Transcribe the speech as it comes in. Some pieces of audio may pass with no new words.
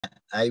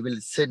I will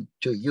send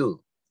to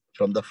you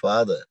from the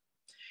Father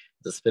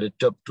the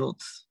Spirit of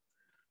truth,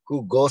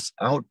 who goes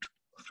out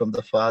from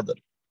the Father.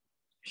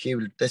 He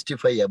will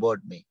testify about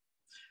me,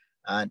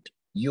 and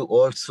you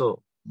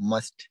also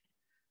must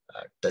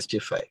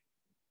testify,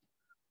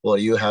 for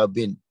you have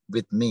been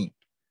with me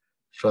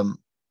from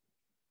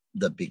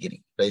the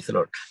beginning. Praise the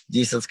Lord.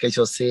 Jesus Christ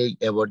was saying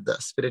about the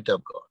Spirit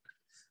of God.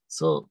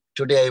 So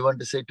today I want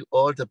to say to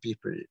all the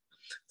people,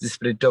 the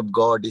Spirit of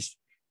God this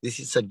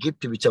is a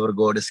gift which our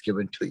God has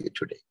given to you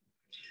today.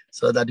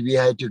 So that we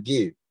have to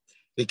give.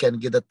 We can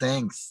give the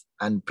thanks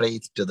and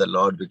praise to the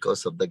Lord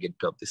because of the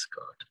gift of this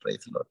God. Praise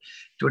the Lord.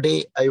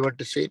 Today I want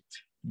to say,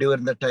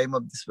 during the time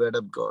of this word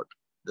of God,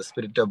 the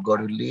Spirit of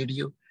God will lead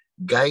you,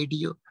 guide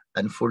you,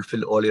 and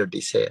fulfill all your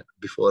desire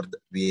before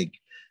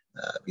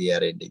we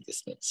are ending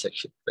this next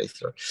section. Praise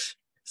the Lord.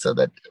 So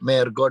that may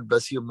our God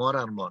bless you more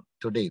and more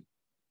today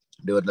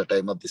during the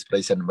time of this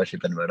praise and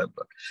worship and word of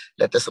God.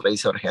 Let us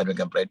raise our hand and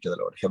can pray to the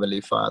Lord.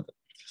 Heavenly Father,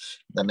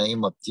 in the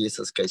name of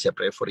Jesus Christ, I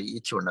pray for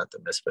each one of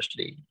them,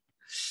 especially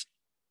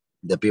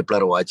the people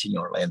are watching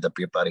online, the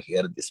people are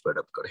hearing this word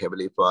of God.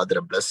 Heavenly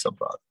Father, bless them,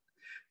 Father.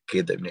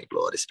 Give them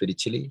glory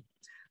spiritually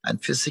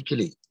and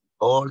physically,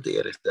 all the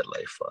areas of their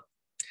life, Father.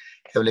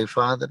 Heavenly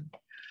Father,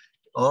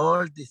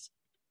 all this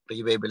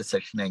pre-Bible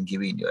section I'm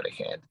giving in your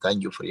hand.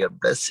 Thank you for your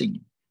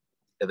blessing,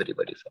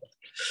 everybody, Father.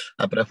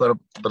 I pray for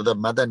Brother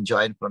Madan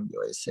join from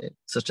USA,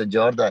 Sister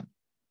Jordan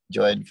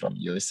join from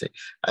USA.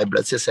 I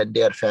bless his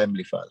entire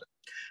family, Father.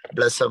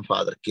 Bless them,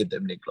 Father. Give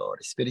them the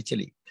glory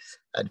spiritually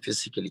and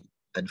physically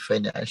and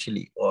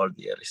financially, all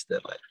the areas of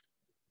their life.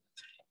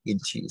 In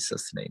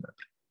Jesus' name, I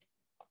pray.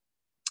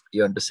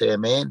 You want to say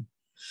amen?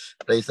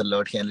 Praise the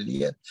Lord.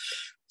 Hallelujah.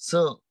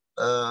 So,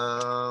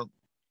 Brother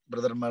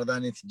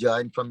Mardan is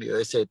joined from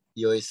USA.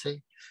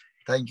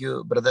 Thank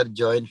you, Brother,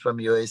 joined from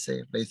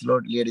USA. Praise the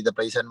Lord. Leading the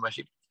praise and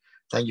worship.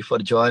 Thank you for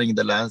joining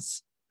the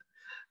last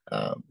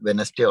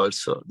Wednesday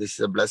also. This is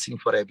a blessing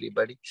for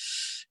everybody.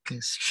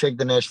 Shake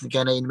the nation.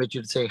 Can I invite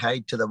you to say hi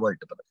to the world,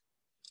 brother?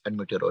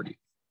 Unmute your audio.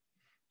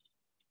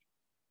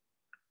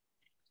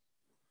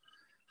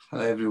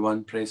 Hello,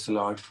 everyone. Praise the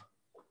Lord.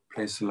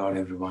 Praise the Lord,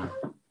 everyone.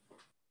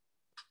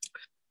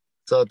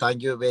 So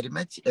thank you very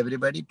much,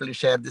 everybody. Please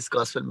share this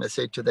gospel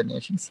message to the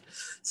nations.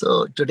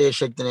 So today,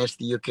 Shake the Nation,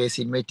 the UK is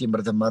inviting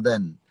Brother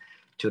Madan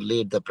to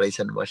lead the praise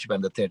and worship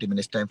and the 30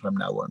 minutes time from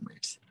now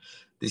onwards.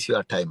 This is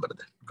your time,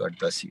 brother. God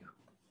bless you.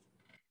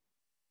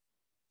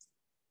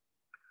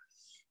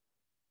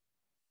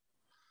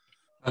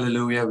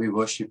 Hallelujah. We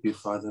worship you,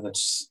 Father.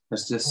 Let's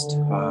just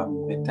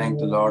we thank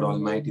the Lord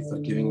Almighty for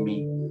giving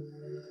me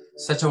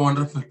such a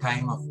wonderful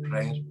time of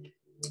prayer,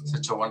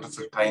 such a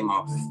wonderful time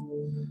of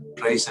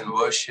praise and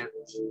worship.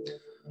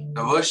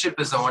 The worship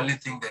is the only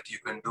thing that you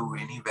can do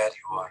anywhere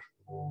you are.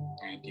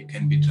 You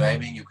can be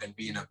driving, you can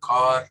be in a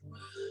car,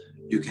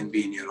 you can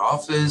be in your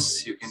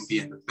office, you can be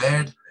in the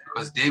bed.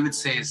 Because David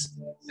says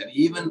that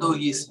even though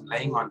he's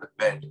lying on the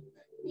bed,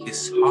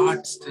 his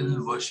heart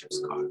still worships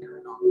God.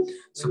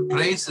 So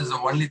praise is the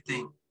only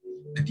thing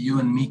that you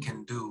and me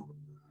can do,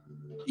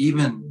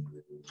 even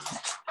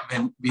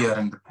when we are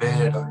in the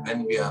bed or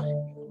when we are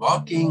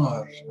walking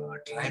or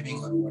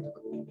driving or whatever.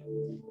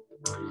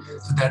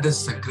 So that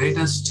is the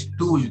greatest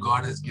tool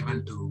God has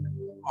given to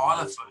all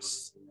of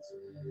us.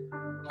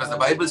 Because the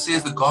Bible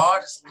says that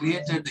God has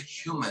created the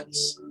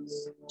humans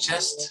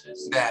just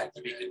that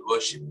we can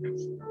worship Him.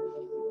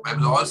 The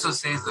Bible also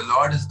says the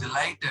Lord is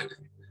delighted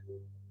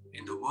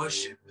in the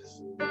worship.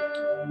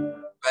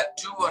 Where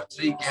 2 or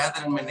 3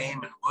 gather in my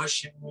name and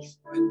worship me,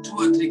 when 2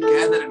 or 3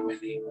 gather in my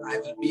name, I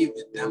will be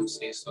with them,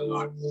 says the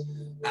Lord.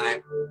 And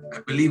I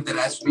believe that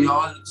as we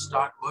all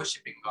start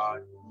worshiping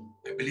God,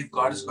 I believe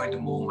God is going to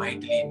move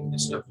mightily in the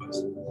midst of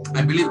us.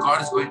 I believe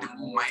God is going to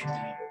move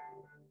mightily.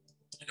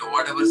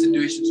 Whatever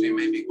situations we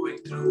may be going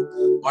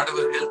through,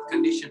 whatever health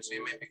conditions we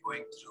may be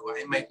going through,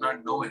 I might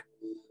not know it,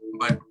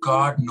 but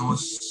God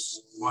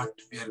knows what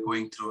we are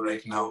going through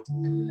right now.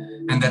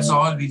 And that's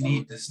all we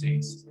need these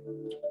days.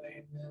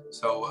 Right?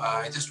 So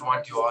I just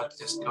want you all to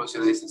just close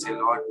your eyes and say,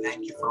 Lord,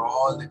 thank you for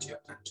all that you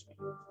have done to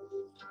me.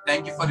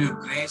 Thank you for your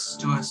grace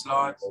to us,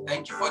 Lord.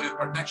 Thank you for your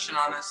protection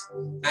on us.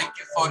 Thank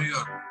you for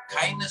your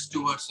kindness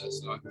towards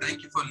us, Lord.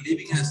 Thank you for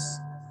leaving us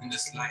in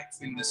this life,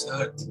 in this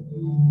earth.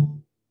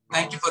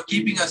 Thank you for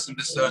keeping us in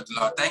this earth,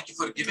 Lord. Thank you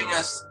for giving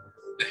us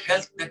the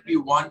health that we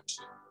want.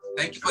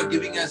 Thank you for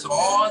giving us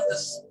all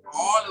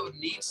our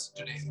needs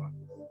today, Lord.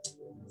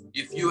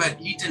 If you had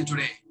eaten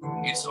today,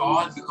 it's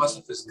all because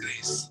of His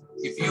grace.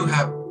 If you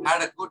have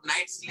had a good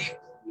night's sleep,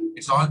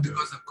 it's all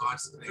because of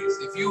God's grace.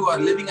 If you are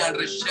living under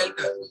a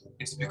shelter,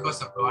 it's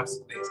because of God's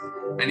grace.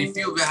 And if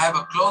you have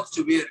a clothes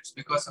to wear, it's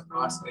because of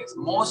God's grace.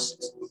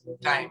 Most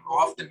time,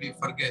 often we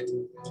forget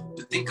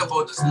to think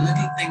about those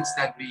little things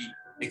that we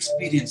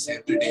experience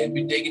every day and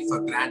we take it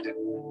for granted.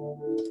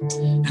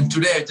 And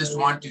today I just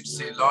want you to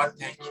say, Lord,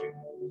 thank you.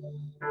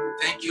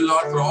 Thank you,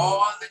 Lord, for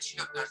all that you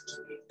have done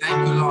to me.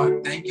 Thank you,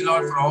 Lord. Thank you,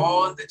 Lord, for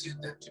all that you've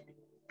done to me.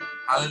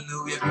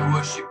 Hallelujah. We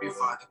worship you,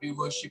 Father. We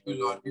worship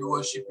you, Lord. We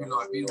worship you,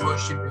 Lord. We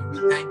worship you.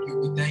 We thank you.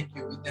 We thank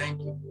you. We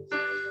thank you.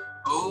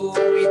 Oh,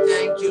 we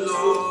thank you,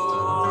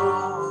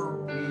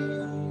 Lord.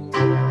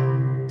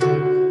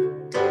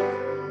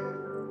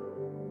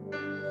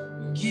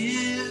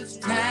 Give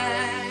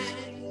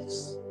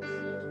thanks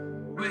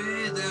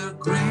with a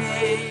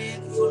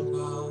grateful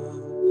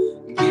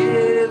heart.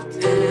 Give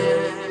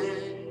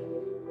thanks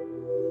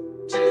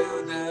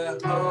to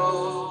the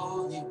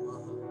Holy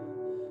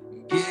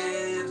One.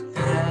 Give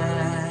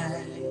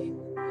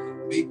thanks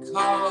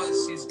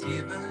because He's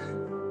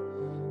given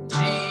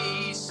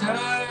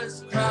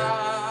Jesus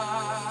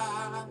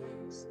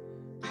Christ,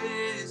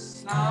 His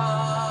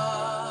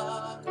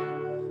Son.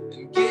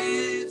 And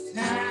give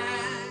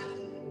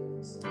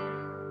thanks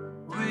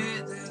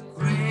with a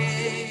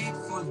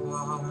grateful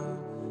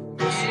heart.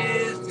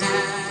 Give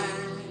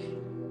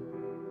thanks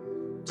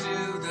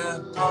to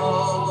the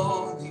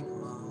Holy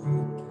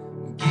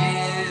One.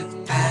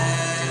 Give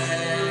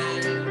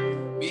thanks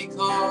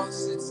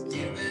because it's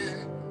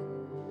given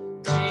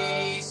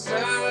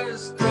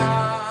Jesus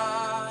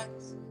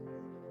Christ,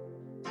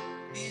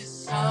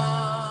 His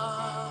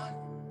Son.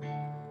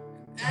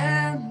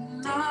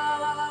 And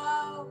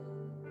now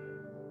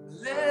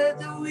let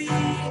the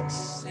weak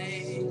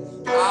say,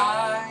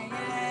 I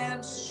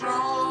am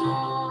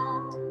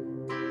strong.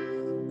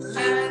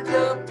 Let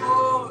the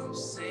poor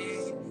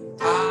say,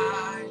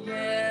 I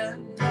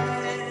am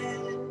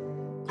rich,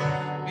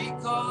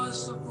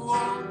 because of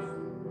what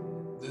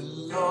the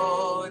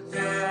Lord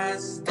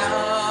has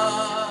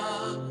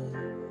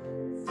done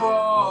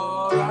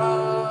for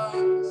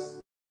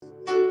us.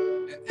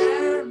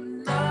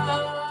 And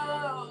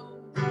now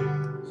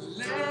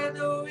let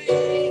the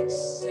weak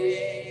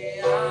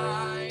say,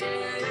 I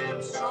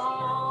am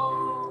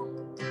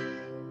strong.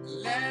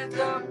 Let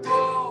the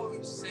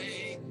poor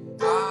say,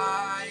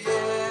 I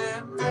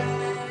am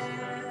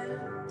rich,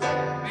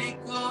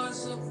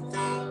 because of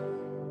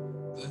what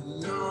the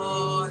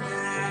Lord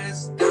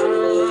has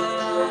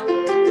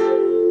done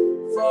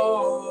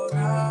for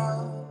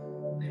us.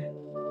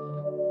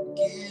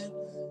 Give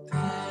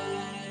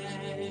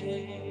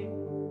thanks.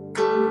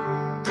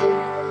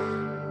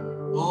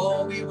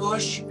 Oh, we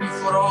worship you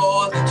for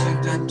all that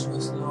you've done to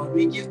us, Lord.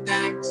 We give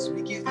thanks,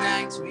 we give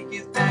thanks, we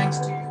give thanks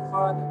to you,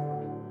 Father.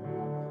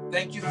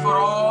 Thank you for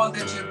all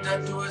that you've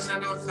done to us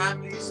and our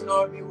families,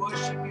 Lord. We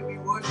worship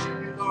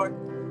you, Lord.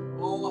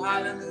 Oh,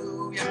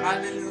 hallelujah,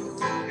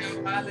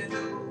 hallelujah,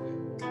 hallelujah.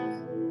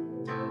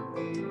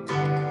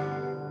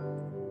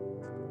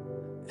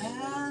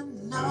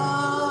 And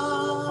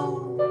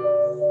now,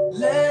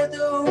 let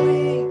the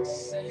weak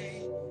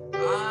say,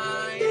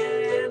 I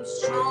am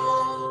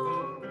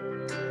strong.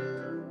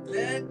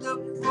 Let the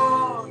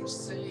poor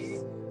say,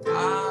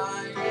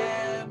 I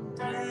am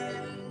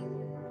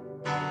rich,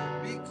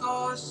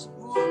 because of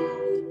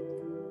what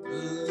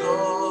the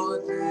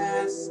Lord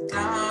has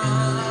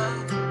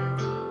done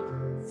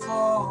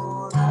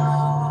for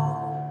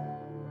us.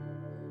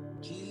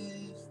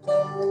 Give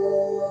thanks.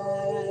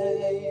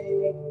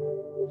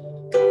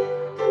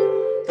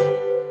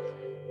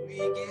 We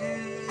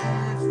give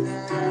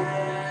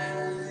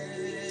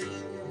thanks.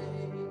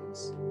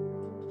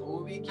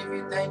 Oh, we give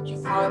you thank you,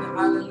 Father.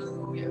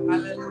 Hallelujah,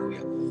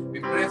 hallelujah. We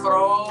pray for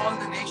all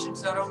the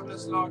nations around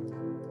us, Lord.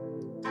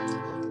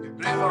 We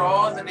pray for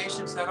all the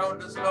nations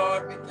around us,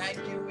 Lord. We thank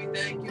you, we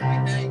thank you, we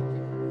thank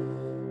you.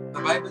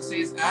 The Bible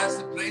says, as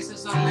the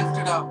praises are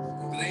lifted up,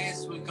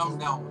 grace will come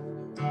down.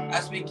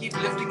 As we keep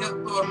lifting up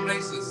our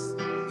praises,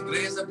 the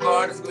grace of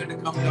God is going to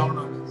come down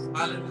on us.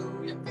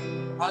 Hallelujah,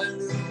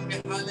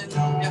 hallelujah,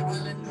 hallelujah,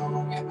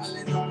 hallelujah,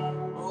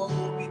 hallelujah.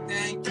 Oh, we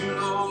thank you,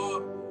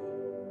 Lord.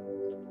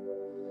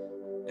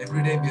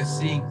 Every day we are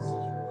seeing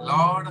a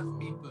lot of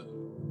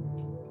people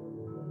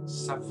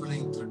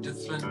suffering through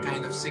different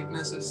kind of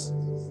sicknesses,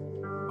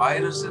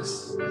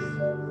 viruses,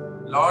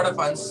 a lot of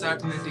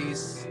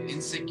uncertainties,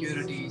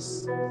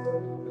 insecurities.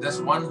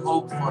 There's one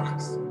hope for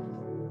us.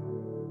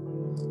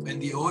 When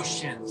the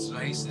oceans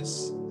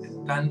rises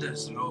and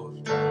thunders roar,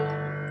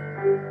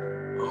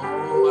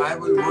 oh, I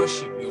will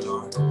worship you,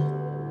 Lord.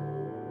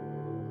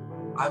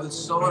 I will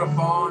soar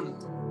upon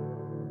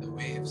the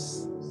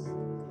waves.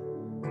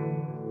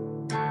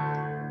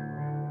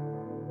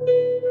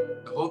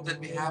 The hope that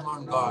we have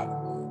on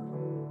God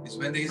is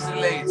when the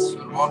Israelites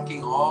were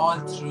walking all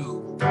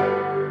through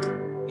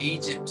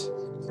Egypt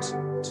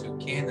to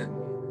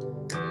Canaan,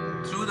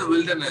 through the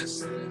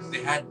wilderness,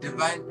 they had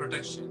divine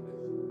protection.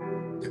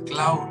 The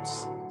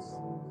clouds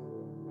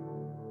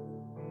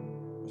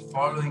were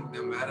following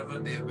them wherever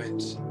they went.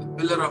 The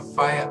pillar of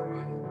fire.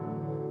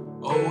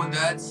 Oh,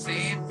 that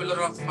same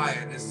pillar of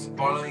fire is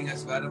following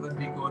us wherever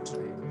we go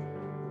today.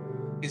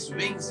 His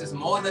wings is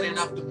more than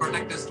enough to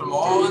protect us from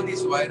all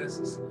these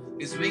viruses.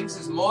 His wings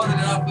is more than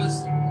enough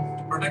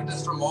to protect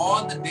us from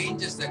all the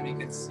dangers that we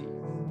can see.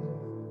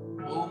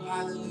 Oh,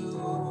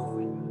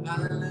 hallelujah,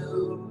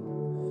 hallelujah.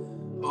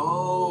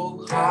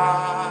 Oh,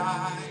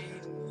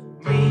 hide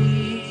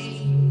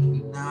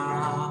me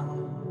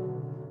now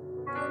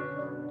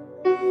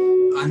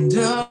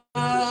under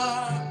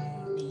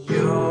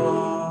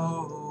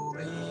your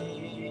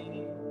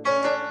wing.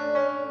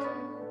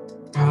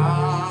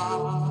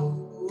 Power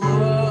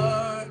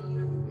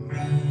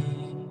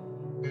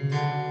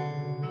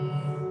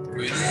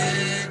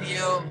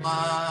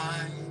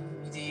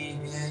mighty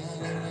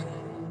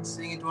hand.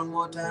 Sing it one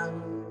more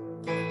time.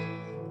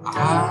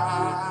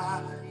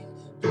 Hide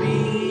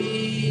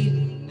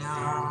me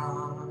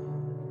now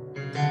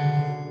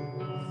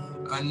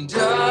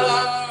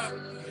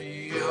under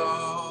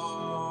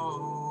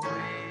your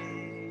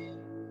wing.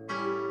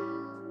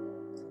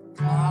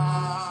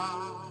 Cover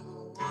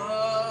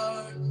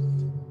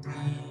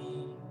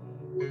me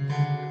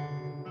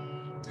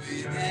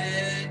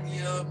within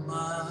your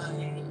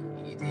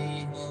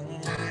mighty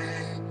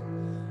hand.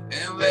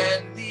 And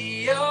when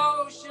the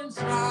oceans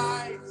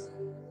rise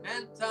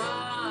and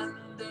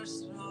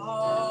thunders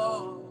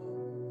roll,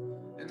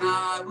 and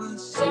I will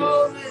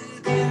soar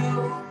with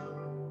you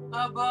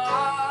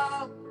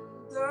above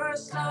the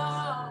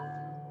storm.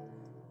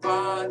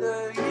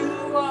 Father,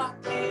 you are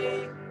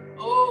king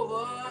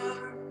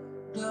over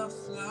the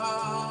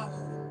flood,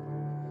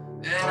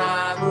 and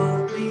I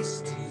will be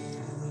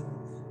still,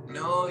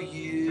 know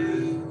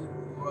you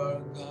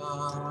are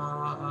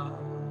God.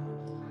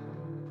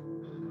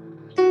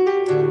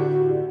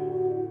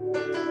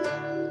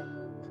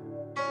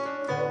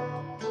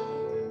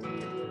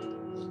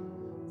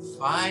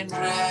 Find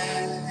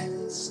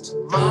rest,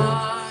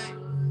 my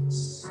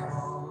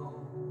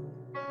soul,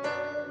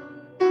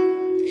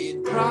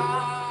 in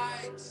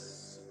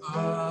Christ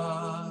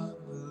alone.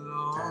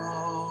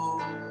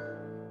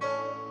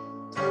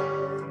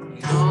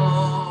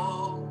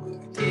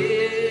 Know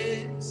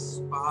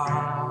His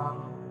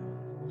power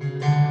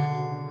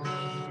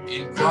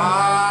in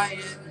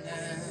quietness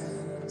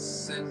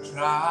and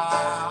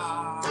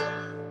dry.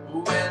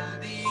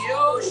 When the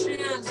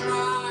oceans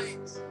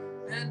rise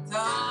and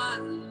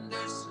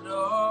thunders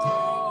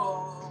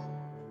roll,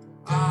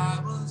 I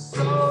will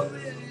soar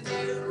with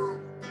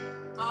you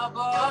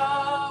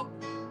above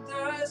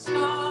the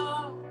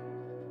storm.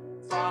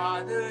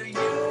 Father,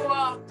 you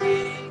are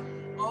king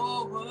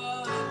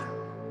over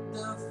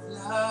the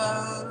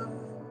flood.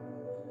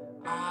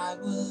 I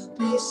will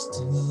be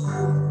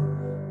still,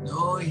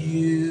 know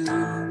you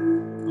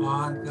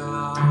are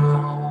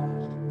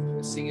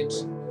God. Sing it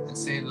and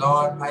say,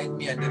 Lord, hide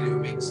me under your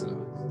wings,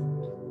 Lord.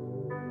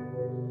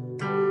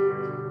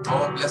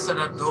 Oh, blessed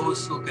are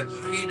those who can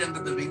hide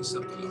under the wings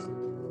of the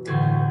Lord.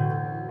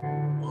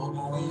 Oh,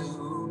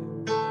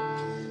 hallelujah.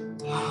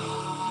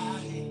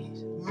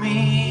 Hide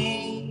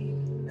me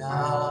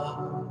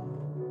now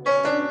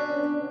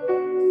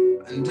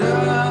under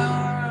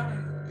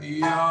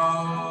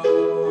your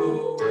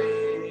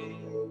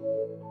wing.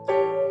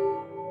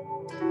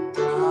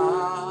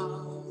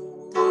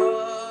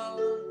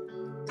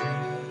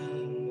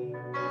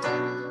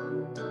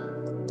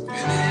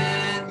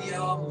 Within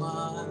your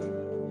mighty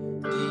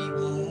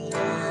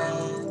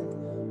hand,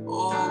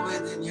 oh,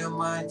 within your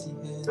mighty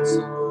hands,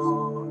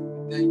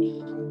 Lord. Thank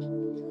you.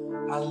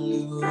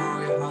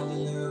 Hallelujah,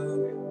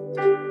 hallelujah.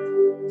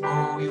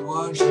 Oh, we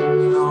worship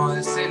you, Lord.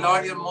 And say,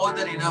 Lord, you're more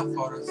than enough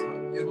for us,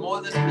 Lord. You're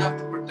more than enough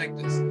to protect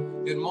us.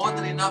 You're more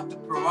than enough to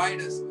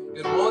provide us.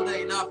 You're more than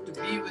enough to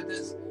be with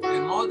us.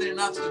 You're more than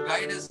enough to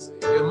guide us.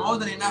 You're more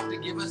than enough to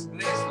give us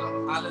grace,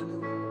 Lord.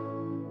 Hallelujah.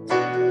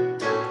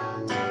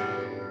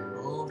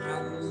 Oh,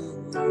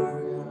 hallelujah.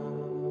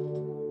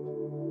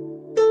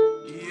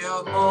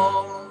 You're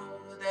more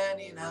than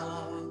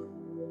enough.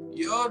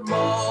 You're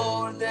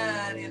more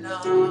than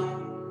enough.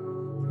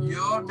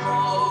 You're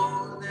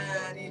more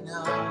than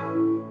enough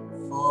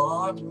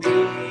for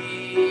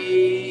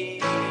me.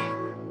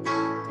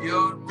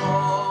 You're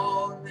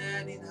more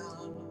than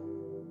enough.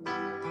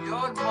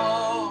 You're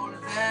more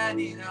than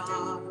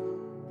enough.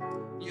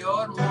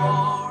 You're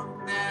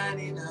more than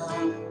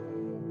enough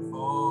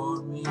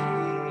for me.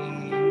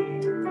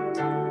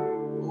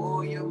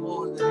 Oh, you're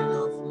more than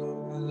enough,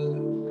 Lord.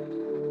 Hallelujah.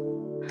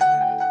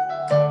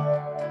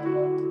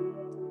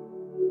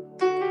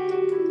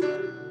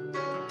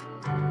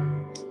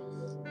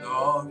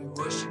 Lord, we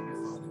worship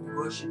you, Father. We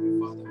worship you,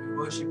 Father. We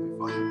worship you,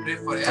 Father. We pray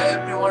for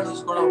everyone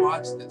who's going to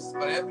watch this,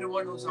 for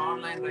everyone who's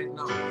online right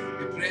now.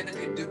 We pray that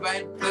your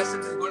divine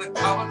presence is going to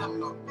cover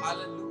them, Lord.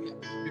 Hallelujah.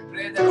 We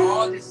pray that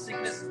all this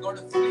sickness is going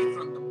to flee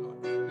from them,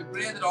 Lord. We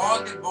pray that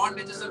all their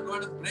bondages are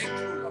going to break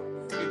through,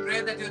 Lord. We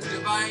pray that your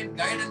divine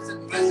guidance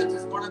and presence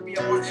is going to be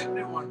upon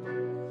everyone.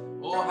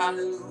 Oh,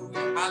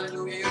 hallelujah.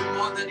 Hallelujah. You're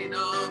more than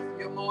enough.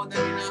 You're more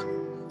than enough.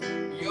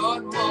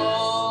 You're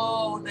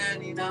more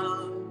than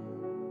enough.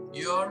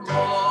 You're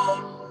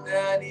more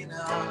than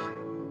enough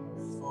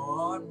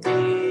for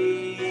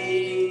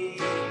me.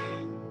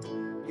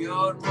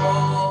 You're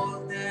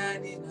more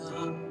than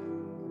enough.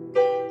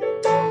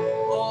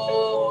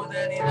 More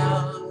than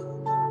enough.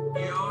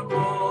 You're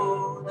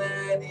more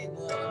than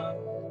enough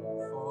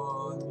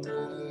for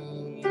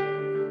me.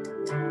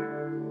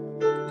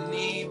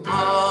 Ni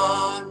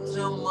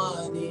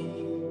matramani,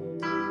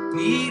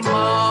 ni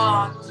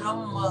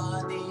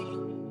matramani,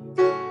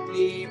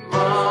 ni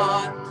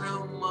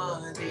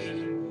matramani,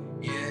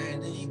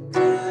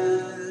 yenikku.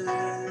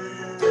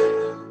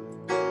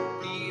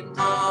 Ni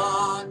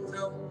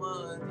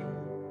matramani,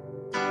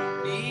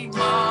 ni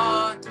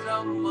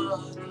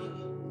matramani,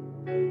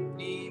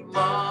 ni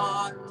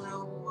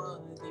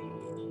matramani,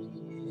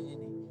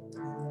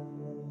 yenikku.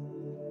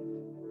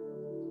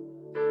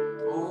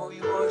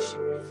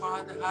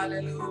 Father.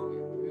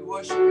 Hallelujah. We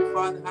worship you,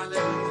 Father.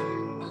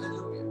 Hallelujah.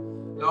 Hallelujah.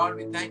 Lord,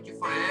 we thank you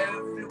for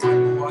everyone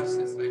who watches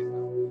this right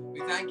now.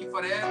 We thank you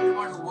for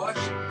everyone who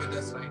worships with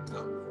us right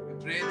now. We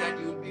pray that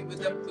you will be with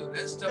them the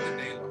rest of the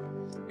day,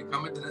 Lord. We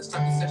commit the rest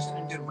of the session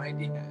into your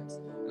mighty hands.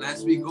 And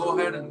as we go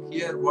ahead and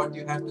hear what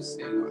you have to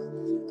say,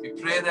 Lord, we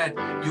pray that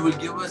you will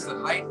give us the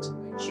right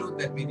truth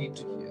that we need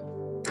to hear.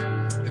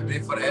 We pray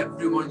for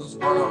everyone who's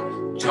going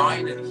to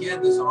join and hear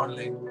this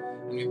online.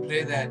 And we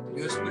pray that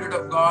your Spirit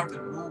of God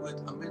will move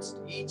with amidst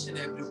each and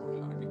every one,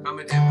 Lord. We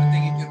commit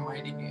everything in your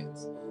mighty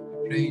hands.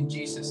 We pray in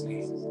Jesus'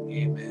 name.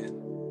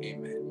 Amen.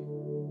 Amen.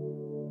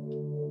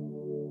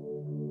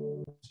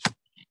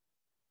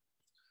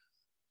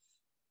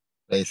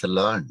 Praise the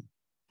Lord.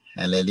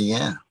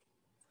 Hallelujah.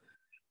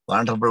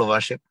 Wonderful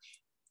worship.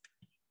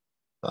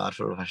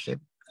 Powerful worship.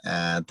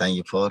 Thank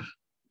you for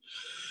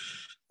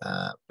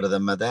Brother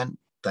Madan.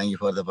 Thank you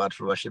for the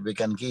powerful worship. We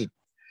can give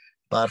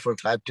powerful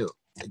clap to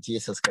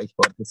Jesus Christ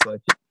for this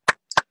worship.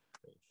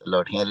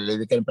 Lord, hallelujah.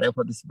 We can pray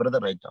for this brother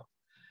right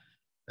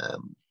now.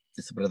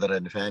 This brother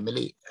and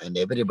family and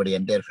everybody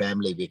and their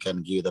family, we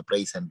can give the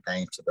praise and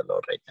thanks to the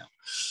Lord right now.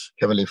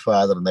 Heavenly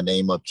Father, in the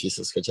name of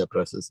Jesus Christ, I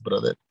bless this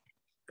brother.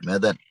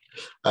 Madan,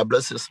 I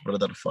bless his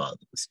brother, Father,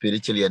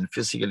 spiritually and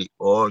physically,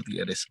 all the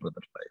areas of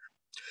brother life.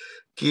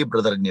 Keep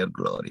brother in your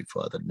glory,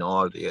 Father, in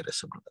all the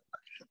areas of brother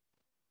life.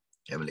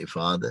 Heavenly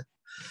Father,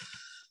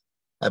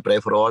 I pray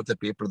for all the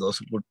people, those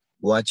who would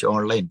watch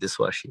online this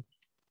worship.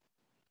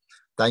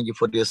 Thank you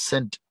for your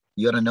sent,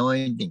 your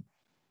anointing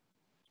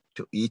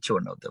to each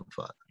one of them,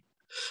 Father.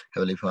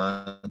 Heavenly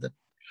Father,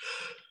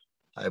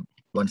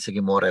 once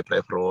again more, I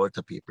pray for all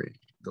the people,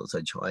 those who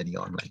are joining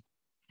online.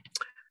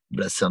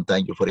 Bless them.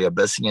 Thank you for your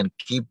blessing and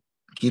keep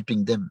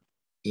keeping them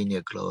in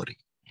your glory.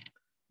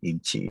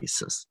 In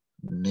Jesus'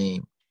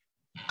 name,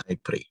 I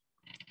pray.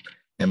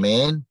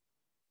 Amen.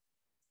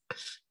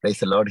 Praise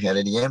the Lord.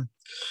 Hallelujah.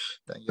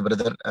 Thank you,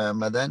 Brother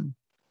Madan.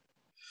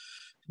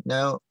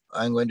 Now,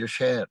 I'm going to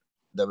share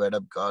the word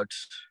of God.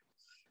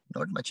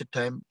 Not much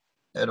time,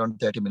 around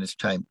 30 minutes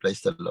time.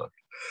 Praise the Lord.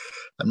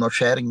 I'm not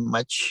sharing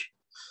much,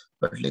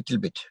 but a little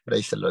bit.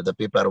 Praise the Lord. The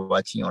people are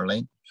watching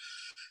online,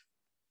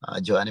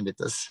 joining with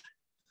us.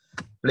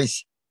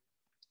 Please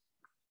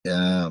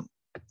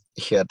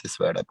hear this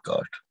word of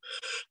God.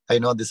 I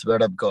know this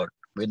word of God.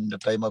 When the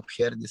time of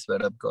hearing this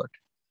word of God,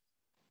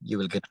 you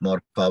will get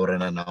more power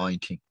and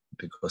anointing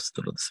because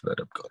through this word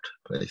of God.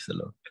 Praise the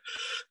Lord.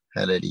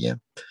 Hallelujah.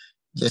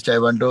 Just I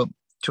want to,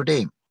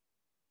 today,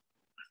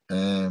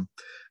 I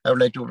would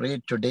like to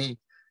read today,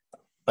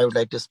 I would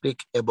like to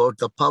speak about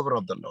the power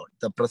of the Lord,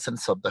 the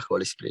presence of the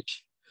Holy Spirit.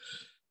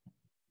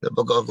 The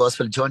book of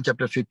Gospel, John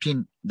chapter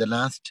 15, the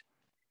last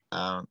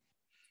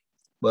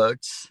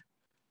words,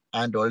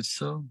 and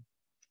also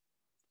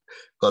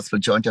Gospel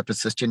John chapter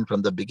 16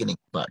 from the beginning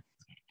part.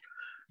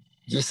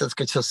 Jesus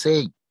Christ was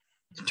saying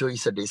to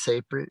his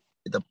disciple,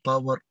 the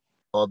power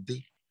of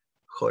the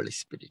Holy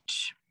Spirit.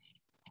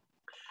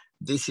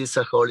 This is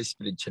a Holy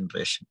Spirit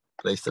generation.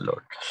 Praise the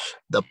Lord.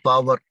 The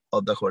power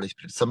of the Holy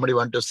Spirit. Somebody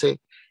want to say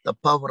the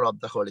power of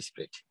the Holy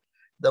Spirit.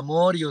 The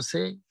more you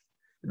say,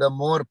 the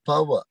more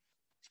power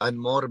and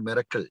more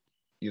miracle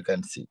you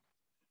can see.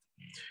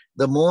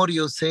 The more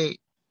you say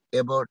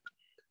about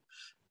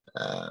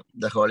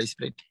the Holy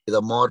Spirit,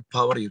 the more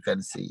power you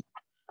can see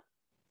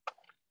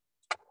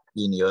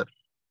in your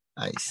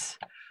eyes.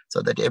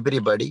 So that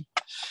everybody,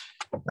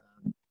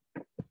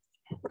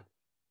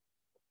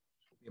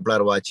 people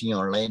are watching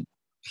online,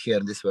 hear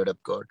this word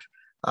of God.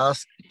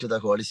 Ask to the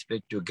Holy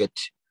Spirit to get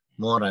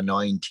more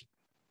anointing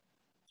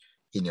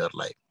in your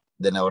life.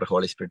 Then our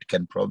Holy Spirit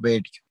can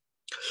provide you.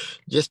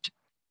 Just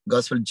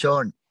Gospel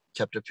John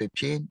chapter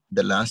 15,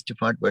 the last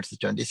part, verse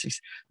 26,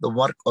 the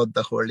work of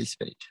the Holy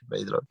Spirit.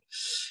 Praise the Lord.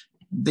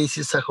 This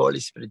is a Holy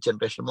Spirit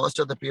generation. Most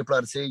of the people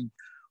are saying,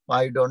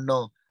 I don't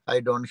know. I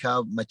don't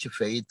have much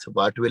faith.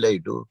 What will I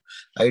do?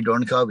 I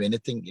don't have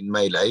anything in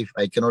my life.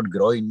 I cannot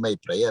grow in my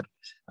prayer.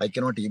 I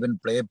cannot even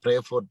pray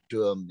for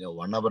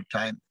 1 hour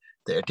time,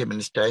 30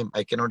 minutes time.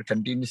 I cannot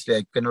continuously,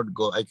 I cannot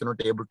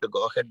able to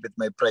go ahead with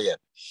my prayer.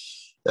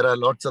 There are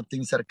lots of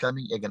things are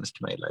coming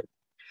against my life.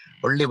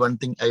 Only one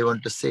thing I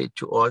want to say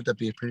to all the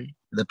people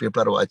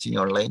are watching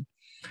online.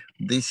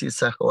 This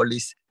is a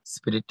Holy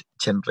Spirit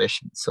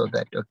generation. So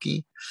that,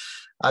 okay,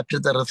 after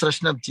the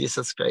resurrection of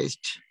Jesus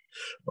Christ,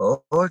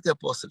 all the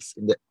apostles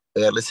in the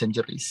early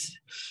centuries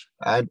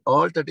and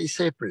all the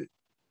disciples,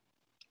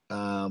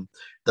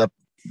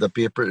 the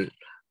people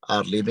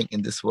are living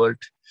in this world.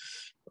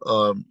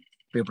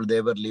 People,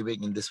 they were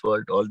living in this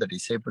world, all the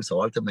disciples,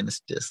 all the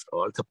ministers,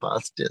 all the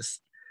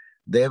pastors,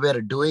 they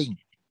were doing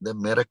the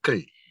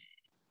miracle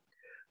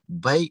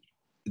by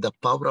the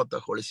power of the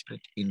Holy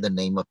Spirit in the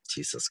name of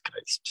Jesus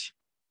Christ.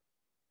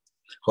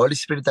 Holy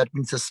Spirit, that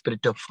means the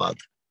Spirit of Father.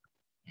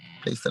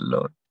 Praise the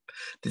Lord.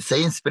 The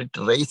same Spirit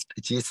raised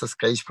Jesus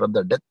Christ from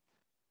the death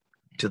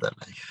to the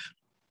life.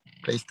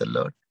 Praise the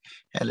Lord.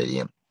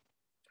 Hallelujah.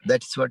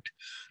 That's what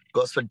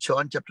Gospel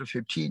John chapter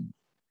 15,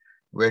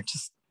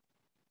 verse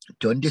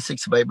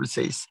 26 Bible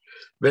says,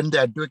 when the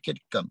advocate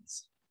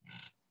comes,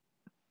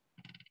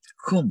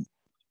 whom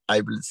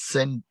I will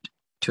send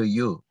to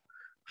you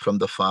from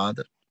the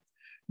Father,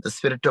 the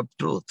Spirit of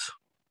truth,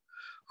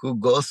 who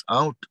goes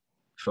out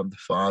from the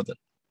Father.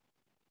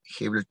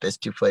 He will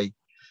testify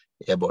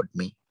about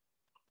me.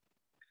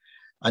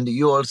 And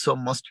you also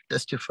must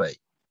testify,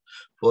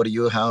 for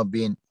you have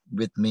been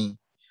with me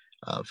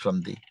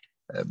from the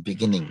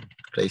beginning.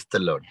 Praise the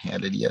Lord.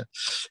 Hallelujah.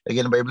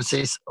 Again, Bible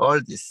says all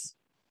this.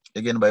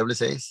 Again, Bible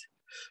says,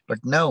 but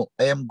now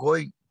I am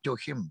going to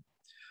him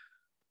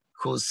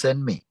who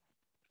sent me.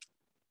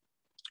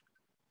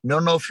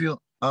 None of you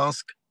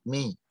ask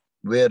me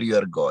where you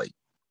are going.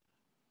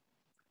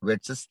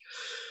 Verses,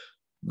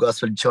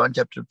 Gospel John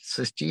chapter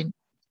 16,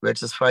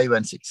 verses 5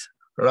 and 6.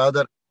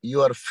 Rather,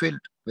 you are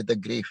filled with the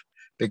grief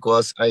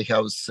because I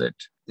have said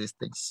these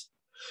things.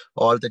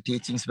 All the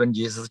teachings when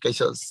Jesus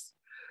Christ was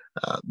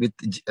with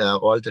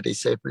all the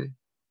disciples,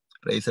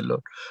 praise the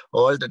Lord.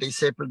 All the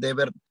disciples, they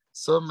were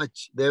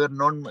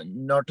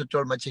not at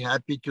all much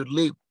happy to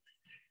live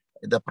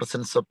in the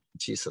presence of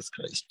Jesus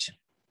Christ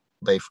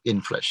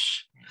in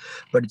flesh.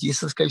 But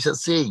Jesus Christ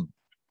is saying,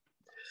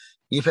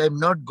 if I'm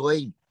not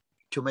going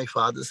to my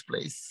Father's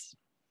place,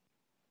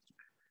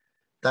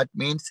 that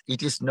means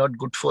it is not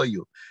good for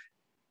you.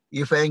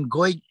 If I'm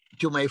going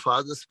to my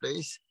Father's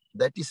place,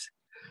 that is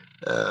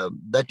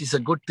a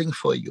good thing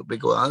for you,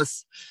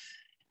 because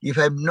if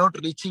I'm not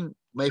reaching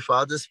my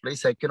Father's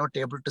place, I cannot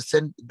able to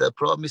send the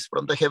promise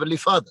from the Heavenly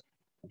Father.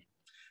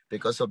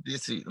 Because of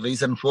this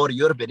reason, for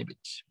your benefit,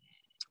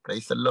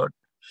 praise the Lord,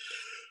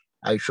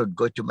 I should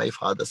go to my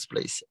Father's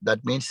place.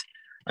 That means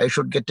I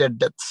should get a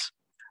death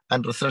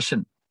and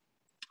resurrection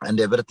and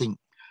everything.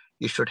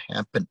 It should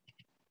happen.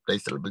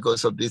 Praise the Lord.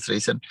 Because of this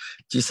reason,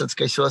 Jesus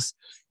Christ was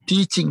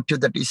teaching to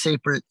the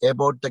disciple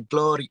about the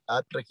glory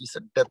after his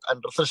death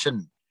and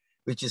resurrection,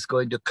 which is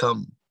going to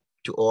come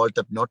to all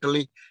the, not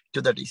only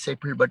to the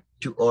disciple, but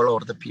to all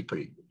of the people.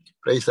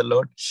 Praise the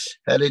Lord.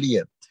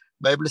 Hallelujah.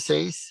 Bible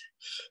says,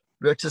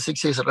 verse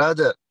 6 says,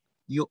 rather,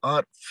 you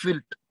are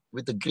filled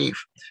with the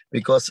grief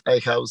because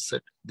I have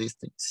said these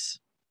things.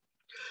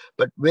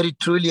 But very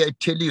truly, I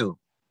tell you,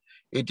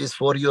 it is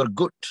for your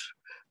good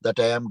that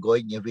I am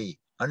going away.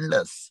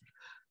 Unless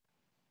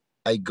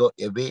I go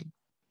away,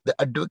 the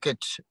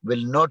advocate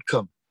will not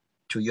come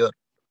to you.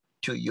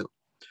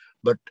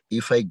 But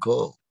if I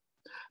go,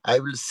 I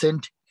will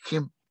send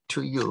him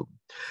to you.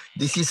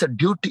 This is a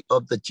duty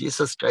of the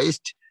Jesus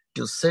Christ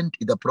to send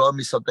the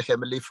promise of the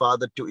Heavenly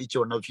Father to each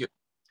one of you.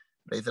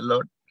 Praise the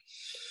Lord.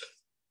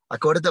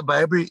 According to the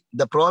Bible,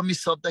 the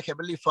promise of the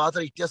Heavenly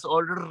Father, it has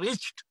already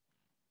reached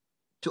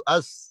to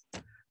us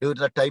during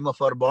the time of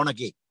our born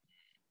again.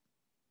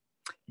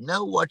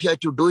 Now what you have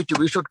to do it,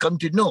 we should come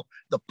to know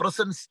the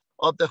presence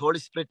of the Holy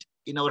Spirit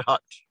in our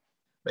heart.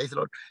 Praise the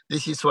Lord.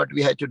 This is what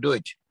we had to do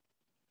it.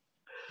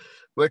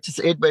 Verses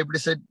 8, Bible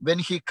said, when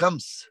he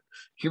comes,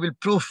 he will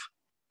prove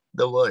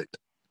the world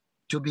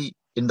to be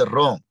in the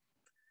wrong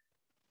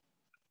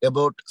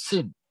about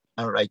sin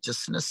and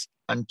righteousness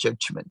and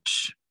judgment.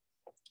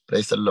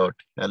 Praise the Lord.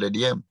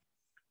 Hallelujah.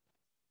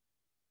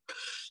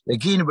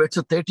 Again, verse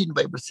 13,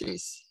 Bible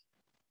says,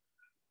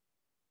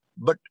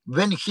 but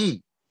when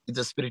he,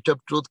 the Spirit of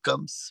truth,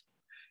 comes,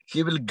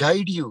 he will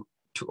guide you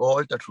to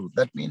all the truth.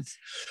 That means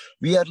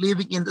we are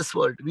living in this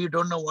world. We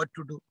don't know what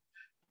to do.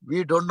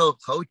 We don't know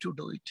how to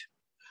do it.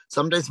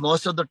 Sometimes,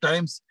 most of the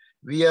times,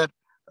 we are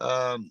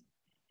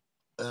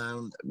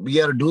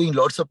doing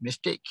lots of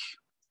mistakes.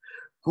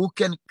 Who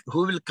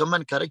will come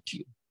and correct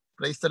you?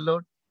 Praise the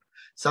Lord.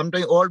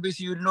 Sometimes, always,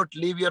 you will not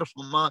leave your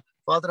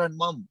father and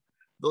mom,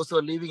 those who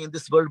are living in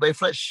this world by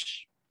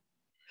flesh.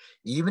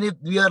 Even if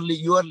you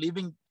are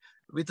living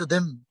with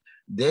them,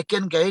 they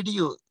can guide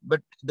you,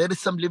 but there is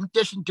some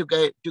limitation to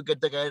get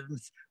the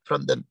guidance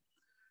from them.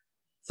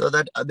 So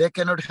that they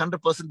cannot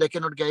 100%, they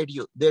cannot guide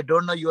you. They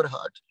don't know your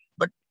heart.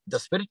 But the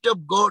Spirit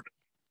of God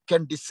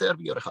can discern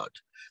your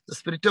heart. The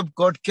Spirit of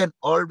God can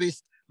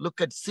always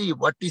see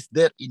what is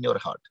there in your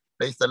heart.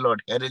 Praise the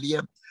Lord.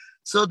 Hallelujah.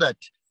 So that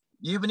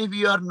even if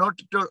you are not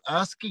at all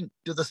asking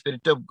to the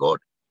Spirit of God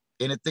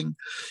anything,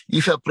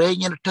 if you are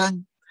praying in a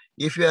tongue,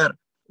 if you are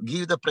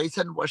give the praise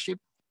and worship,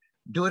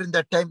 during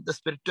that time, the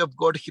Spirit of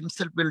God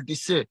himself will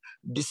discern.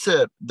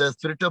 The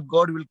Spirit of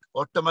God will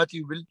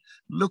automatically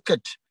look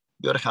at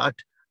your heart,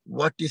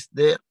 what is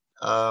there,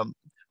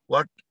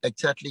 what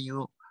exactly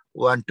you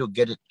want to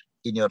get it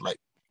in your life.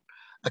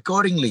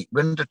 Accordingly,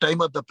 when the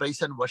time of the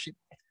praise and worship,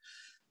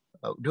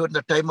 during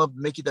the time of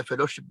making the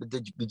fellowship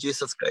with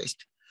Jesus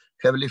Christ,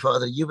 Heavenly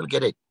Father, you will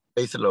get it.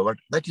 Praise the Lord.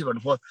 That is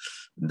what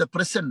in the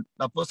present,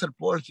 Apostle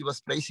Paul, he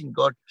was praising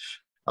God.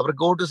 Our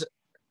God is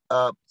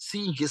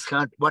seeing his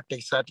heart, what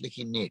exactly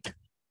he needs.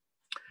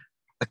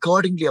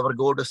 Accordingly, our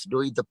God is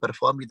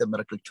performing the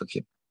miracle to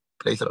him.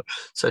 Praise the Lord.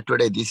 So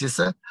today, this is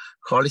a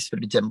Holy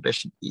Spirit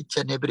generation. Each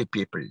and every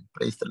people,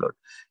 praise the Lord.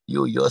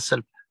 You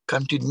yourself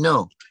come to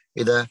know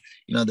the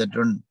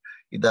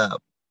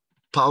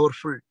power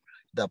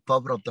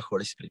of the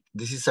Holy Spirit.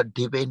 This is a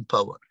divine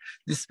power.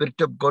 The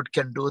Spirit of God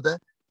can do the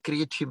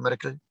creative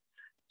miracle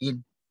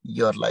in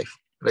your life.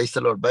 Praise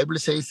the Lord. Bible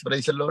says,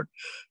 praise the Lord.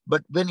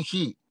 But when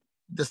he,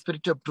 the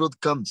Spirit of truth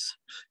comes,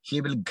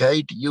 he will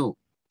guide you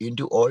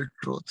into all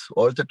truth,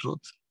 all the truth.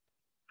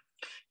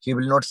 He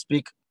will not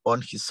speak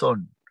on his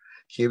own.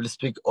 He will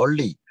speak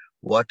only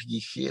what he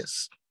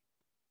hears,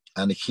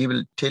 and he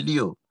will tell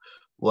you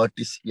what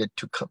is yet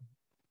to come.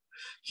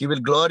 He will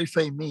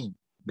glorify me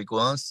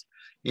because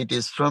it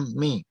is from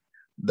me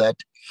that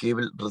he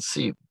will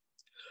receive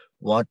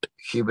what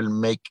he will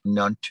make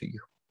known to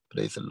you.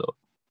 Praise the Lord.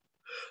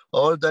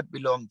 All that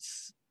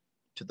belongs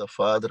to the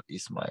Father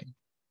is mine.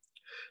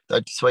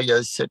 That is why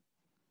I said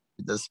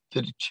the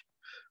Spirit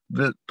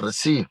will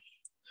receive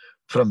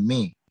from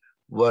me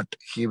what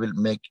he will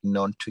make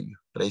known to you.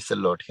 Praise the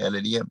Lord.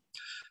 Hallelujah.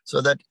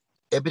 So that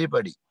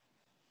everybody,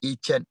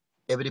 each and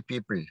every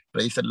people,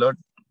 praise the Lord.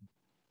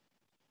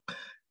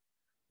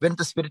 When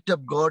the Spirit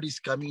of God is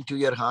coming to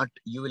your heart,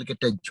 you will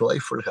get a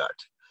joyful heart.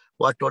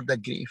 What all the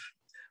grief,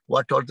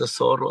 what all the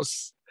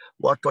sorrows,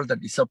 what all the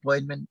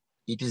disappointment,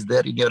 it is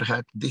there in your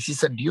heart. This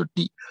is a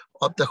duty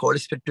of the Holy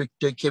Spirit to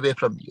take away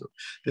from you.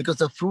 Because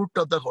the fruit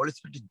of the Holy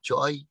Spirit is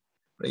joy,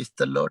 praise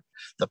the Lord,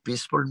 the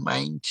peaceful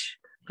mind,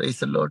 praise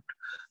the Lord,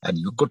 and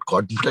you got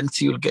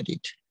confidence, you will get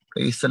it.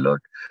 Praise the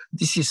Lord.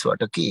 This is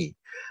what, okay.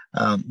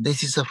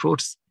 This is the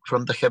fruits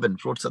from the heaven,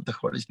 fruits of the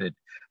Holy Spirit.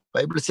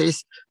 Bible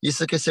says,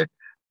 Jesus said,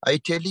 I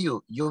tell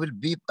you, you will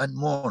weep and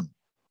mourn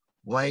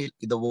while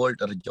the world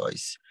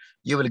rejoice.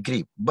 You will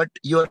grieve, but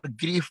your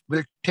grief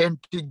will turn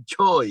to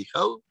joy.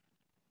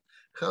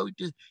 How it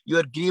is?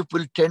 Your grief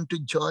will turn to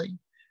joy,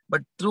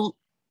 but through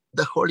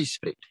the Holy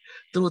Spirit,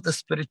 through the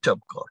Spirit of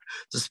God.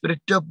 The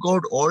Spirit of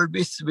God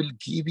always will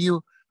give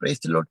you, praise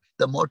the Lord,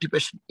 the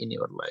motivation in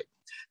your life.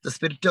 The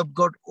Spirit of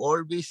God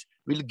always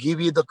will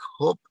give you the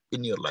hope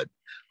in your life.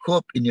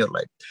 Hope in your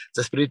life.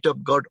 The Spirit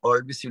of God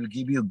always will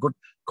give you good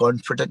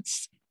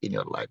confidence in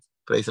your life.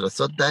 Praise the Lord.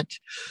 So that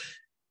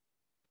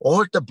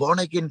all the born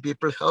again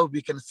people, how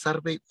we can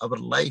survive our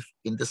life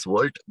in this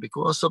world,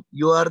 because of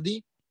you are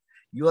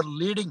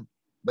leading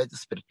by the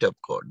Spirit of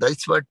God.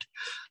 That's what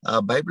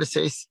Bible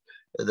says.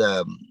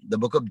 The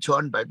book of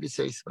John, Bible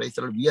says, praise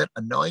the Lord, we are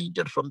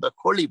anointed from the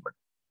Holy One.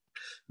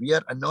 We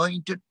are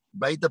anointed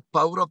by the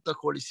power of the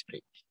Holy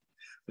Spirit.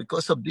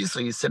 Because of this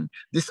reason,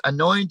 this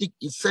anointing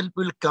itself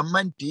will come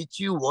and teach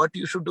you what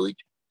you should do it,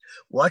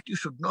 what you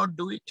should not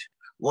do it,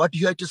 what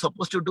you are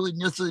supposed to do in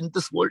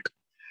this world.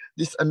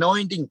 This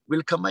anointing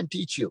will come and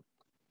teach you.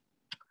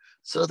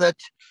 So that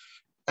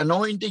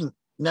anointing,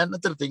 none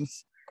other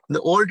things, in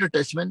the Old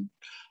Testament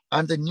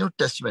and the New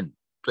Testament,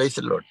 praise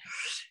the Lord.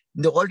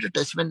 In the Old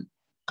Testament,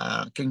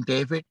 King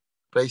David,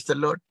 praise the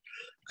Lord,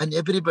 and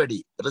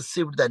everybody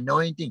received the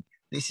anointing.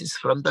 This is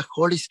from the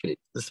Holy Spirit,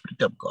 the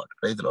Spirit of God,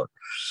 praise the Lord.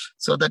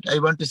 So that I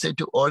want to say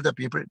to all the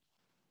people,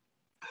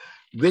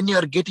 when you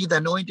are getting the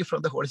anointing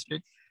from the Holy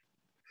Spirit,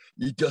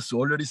 it is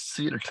already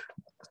sealed,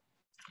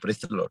 praise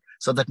the Lord,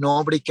 so that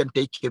nobody can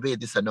take away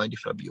this anointing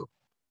from you.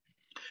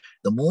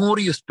 The more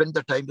you spend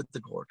the time with the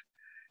God,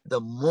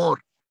 the more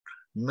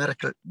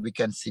miracle we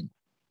can see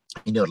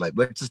in your life.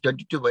 Verses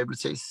 22, Bible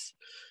says,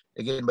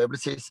 again, Bible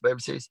says,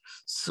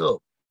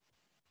 so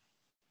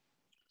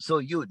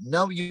you,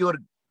 now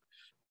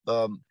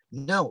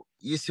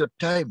is your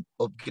time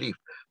of grief,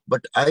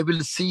 but I will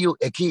see you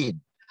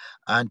again,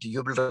 and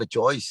you will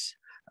rejoice,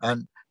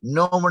 and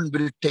no one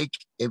will take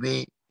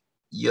away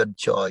your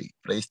joy.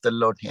 Praise the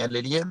Lord.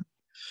 Hallelujah.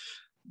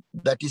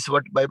 That is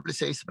what Bible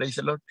says. Praise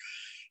the Lord.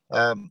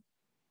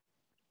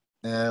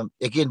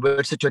 Again,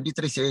 verse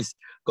 23 says,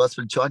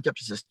 Gospel John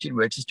chapter 16,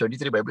 verses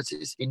 23, Bible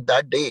says, in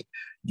that day,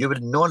 you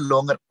will no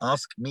longer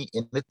ask me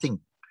anything.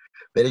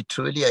 Very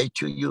truly, I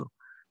tell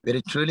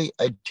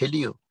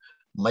you,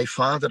 my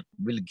Father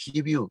will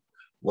give you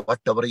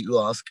whatever you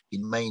ask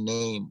in my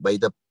name by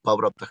the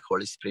power of the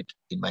Holy Spirit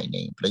in my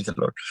name. Praise the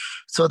Lord.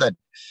 So that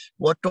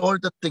what all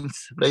the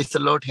things, praise the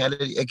Lord,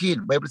 hallelujah.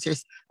 Again, Bible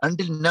says,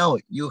 until now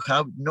you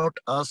have not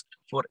asked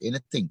for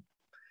anything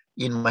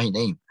in my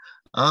name.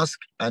 Ask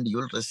and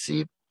you'll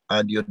receive,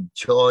 and your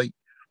joy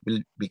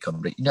will be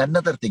complete. In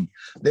another thing,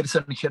 there is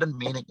a hidden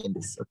meaning in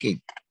this. Okay.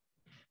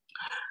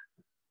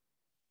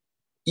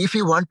 If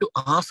you want to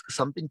ask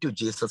something to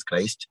Jesus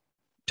Christ,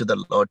 to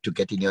the Lord, to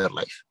get in your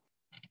life,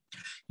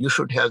 you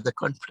should have the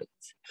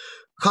confidence.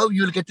 How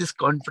you will get this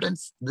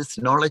confidence, this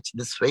knowledge,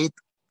 this faith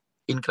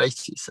in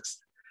Christ Jesus?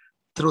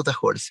 Through the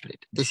Holy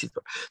Spirit. This is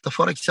so.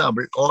 For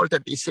example, all the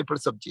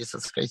disciples of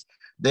Jesus Christ,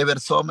 they were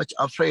so much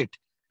afraid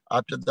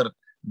after the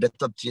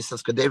death of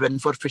Jesus Christ. They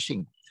went for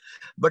fishing.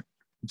 But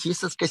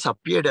Jesus Christ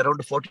appeared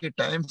around 40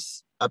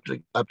 times after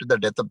the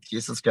death of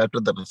Jesus Christ, after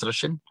the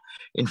resurrection,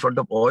 in front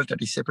of all the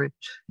disciples.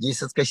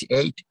 Jesus Christ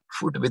ate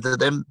food with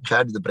them,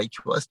 had the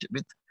breakfast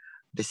with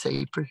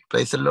disciples,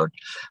 praise the Lord.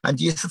 And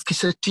Jesus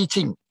Christ is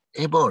teaching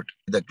about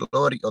the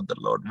glory of the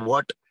Lord,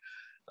 what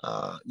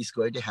is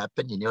going to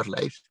happen in your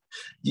life.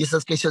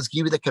 Jesus Christ has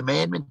given the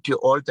commandment to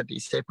all the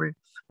disciples.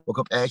 Book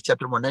of Acts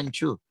chapter 1 and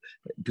 2.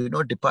 Do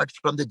not depart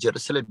from the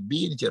Jerusalem.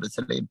 Be in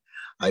Jerusalem.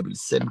 I will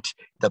send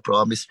the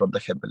promise from the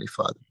Heavenly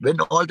Father. When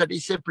all the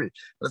disciples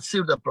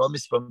received the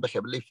promise from the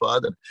Heavenly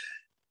Father,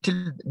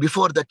 till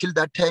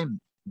that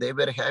time, they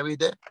were having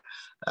the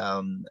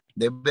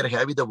They were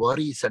having the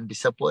worries and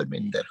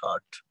disappointment in their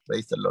heart.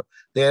 Praise the Lord.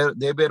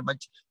 They were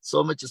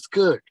so much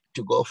scared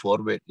to go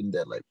forward in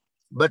their life.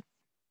 But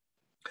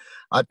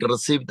after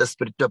receiving the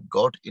Spirit of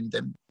God in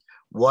them,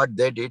 what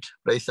they did,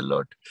 praise the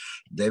Lord,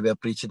 they were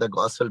preaching the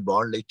gospel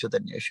boldly to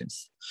the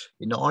nations,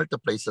 in all the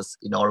places,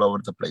 in all over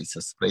the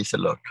places, praise the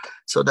Lord.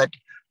 So that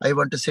I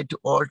want to say to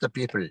all the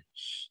people,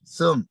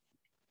 so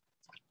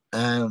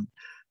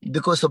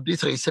because of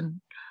this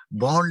reason,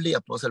 boldly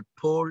Apostle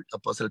Paul,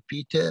 Apostle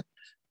Peter,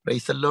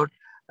 praise the Lord,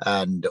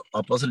 and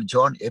Apostle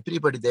John,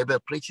 everybody, they were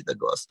preaching the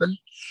gospel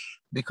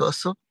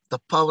because of the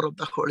power of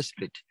the Holy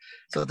Spirit.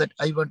 So that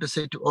I want to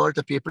say to all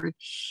the people,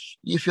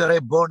 if you are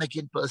a born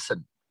again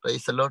person,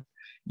 praise the Lord,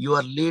 you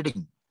are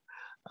leading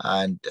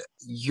and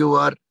you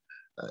are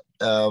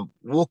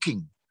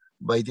walking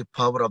by the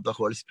power of the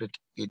Holy Spirit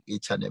in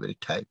each and every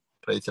time.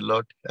 Praise the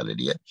Lord.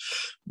 Hallelujah.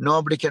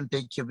 Nobody can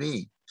take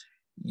away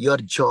your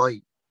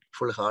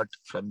joyful heart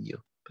from you.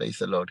 Praise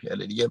the Lord.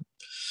 Hallelujah.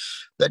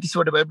 That is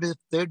what the Bible says.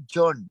 3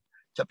 John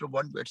chapter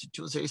 1 verse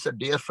 2 says,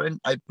 dear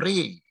friend, I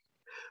pray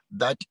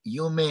that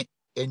you may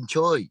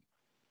enjoy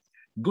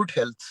good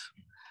health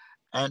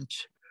and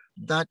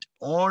that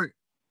all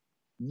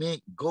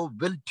may go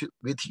well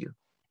with you,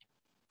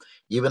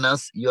 even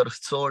as your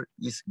soul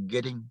is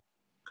getting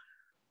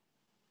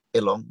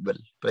along well.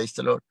 Praise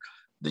the Lord.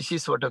 This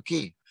is what,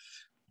 okay.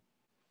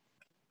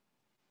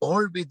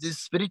 All with this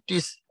spirit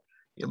is,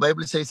 the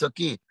Bible says,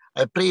 okay,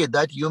 I pray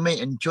that you may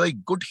enjoy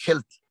good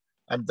health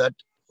and that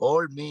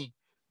all may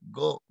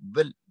go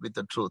well with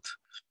the truth.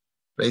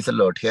 Praise the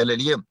Lord.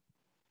 Hallelujah.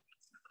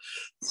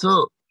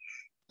 So,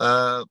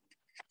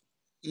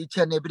 each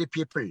and every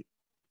people,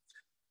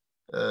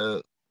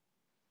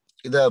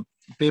 the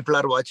people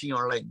are watching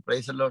online.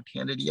 Praise the Lord.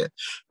 Hallelujah.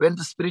 When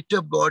the Spirit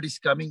of God is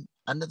coming,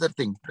 another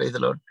thing, praise the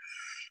Lord.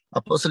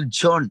 Apostle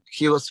John,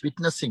 he was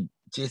witnessing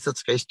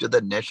Jesus Christ to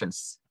the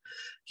nations.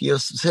 He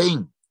was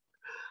saying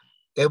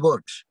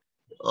about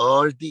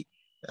all the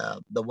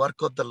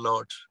work of the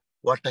Lord,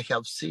 what I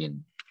have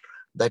seen,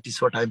 that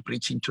is what I'm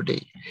preaching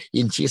today.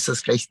 In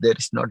Jesus Christ, there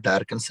is no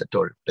darkness at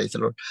all. Praise the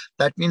Lord.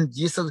 That means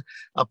Jesus,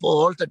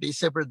 all the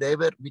disciples, they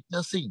were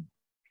witnessing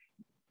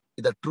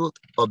the truth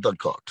of the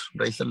God.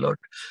 Praise the Lord.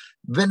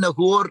 When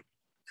whoever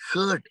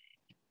heard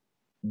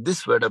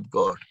this word of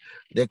God,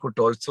 they could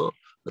also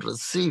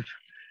receive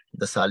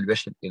the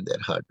salvation in their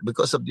heart.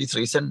 Because of this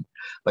reason,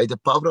 by the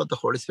power of the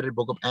Holy Spirit,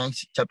 book of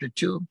Acts chapter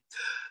 2,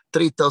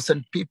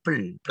 3,000 people,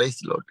 praise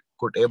the Lord,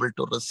 could able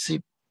to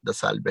receive the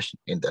salvation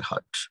in their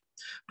heart.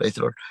 Praise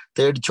the Lord.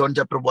 3 John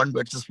chapter 1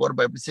 verses 4,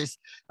 Bible says,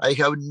 I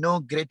have no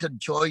greater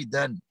joy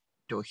than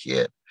to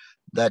hear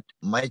that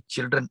my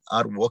children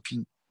are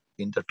walking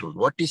in the truth.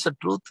 What is the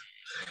truth?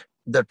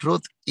 The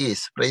truth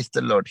is, praise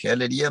the Lord,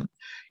 hallelujah,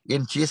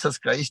 in Jesus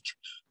Christ,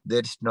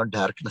 there is no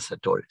darkness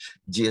at all.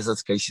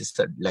 Jesus Christ is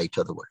the light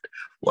of the world.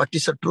 What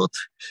is the truth?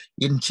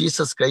 In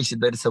Jesus Christ,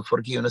 there is a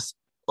forgiveness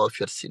of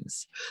your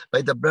sins.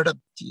 By the blood of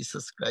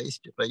Jesus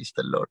Christ, praise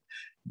the Lord,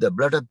 the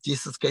blood of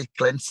Jesus Christ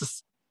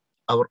cleanses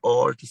our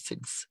all the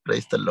sins.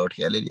 Praise the Lord,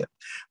 hallelujah.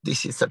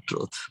 This is the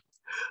truth.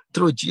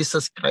 Through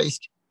Jesus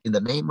Christ, in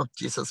the name of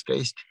Jesus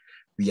Christ,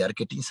 we are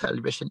getting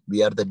salvation.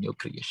 We are the new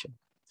creation.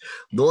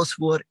 Those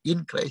who are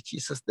in Christ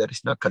Jesus, there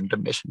is no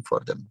condemnation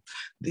for them.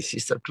 This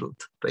is the truth.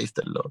 Praise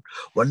the Lord.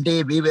 One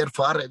day we were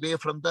far away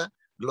from the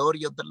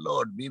glory of the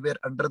Lord. We were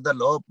under the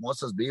law of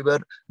Moses. We were,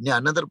 in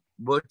another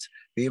words,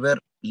 we were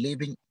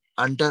living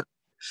under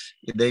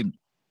the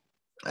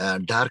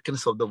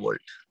darkness of the world.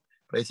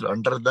 Praise the Lord.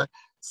 Under the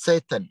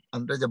Satan,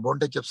 under the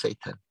bondage of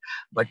Satan.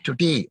 But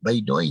today,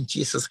 by knowing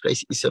Jesus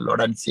Christ is your Lord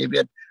and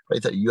Savior,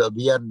 praise the Lord,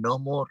 we are no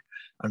more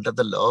under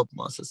the law of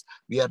Moses.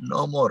 We are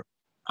no more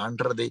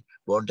under the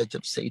bondage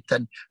of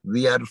Satan.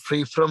 We are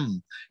free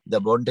from the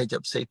bondage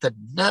of Satan.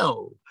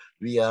 Now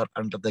we are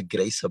under the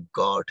grace of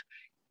God.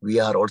 We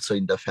are also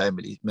in the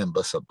family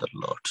members of the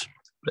Lord.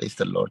 Praise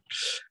the Lord.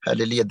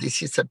 Hallelujah.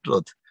 This is the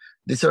truth.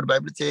 This is what the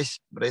Bible says.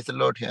 Praise the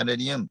Lord.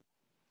 Hallelujah.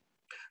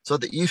 So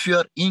that if you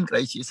are in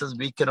Christ Jesus,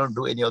 we cannot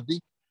do any of the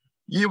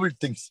evil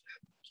things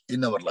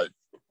in our life.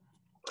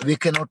 We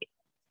cannot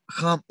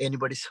harm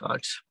anybody's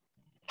hearts.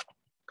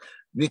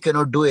 We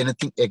cannot do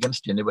anything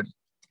against anybody.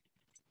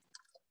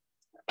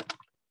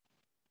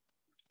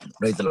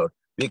 Praise the Lord.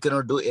 We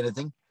cannot do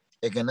anything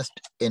against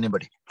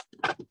anybody.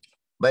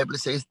 Bible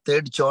says,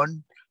 3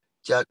 John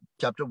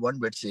chapter 1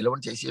 verse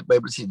 11 says,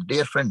 Bible says,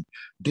 dear friend,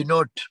 do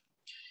not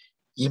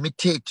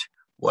imitate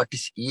what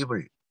is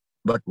evil,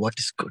 but what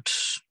is good.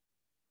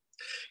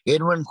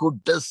 Anyone who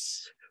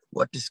does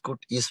what is good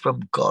is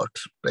from God.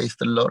 Praise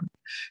the Lord.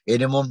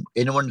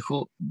 Anyone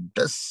who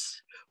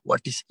does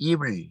what is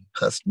evil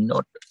has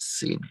not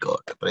seen God.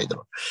 Praise the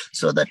Lord.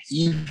 So that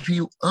if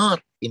you are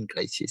in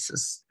Christ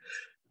Jesus,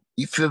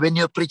 when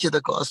you're preaching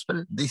the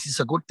gospel, this is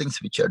a good things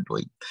which you are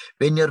doing.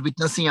 When you're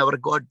witnessing our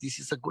God, this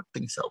is a good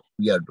things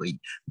we are doing.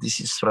 This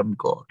is from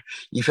God.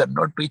 If you're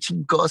not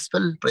preaching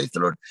gospel, praise the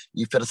Lord.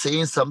 If you're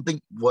saying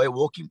something while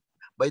walking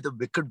by the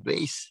wicked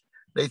ways,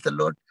 praise the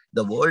Lord,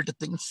 the world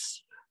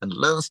things and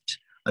lust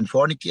and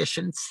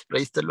fornications,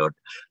 praise the Lord,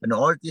 and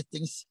all these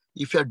things,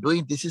 if you are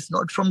doing this is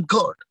not from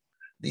God.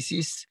 This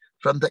is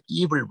from the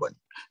evil one.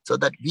 So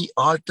that we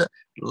are the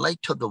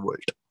light of the world.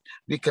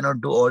 We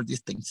cannot do all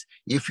these things.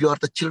 If you are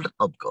the children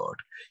of God,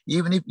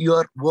 even if you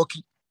are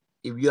walking,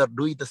 if you are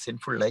doing the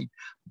sinful life,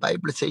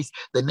 Bible says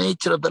the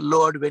nature of the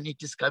Lord, when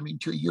it is coming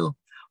to you,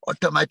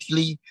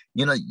 automatically,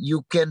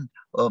 you can,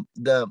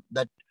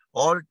 that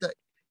all the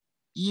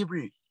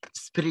evil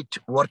spirit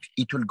work,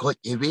 it will go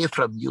away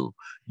from you.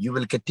 You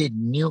will get a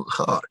new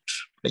heart.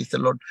 Praise the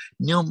Lord.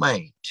 New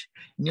mind,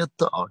 new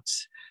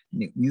thoughts.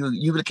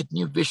 You will get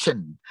new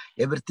vision.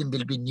 Everything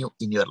will be new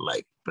in your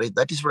life. Praise.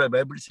 That is what the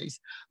Bible says.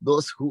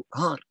 Those who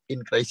are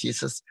in Christ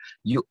Jesus,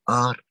 you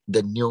are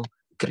the new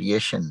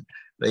creation.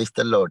 Praise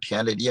the Lord.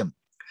 Hallelujah.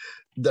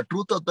 The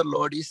truth of the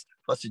Lord is,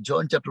 First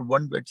John chapter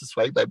 1, verses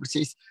 5, Bible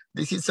says,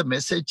 this is a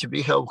message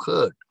we have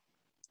heard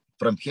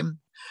from him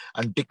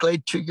and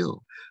declared to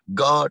you.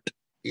 God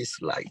is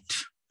light.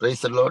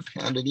 Praise the Lord.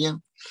 Hallelujah.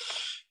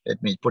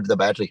 Let me put the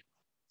battery.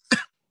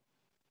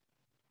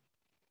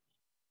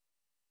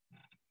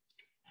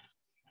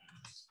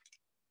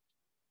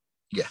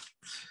 Yeah.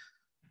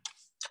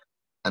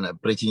 And I'm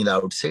preaching it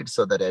outside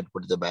so that I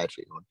put the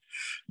battery on.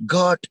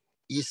 God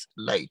is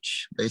light.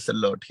 Praise the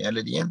Lord.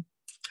 Hallelujah.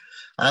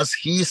 As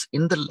he is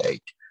in the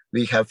light,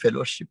 we have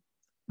fellowship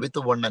with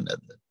one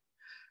another.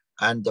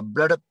 And the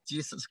blood of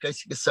Jesus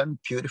Christ, his Son,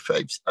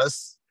 purifies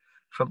us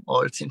from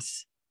all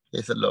sins.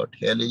 Praise the Lord.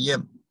 Hallelujah.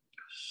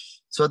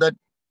 So that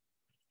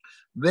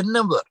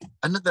whenever,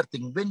 another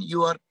thing, when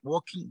you are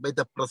walking by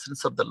the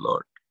presence of the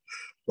Lord,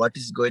 what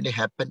is going to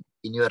happen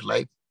in your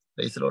life?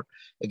 Praise the Lord.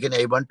 Again,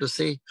 I want to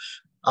say,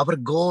 our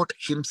God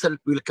himself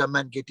will come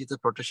and get you the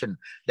protection.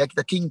 Like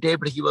the King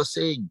David, he was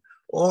saying,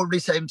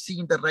 always I'm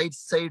seeing the right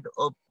side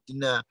of,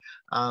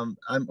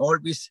 I'm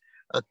always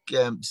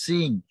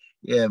seeing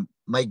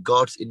my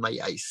gods in my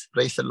eyes.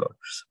 Praise the Lord.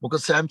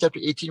 Because Psalm chapter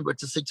 18,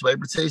 verse 6,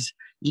 Bible says,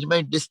 in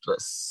my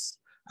distress,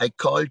 I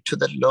called to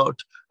the Lord.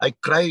 I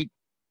cried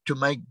to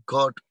my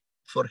God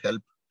for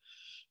help.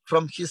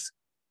 From his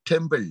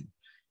temple,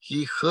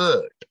 he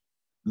heard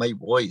my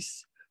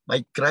voice.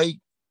 My cry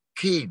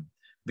came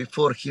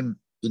before him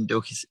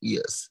into his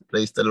ears.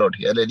 Praise the Lord.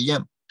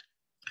 Hallelujah.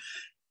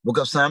 Book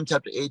of Psalm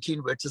chapter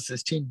 18, verse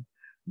 16.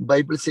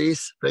 Bible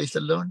says, praise the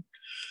Lord.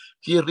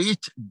 He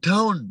reached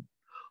down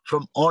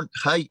from on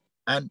high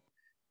and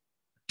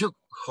took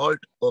hold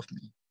of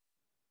me.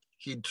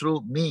 He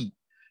drew me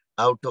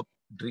out of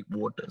deep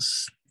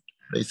waters.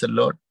 Praise the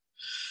Lord.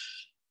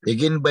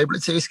 Again, Bible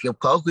says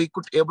how he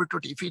could able to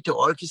defeat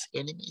all his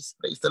enemies.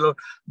 Praise the Lord.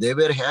 They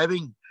were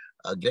having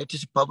a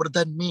greatest power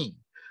than me.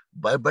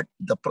 But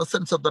the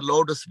presence of the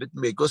Lord is with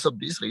me. Because of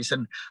this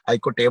reason, I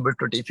could able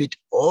to defeat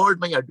all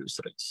my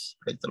adversaries.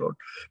 Praise the Lord.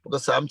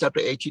 Because Psalm chapter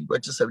 18,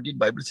 verse 17,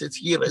 Bible says,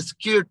 he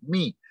rescued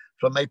me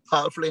from my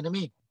powerful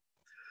enemy,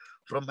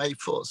 from my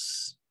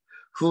foes,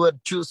 who were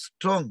too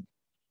strong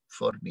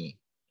for me.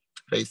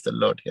 Praise the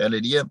Lord.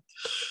 Hallelujah.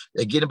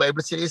 Again, the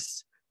Bible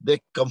says, they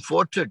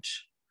comforted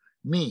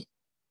me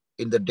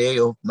in the day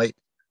of my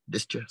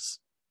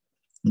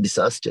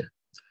disaster.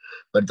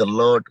 But the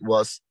Lord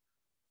was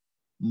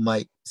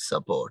my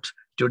support.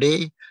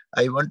 Today,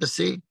 I want to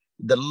say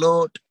the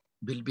Lord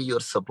will be your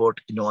support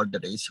in all the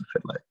days of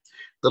your life.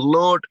 The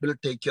Lord will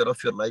take care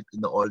of your life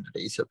in all the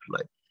days of your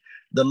life.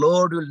 The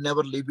Lord will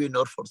never leave you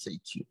nor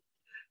forsake you.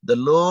 The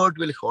Lord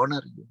will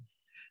honor you.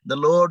 The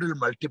Lord will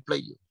multiply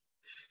you.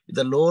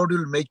 The Lord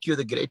will make you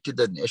the great of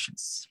the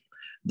nations.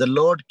 The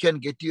Lord can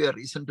get you a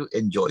reason to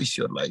enjoy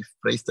your life.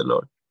 Praise the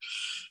Lord.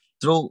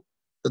 Through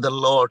the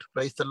Lord,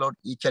 praise the Lord,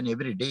 each and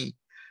every day,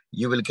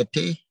 you will get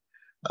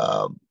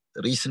a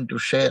reason to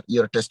share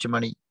your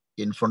testimony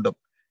in front of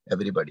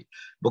everybody.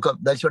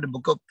 That's what the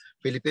book of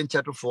Philippians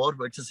chapter 4,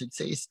 verse 6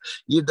 says.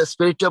 If the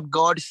Spirit of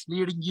God is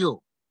leading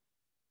you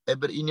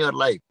ever in your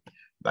life,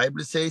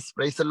 Bible says,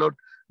 praise the Lord,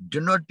 do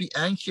not be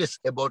anxious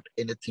about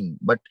anything,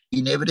 but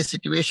in every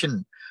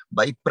situation,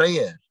 by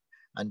prayer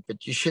and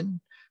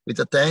petition, with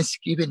a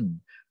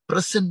thanksgiving,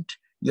 present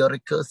your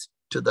request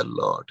to the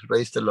Lord.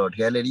 Praise the Lord.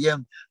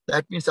 Hallelujah.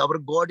 That means our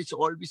God is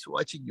always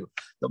watching you.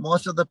 The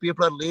most of the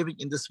people are living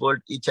in this world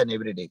each and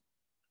every day.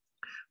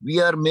 We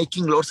are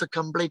making lots of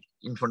complaint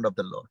in front of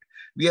the Lord.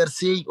 We are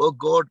saying, oh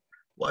God,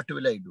 what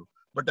will I do?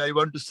 But I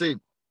want to say,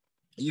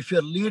 if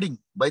you're leading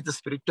by the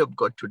Spirit of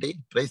God today,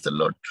 praise the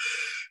Lord.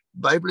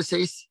 Bible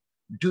says,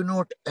 do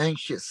not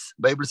anxious.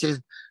 Bible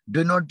says,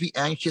 do not be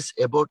anxious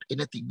about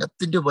anything,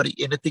 nothing to worry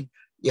anything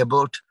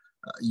about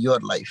your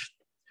life.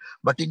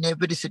 But in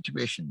every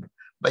situation,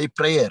 by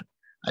prayer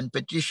and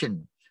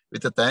petition,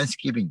 with a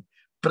thanksgiving,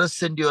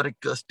 present your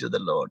request to the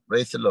Lord.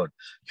 Praise the Lord.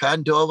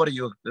 Hand over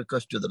your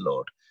request to the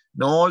Lord.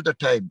 In all the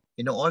time,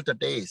 in all the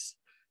days,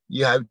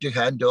 you have to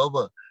hand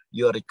over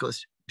your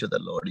request to the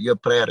Lord, your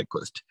prayer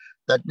request.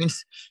 That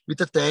means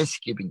with a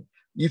thanksgiving.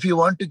 If you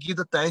want to give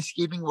the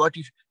thanksgiving, what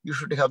you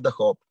should have the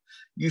hope.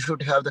 You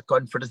should have the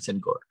confidence in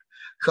God.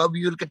 How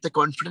you will get the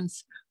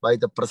confidence? By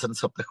the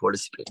presence of the Holy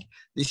Spirit.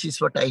 This is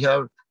what I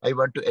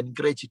want to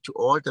encourage to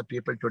all the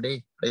people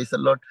today. Praise the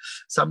Lord.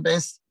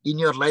 Sometimes in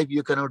your life,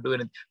 you cannot do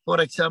anything. For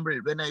example,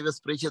 when I was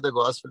preaching the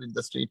gospel in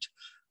the street,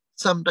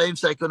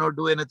 Sometimes I cannot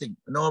do anything.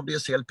 Nobody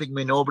is helping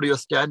me. Nobody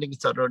is standing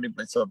surrounding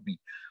me.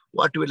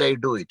 What will I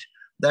do it?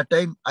 That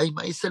time I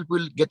myself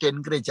will get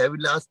encouraged. I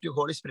will ask you,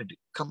 Holy Spirit,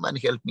 come and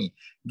help me.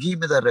 Give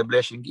me the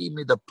revelation. Give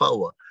me the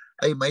power.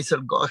 I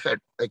myself go ahead.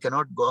 I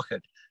cannot go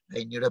ahead.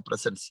 I need a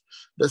presence.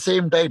 The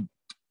same time,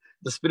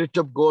 the Spirit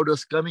of God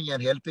was coming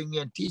and helping me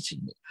and teaching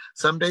me.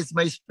 Sometimes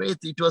my faith,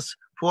 it was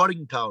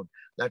falling down.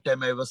 That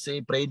time I was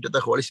saying, praying to the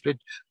Holy Spirit,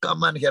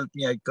 come and help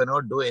me. I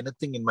cannot do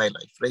anything in my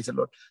life. Praise the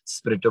Lord.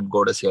 Spirit of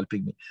God is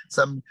helping me.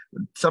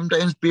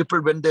 Sometimes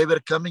people, when they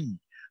were coming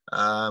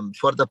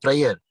for the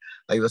prayer,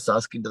 I was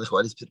asking to the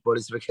Holy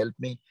Spirit, help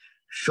me.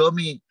 Show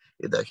me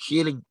the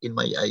healing in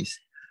my eyes.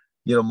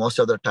 Most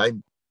of the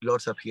time,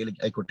 lots of healing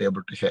I could be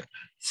able to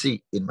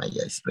see in my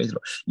eyes. Praise the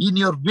Lord. In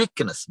your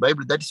weakness,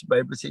 Bible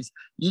says,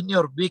 in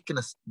your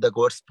weakness, the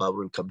God's power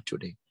will come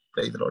today.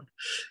 Praise the Lord.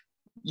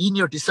 In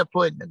your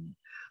disappointment,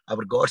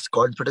 our God's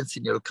confidence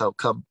in you will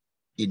come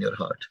in your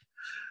heart.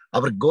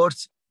 Our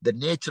God's, the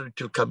nature,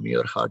 it will come in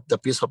your heart. The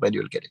peace of mind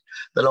you will get it.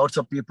 The lots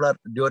of people are,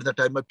 during the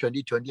time of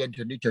 2020 and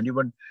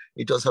 2021,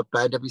 it was a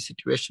pandemic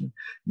situation.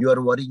 You are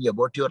worrying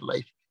about your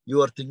life.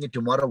 You are thinking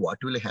tomorrow what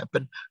will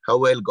happen,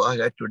 how I'll go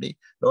ahead today.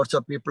 Lots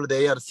of people,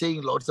 they are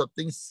saying lots of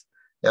things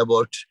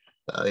about,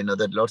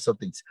 that lots of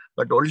things.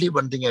 But only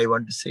one thing I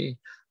want to say,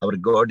 our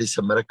God is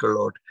a miracle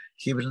Lord.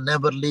 He will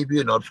never leave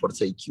you nor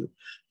forsake you.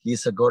 He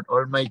is a God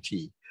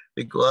Almighty.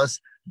 Because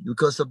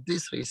of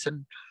this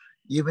reason,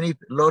 even if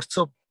lots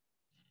of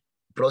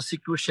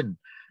prosecution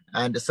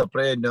and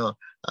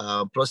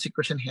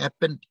prosecution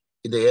happened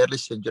in the early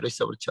centuries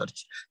of our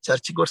church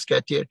got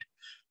scattered.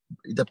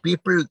 The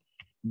people,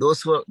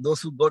 those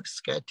who got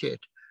scattered,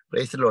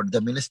 praise the Lord,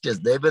 the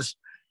ministers, they were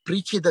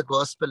preaching the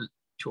gospel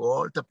to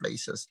all the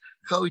places.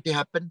 How it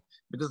happened?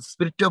 Because the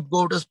Spirit of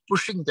God was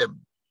pushing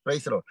them.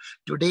 Praise the Lord.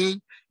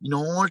 Today,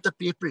 all the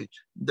people,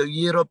 the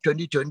year of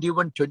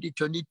 2021,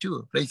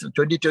 2022, praise the Lord,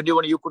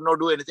 2021, you could not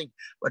do anything.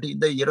 But in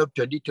the year of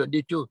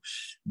 2022,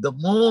 the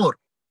more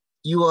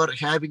you are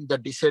having the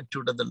desire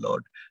to the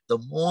Lord, the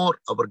more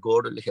our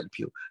God will help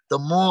you. The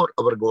more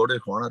our God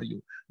will honor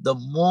you. The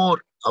more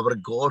our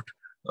God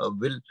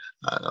will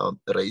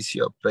raise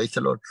you up. Praise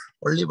the Lord.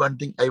 Only one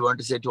thing I want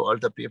to say to all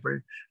the people,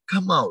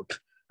 come out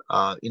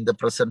in the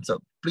presence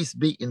of, please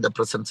be in the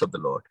presence of the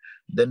Lord.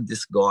 Then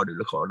this God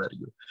will honor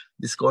you.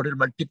 This God will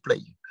multiply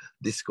you.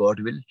 This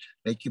God will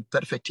make you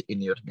perfect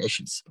in your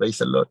nations. Praise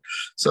the Lord.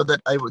 So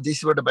that this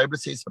is what the Bible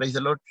says, praise the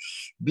Lord.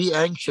 Be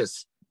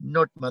anxious,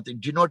 not nothing.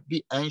 Do not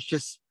be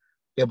anxious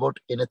about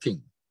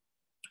anything.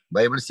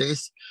 Bible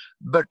says,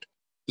 but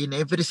in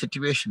every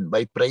situation,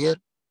 by prayer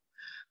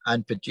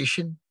and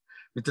petition,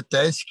 with the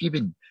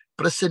thanksgiving,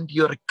 present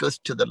your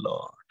request to the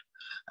Lord.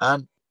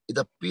 And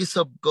the peace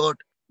of God,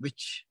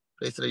 which,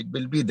 praise the Lord, it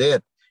will be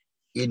there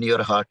in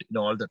your heart in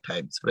all the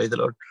times. Praise the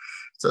Lord.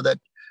 So that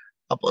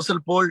Apostle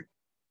Paul,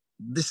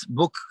 this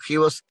book, he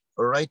was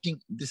writing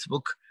this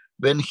book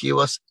when he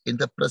was in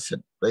the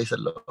prison. Praise the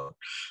Lord.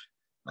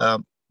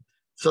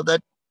 So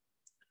that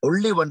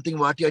only one thing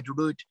what you have to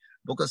do it,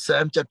 because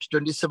Psalm chapter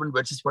 27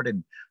 verses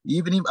 14,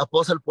 even if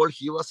Apostle Paul,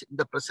 he was in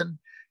the prison,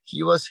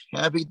 he was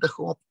having the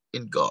hope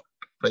in God.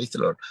 Praise the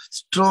Lord.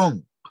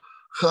 Strong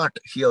heart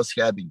he was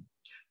having.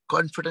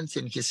 Confidence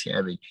in his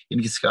having,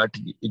 in his heart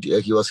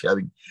he was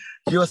having.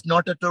 He was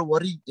not at all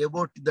worried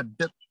about the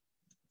death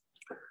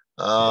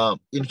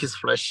in his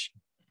flesh.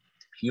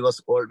 He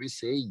was always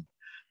saying,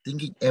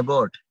 thinking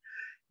about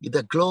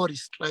the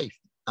glorious life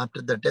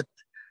after the death,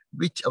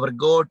 which our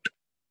God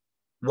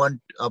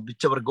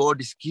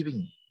is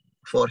giving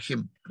for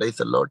him. Praise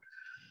the Lord.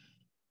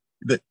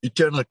 The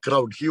eternal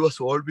crown. He was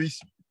always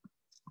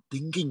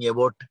thinking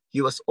about.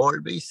 He was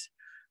always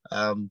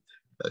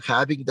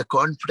having the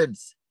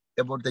confidence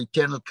about the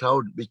eternal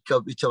crown,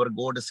 which our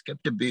God has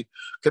kept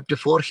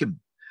before him,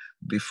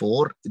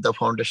 before the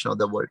foundation of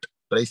the world.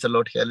 Praise the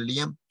Lord.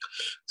 Hallelujah.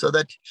 So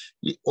that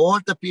all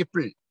the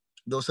people,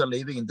 those are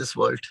living in this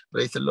world,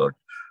 praise the Lord,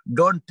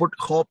 don't put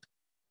hope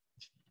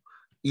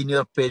in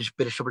your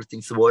perishable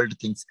things, world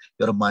things,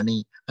 your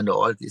money and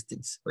all these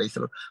things. Praise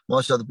the Lord.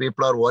 Most of the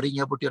people are worrying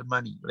about your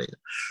money. Right?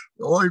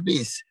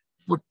 Always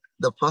put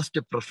the first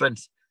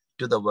preference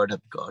to the word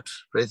of God.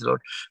 Praise the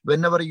Lord.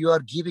 Whenever you are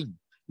giving,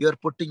 you are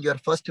putting your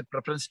first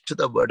preference to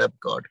the word of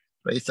God.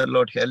 Praise the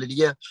Lord.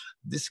 Hallelujah.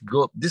 This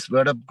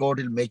word of God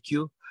will make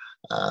you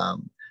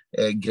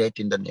great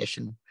in the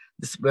nation.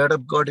 This word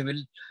of God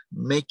will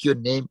make your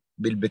name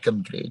will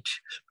become great.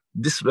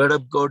 This word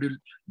of God will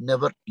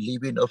never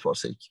leave you nor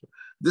forsake you.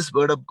 This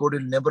word of God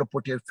will never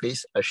put your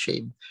face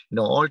ashamed. In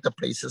all the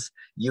places,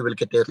 you will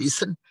get a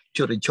reason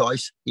to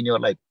rejoice in your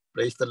life.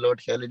 Praise the Lord.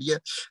 Hallelujah.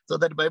 So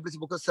that Bible is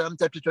book of Psalm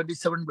chapter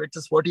 27,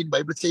 verses 14,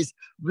 Bible says,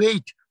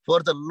 wait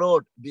for the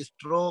Lord, be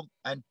strong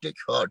and take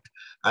heart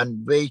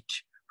and wait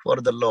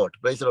for the Lord.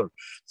 Praise the Lord.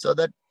 So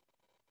that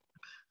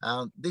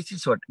this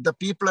is what the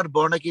people are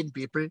born again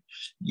people.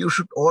 You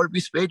should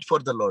always wait for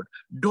the Lord.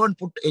 Don't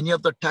put any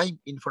of the time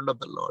in front of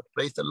the Lord.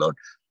 Praise the Lord.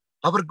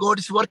 Our God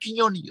is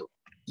working on you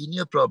in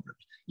your problems,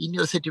 in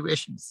your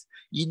situations,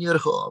 in your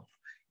hope,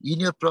 in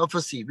your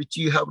prophecy, which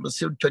you have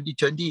received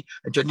 2020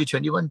 and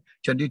 2021,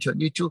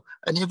 2022,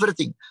 and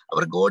everything.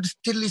 Our God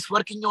still is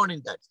working on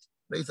in that.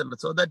 Praise the Lord.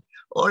 So that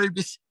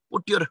always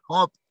put your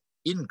hope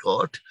in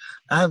God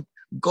and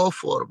go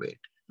forward.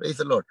 Praise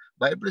the Lord.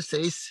 Bible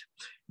says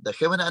the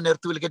heaven and earth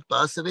will get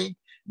passed away.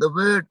 The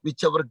word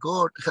which our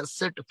God has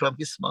said from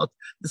his mouth,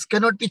 this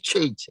cannot be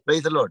changed.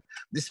 Praise the Lord.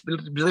 This will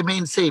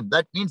remain same.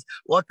 That means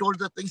what all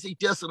the things it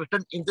has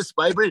written in this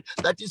Bible,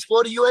 that is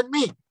for you and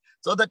me.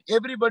 So that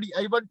everybody,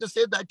 I want to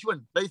say that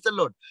one. Praise the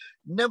Lord.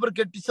 Never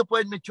get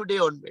disappointment today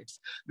onwards.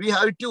 We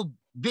have to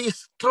be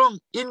strong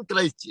in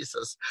Christ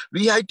Jesus.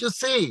 We have to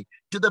say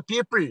to the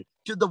people,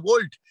 to the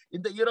world,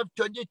 in the year of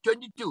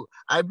 2022,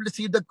 I will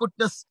see the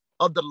goodness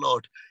of the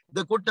Lord.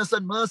 The goodness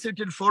and mercy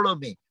will follow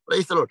me.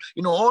 Praise the Lord.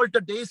 In all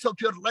the days of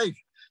your life,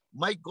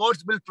 my God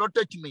will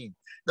protect me.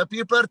 The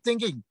people are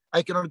thinking,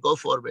 I cannot go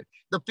forward.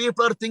 The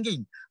people are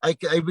thinking, I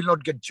will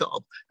not get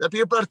job. The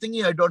people are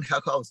thinking, I don't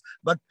have house.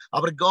 But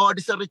our God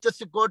is the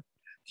richest God.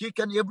 He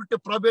can able to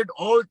provide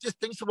all these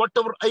things,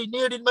 whatever I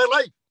need in my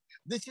life.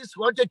 This is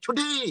what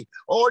today,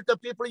 all the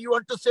people you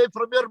want to say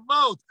from your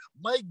mouth,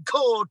 my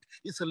God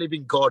is a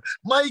living God.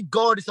 My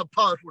God is a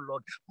powerful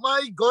Lord.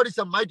 My God is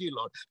a mighty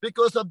Lord.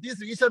 Because of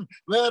this reason,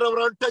 wherever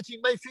I'm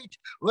touching my feet,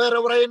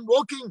 wherever I am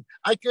walking,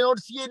 I cannot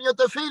see any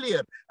other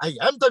failure. I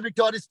am the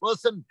victorious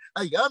person.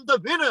 I am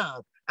the winner.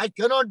 I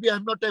cannot be,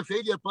 I'm not a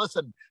failure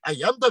person. I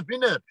am the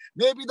winner.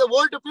 Maybe the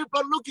world of people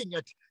are looking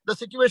at the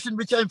situation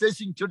which I'm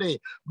facing today.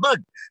 But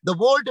the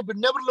world will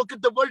never look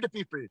at the world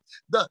people.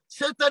 The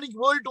satanic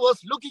world was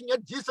looking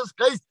at Jesus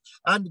Christ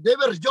and they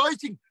were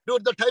rejoicing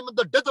during the time of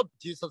the death of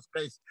Jesus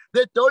Christ.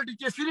 They told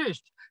it is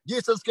finished.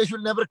 Jesus Christ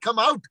will never come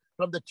out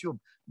from the tomb.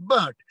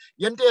 But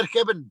entire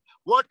heaven,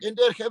 what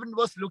entire heaven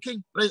was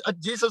looking at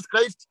Jesus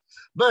Christ?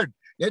 But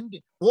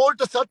all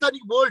the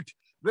satanic world,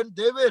 when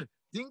they were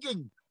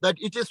thinking that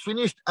it is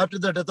finished after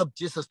the death of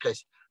Jesus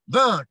Christ.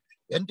 But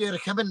entire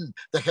heaven,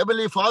 the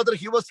Heavenly Father,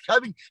 he was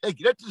having a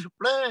great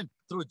plan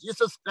through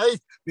Jesus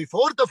Christ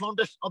before the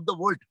foundation of the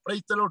world.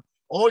 Praise the Lord.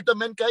 All the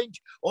mankind,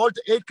 all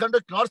the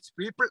 800 crores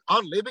people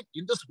are living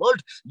in this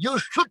world. You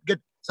should get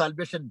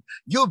salvation.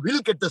 You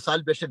will get the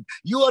salvation.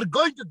 You are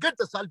going to get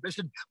the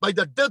salvation by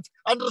the death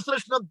and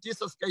resurrection of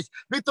Jesus Christ.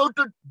 Without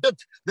death,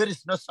 there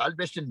is no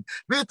salvation.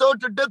 Without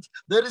death,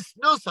 there is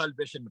no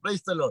salvation.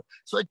 Praise the Lord.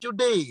 So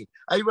today,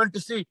 I want to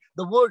say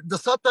the world, the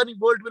satanic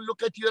world will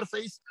look at your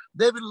face.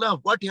 They will laugh.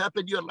 What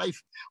happened in your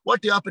life?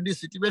 What happened in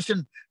this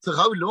situation? So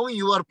how long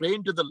you are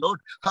praying to the Lord?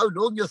 How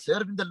long you are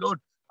serving the Lord?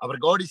 Our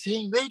God is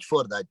saying, wait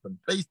for that one.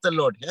 Praise the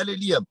Lord.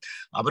 Hallelujah.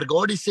 Our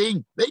God is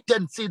saying, wait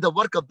and see the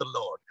work of the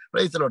Lord.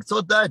 Praise the Lord.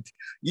 So that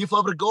if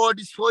our God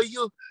is for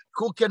you,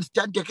 who can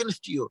stand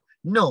against you?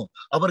 No,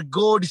 our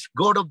God is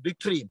God of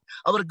victory.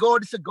 Our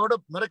God is a God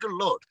of miracle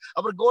Lord.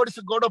 Our God is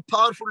a God of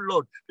powerful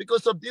Lord.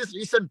 Because of this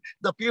reason,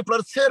 the people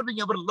are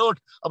serving our Lord.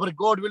 Our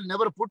God will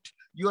never put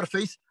your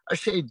face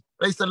ashamed.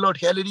 Praise the Lord.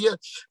 Hallelujah.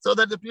 So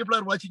that the people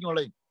are watching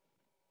online.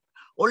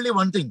 Only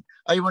one thing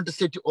I want to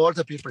say to all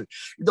the people,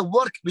 the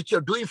work which you're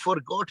doing for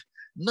God,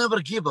 never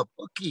give up.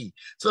 Okay.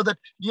 So that,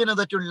 you know,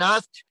 that your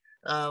last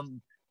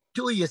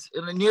 2 years,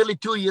 nearly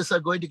 2 years are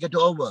going to get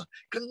over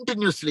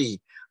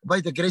continuously by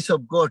the grace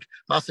of God.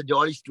 Pastor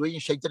Joel is doing,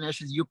 Shaitan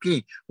Nations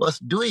UK was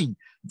doing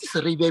this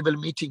revival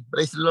meeting.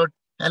 Praise the Lord.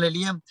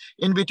 Hallelujah.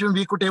 In between,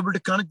 we could able to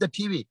connect the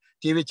TV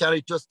channel.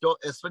 It was so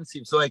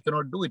expensive, so I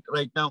cannot do it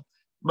right now.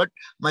 But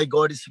my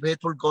God is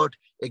faithful God.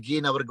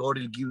 Again, our God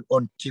will give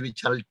on TV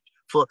channel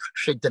for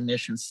Shake the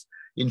Nations.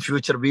 In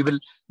future, we will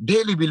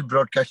daily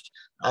broadcast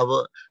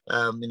our,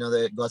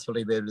 the gospel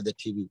revival with the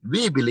TV.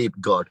 We believe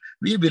God.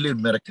 We believe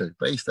miracle.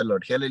 Praise the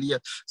Lord.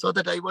 Hallelujah. So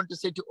that I want to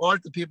say to all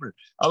the people,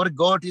 our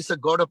God is a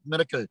God of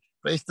miracle.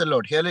 Praise the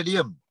Lord.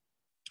 Hallelujah.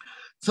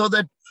 So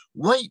that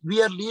why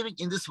we are living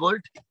in this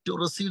world to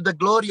receive the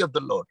glory of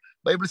the Lord.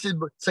 Bible says,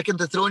 2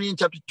 Thessalonians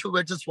chapter 2,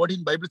 verses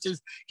 14, Bible says,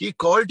 he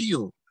called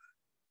you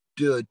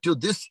to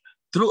this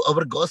through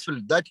our gospel,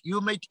 that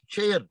you might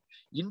share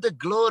in the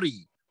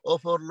glory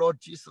of our Lord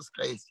Jesus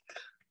Christ.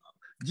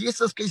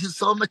 Jesus Christ is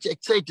so much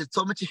excited,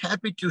 so much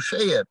happy to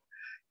share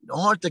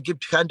all the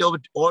gift, hand over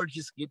all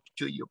his gift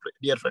to you,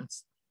 dear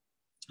friends.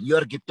 You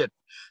are gifted.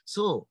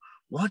 So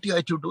what you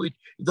have to do it,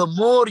 the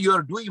more you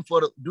are doing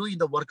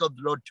the work of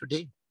the Lord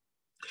today,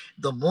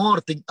 the more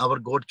thing our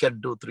God can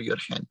do through your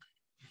hand.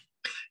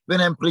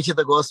 When I'm preaching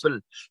the gospel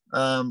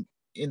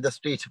in the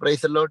streets,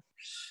 praise the Lord,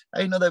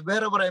 I know that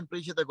wherever I'm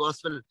preaching the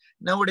gospel,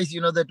 nowadays,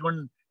 you know that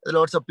when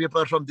lots of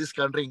people are from this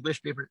country,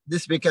 English people,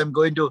 this week I'm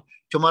going to,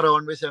 tomorrow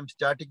onwards, I'm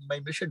starting my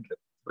mission trip.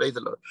 Praise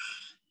the Lord.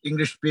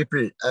 English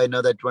people, I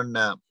know that one,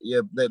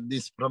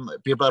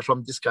 people are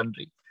from this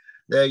country.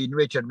 They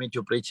invited me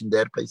to preach in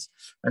their place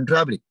and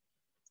traveling,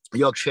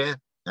 Yorkshire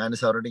and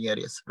surrounding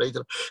areas. Praise the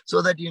Lord.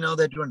 So that you know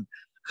that one,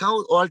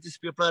 how all these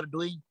people are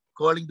doing,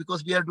 calling,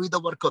 because we are doing the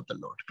work of the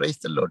Lord. Praise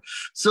the Lord.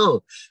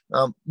 So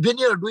when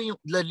you are doing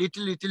the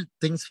little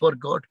things for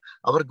God,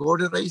 our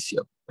God will raise you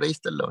up. Praise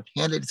the Lord.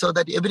 So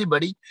that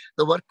everybody,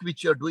 the work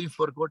which you are doing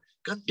for God,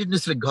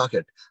 continuously go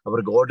ahead.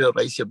 Our God will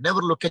rise you up.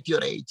 Never look at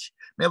your age.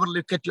 Never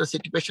look at your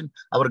situation.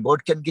 Our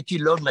God can get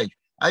you long life.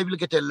 I will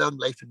get a long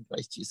life in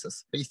Christ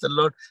Jesus. Praise the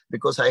Lord,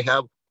 because I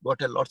have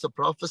got a lots of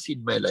prophecy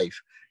in my life.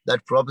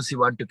 That prophecy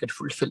want to get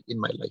fulfilled in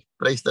my life.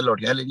 Praise the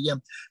Lord.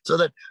 Hallelujah. So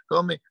that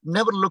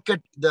never look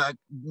at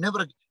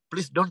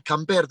please don't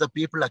compare the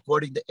people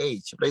according to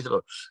age. Praise the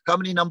Lord. How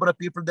many number of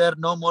people there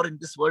no more in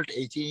this world?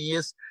 18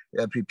 years,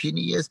 15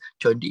 years,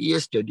 20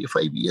 years,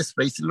 25 years.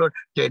 Praise the Lord.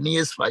 10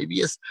 years, 5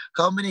 years.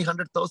 How many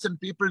 100,000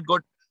 people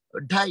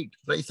died?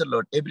 Praise the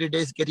Lord. Every day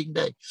is getting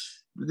died.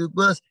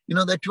 Because,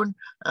 that one,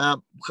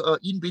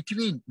 in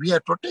between, we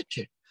are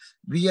protected.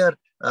 We are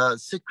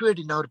secured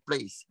in our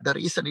place. The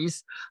reason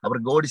is our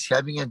God is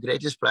having a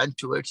greatest plan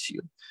towards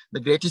you. The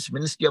greatest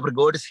ministry our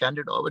God is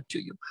handed over to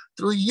you.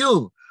 Through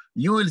you,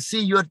 you will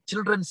see your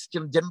children's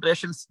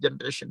generation.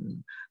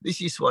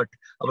 This is what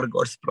our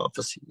God's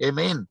prophecy.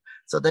 Amen.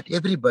 So that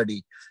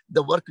everybody,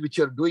 the work which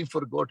you're doing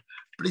for God,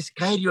 please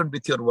carry on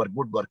with your work,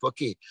 good work.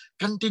 Okay.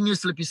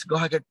 Continuously, please go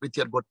ahead with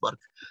your good work.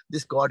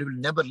 This God will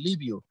never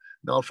leave you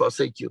nor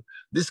forsake you.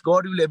 This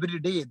God will every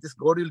day, this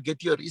God will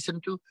get you a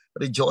reason to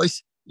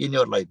rejoice in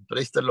your life.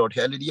 Praise the Lord.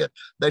 Hallelujah.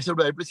 That's what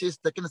the Bible says,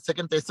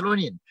 Second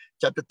Thessalonians,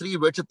 chapter 3,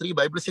 verse 3,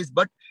 Bible says,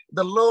 but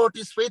the Lord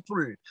is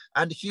faithful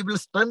and he will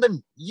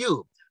strengthen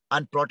you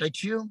and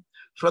protect you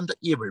from the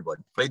evil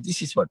one. Right?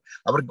 This is what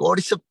our God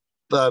is,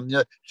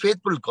 a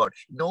faithful God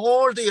in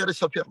all the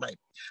areas of your life.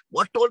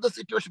 What all the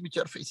situation which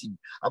you are facing,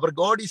 our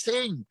God is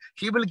saying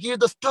he will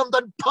give the strength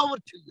and power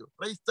to you.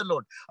 Praise the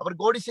Lord. Our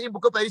God is saying,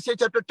 book of Isaiah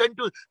chapter 10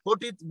 to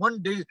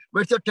 41,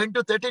 verse 10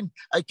 to 13,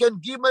 I can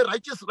give my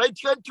righteous right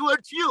hand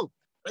towards you.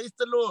 Praise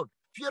the Lord.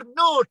 Fear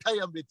not, I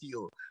am with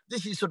you.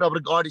 This is what our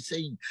God is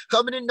saying.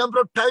 How many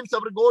number of times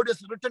our God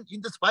has written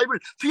in this Bible,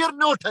 fear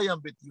not, I am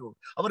with you.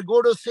 Our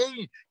God was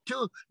saying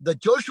to the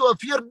Joshua,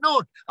 fear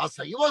not, as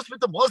I was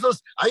with the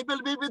Moses, I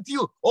will be with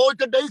you all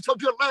the days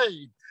of your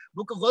life.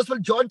 Book of Gospel,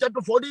 John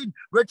chapter 14,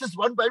 verses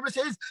 1, Bible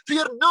says,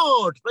 fear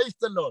not, praise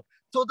the Lord.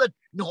 So that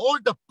in all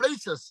the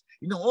places,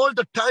 in all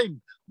the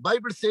time,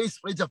 Bible says,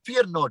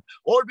 fear not.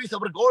 Always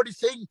our God is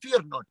saying, fear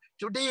not.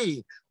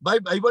 Today,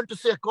 I want to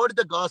say, according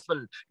to the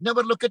gospel,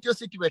 never look at your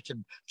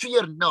situation.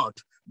 Fear not.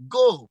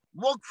 Go,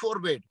 walk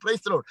forward.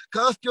 Praise the Lord.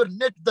 Cast your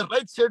net the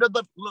right side of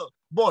the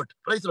boat.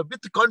 Praise the Lord.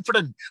 With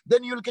confidence.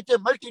 Then you will get a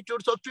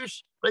multitude of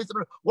fish. Praise the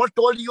Lord. What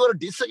all your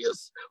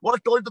desires,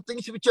 what all the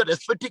things which are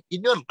expecting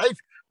in your life,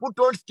 put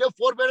on step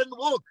forward and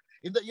walk.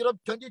 In the year of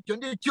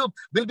 2022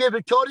 will be a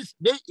victorious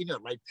day in your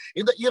life.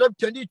 In the year of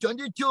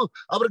 2022,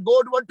 our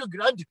God want to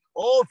grant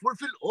or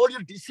fulfill all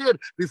your desire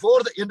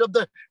before the end of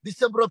the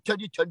December of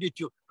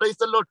 2022. Praise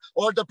the Lord.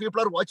 All the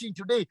people are watching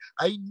today.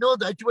 I know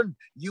that when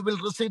you will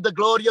receive the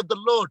glory of the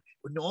Lord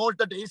in all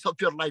the days of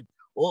your life.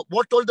 Oh,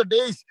 what all the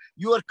days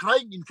you are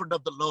crying in front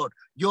of the Lord.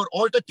 Your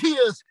all the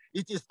tears,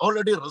 it is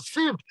already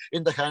received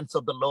in the hands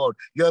of the Lord.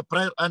 Your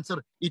prayer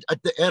answer, it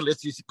at the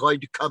earliest is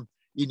going to come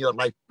in your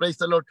life. Praise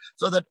the Lord.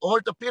 So that all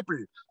the people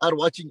are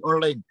watching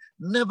online,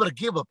 never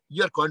give up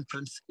your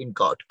confidence in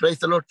God. Praise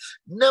the Lord.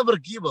 Never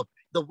give up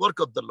the work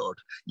of the Lord.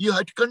 You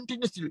have to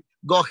continuously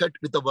go ahead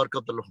with the work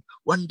of the Lord.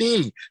 One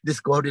day, this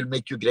God will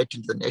make you great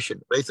in the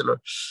nation. Praise the Lord.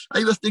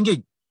 I was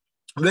thinking,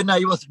 when I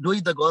was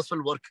doing the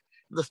gospel work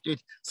in the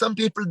state, some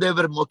people, they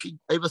were mocking.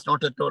 I was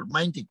not at all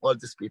minding all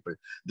these people.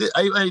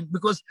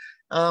 Because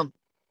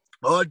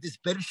all these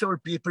perishable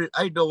people,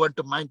 I don't want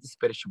to mind this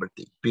perishable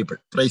people.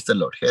 Praise the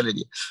Lord.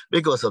 Hallelujah.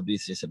 Because of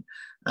this reason.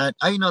 And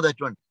I know that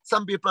one.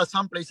 Some people,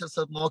 some places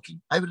are mocking.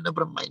 I will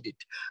never mind it.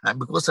 And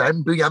because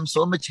I'm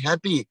so much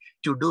happy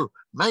to do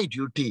my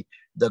duty,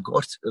 the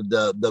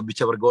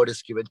whichever God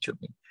has given to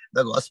me,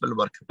 the gospel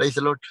work. Praise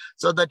the Lord.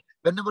 So that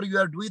whenever you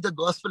are doing the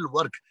gospel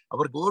work,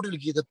 our God will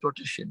give the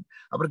protection.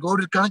 Our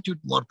God will connect you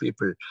with more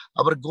people.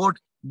 Our God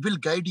will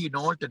guide you in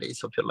all the days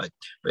of your life.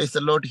 Praise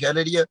the Lord.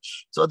 Hallelujah.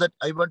 So that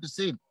I want to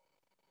say,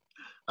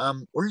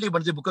 only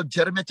one the book of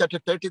Jeremiah chapter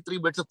 33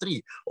 verse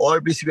 3,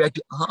 always we have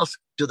to ask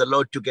to the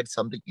Lord to get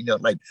something in your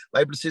life.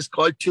 Bible says,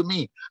 call to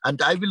me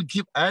and I will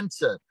give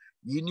answer.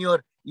 In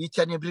your each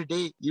and every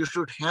day you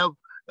should have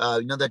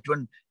that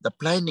one, the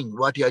planning,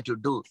 what you have to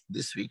do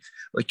this week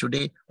or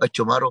today or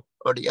tomorrow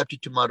or the after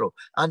tomorrow.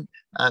 And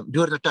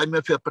during the time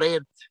of your prayer,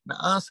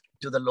 ask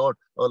to the Lord,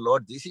 oh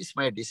Lord, this is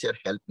my desire,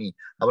 help me.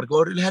 Our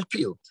God will help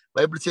you.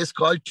 Bible says,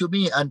 call to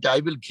me and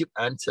I will give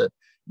answer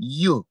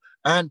you.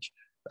 And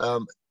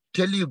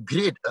tell you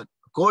great,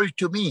 call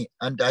to me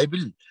and I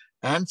will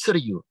answer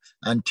you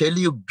and tell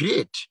you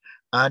great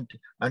and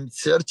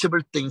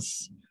unsearchable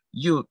things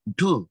you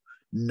do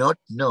not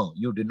know.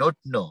 You do not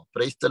know.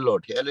 Praise the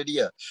Lord.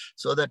 Hallelujah.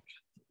 So that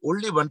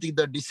only one thing,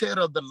 the desire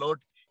of the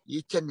Lord,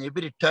 each and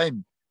every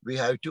time we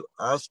have to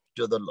ask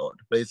to the Lord.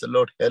 Praise the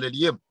Lord.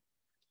 Hallelujah.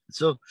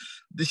 So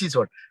this is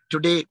what,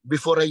 today,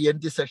 before I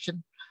end this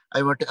session,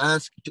 I want to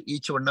ask to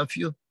each one of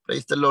you,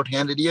 praise the Lord.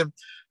 Hallelujah.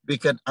 We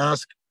can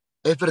ask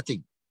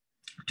everything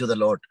to the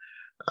Lord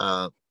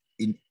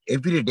in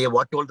every day,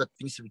 what all the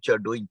things which you are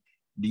doing,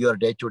 your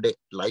day-to-day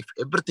life,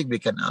 everything we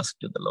can ask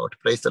to the Lord.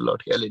 Praise the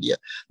Lord. Hallelujah.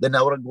 Then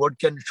our God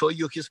can show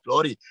you his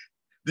glory.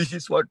 This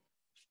is what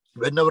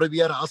Whenever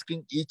we are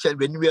asking each and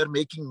when we are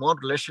making more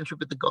relationship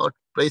with God,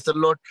 praise the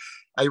Lord,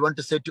 I want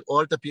to say to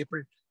all the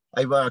people,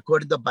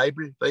 according to the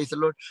Bible, praise the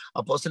Lord,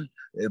 Apostle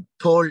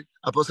Paul,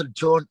 Apostle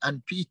John,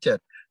 and Peter,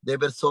 they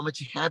were so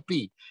much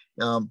happy,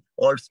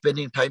 all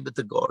spending time with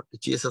the God,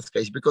 Jesus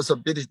Christ. Because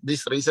of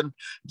this reason,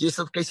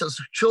 Jesus Christ was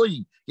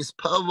showing his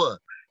power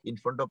in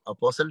front of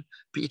Apostle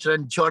Peter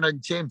and John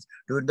and James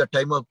during the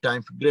time of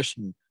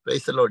transfiguration,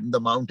 praise the Lord, in the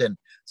mountain.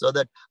 So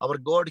that our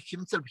God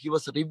himself, he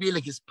was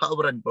revealing his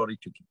power and glory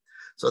to him.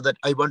 So that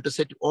I want to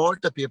say to all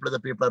the people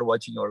are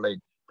watching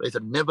online, praise the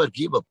Lord, never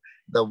give up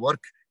the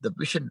work, the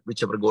vision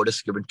which our God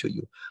has given to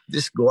you.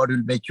 This God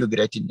will make you a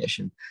great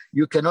nation.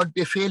 You cannot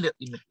be a failure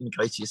in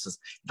Christ Jesus.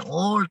 In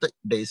all the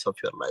days of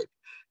your life,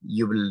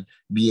 you will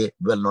be a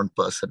well-known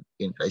person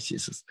in Christ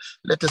Jesus.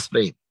 Let us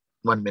pray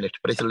 1 minute.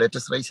 Praise the Lord. Let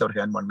us raise our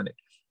hand 1 minute.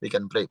 We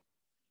can pray.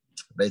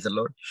 Praise the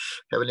Lord.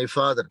 Heavenly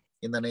Father,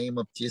 in the name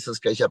of Jesus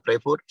Christ, I pray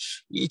for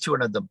each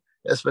one of them,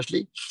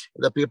 especially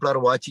the people are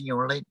watching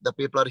online, the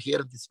people are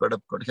hearing this word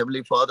of God.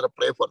 Heavenly Father, I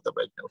pray for them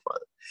right now,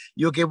 Father.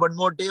 You give one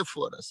more day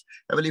for us.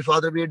 Heavenly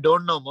Father, we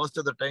don't know most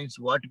of the times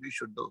what we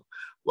should do,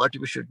 what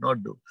we should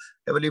not do.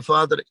 Heavenly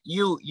Father,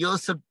 you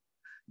yourself,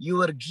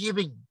 you are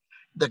giving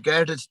the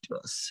guidance to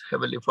us.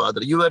 Heavenly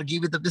Father, you are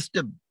giving the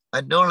wisdom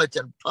and knowledge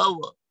and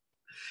power.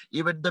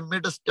 Even in the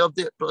midst of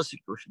the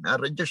persecution, our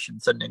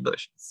rejections and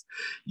aggressions,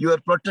 you are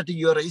protecting,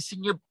 you are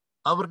raising up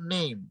our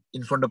name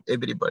in front of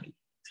everybody.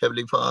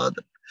 Heavenly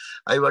Father,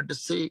 I want to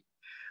say,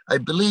 I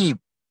believe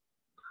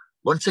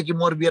once again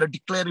more we are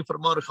declaring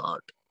from our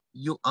heart,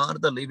 you are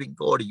the living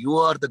God. You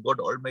are the God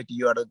Almighty.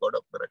 You are the God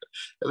of miracles.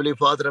 Heavenly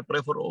Father, I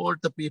pray for all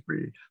the people.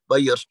 By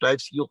your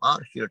stripes, you are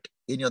healed.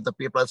 Any of the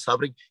people are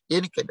suffering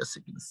any kind of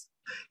sickness,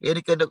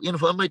 any kind of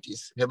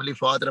infirmities. Heavenly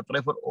Father, I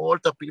pray for all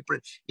the people.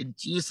 In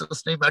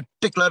Jesus' name, I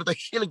declare the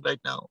healing right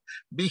now.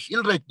 Be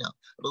healed right now.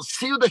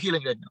 Receive the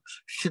healing right now.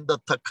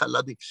 Shindata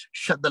kaladi,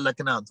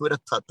 shadalakana,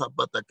 durata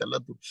tabata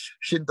kaladu,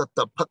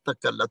 shindata pata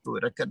kaladu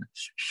rakana,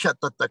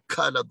 shatata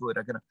kaladu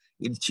rakana.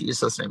 In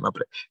Jesus' name, I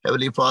pray.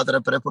 Heavenly Father, I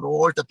pray for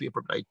all the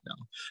people right now.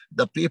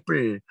 The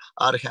people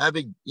are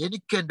having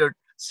any kind of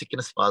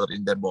sickness, Father,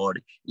 in their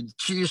body. In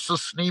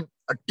Jesus' name,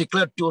 I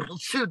declare to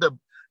receive the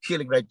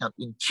healing right now.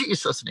 In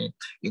Jesus' name.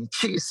 In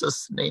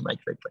Jesus' name, I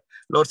pray.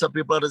 Lord, some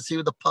people are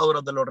receiving the power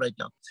of the Lord right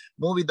now.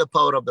 Move in the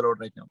power of the Lord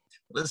right now.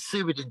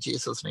 Receive it in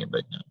Jesus' name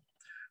right now.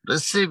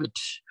 Receive it.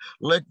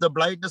 Let the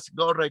blindness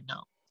go right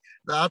now.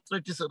 The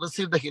arthritis,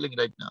 receive the healing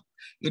right now.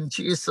 In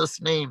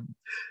Jesus' name,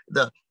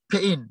 the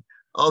pain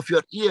of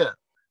your ear,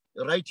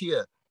 right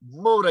here,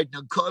 move right now,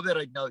 go away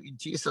right now, in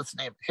Jesus'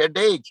 name.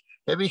 Headache,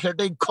 heavy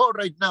headache, go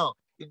right now,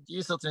 in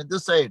Jesus' name.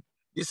 This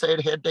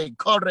side headache,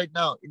 go right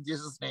now, in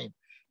Jesus' name.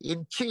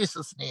 In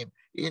Jesus' name,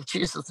 in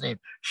Jesus' name.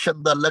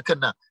 Shanda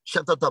lakana,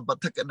 shatata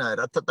batakana,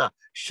 ratata,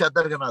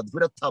 shadargana,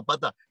 dvirata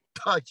bata,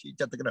 tachi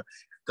chatakana.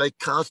 I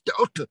cast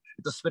out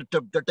the spirit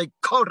of headache,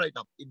 go right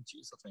now, in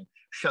Jesus' name.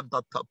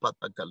 Shanta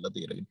tapata.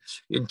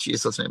 In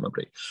Jesus' name, I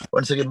pray.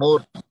 Once again,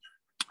 more.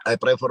 I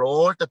pray for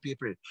all the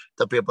people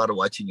are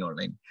watching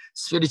online,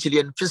 spiritually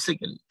and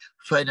physically,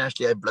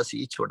 financially. I bless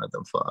each one of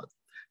them, Father.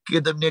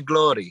 Give them your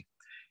glory.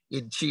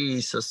 In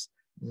Jesus'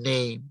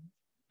 name,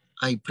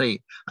 I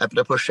pray. I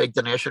pray for Shake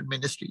the Nation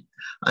Ministry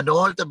and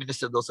all the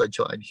ministers, those who are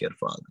joined here,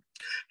 Father.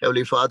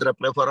 Heavenly Father, I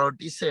pray for our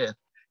desire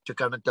to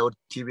connect our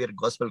TV and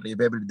gospel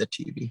revival with the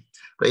TV.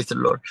 Praise the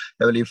Lord.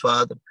 Heavenly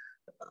Father,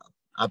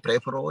 I pray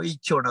for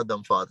each one of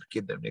them, Father.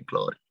 Give them your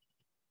glory.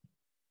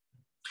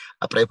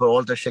 I pray for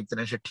all the Shake the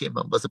Nation team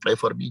members. I pray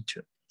for me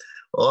too.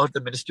 All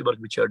the ministry work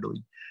which you are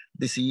doing.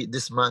 This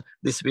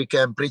week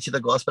I'm preaching the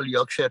gospel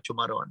Yorkshire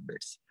tomorrow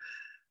onwards.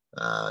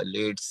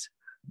 Leeds,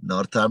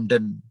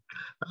 Northampton,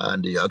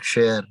 and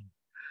Yorkshire,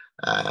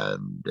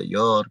 and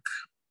York,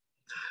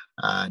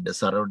 and the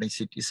surrounding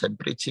cities I'm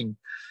preaching.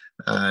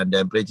 And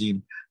I'm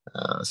preaching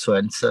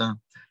Swansea.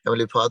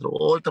 Heavenly Father,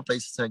 all the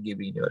places are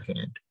giving in your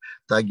hand.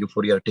 Thank you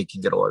for your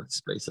taking care of all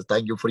these places.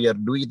 Thank you for your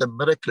doing the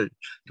miracle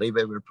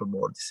revival from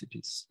all the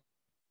cities.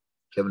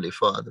 Heavenly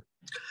Father,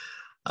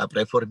 I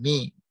pray for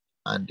me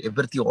and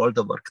everything, all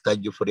the work.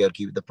 Thank you for your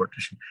giving the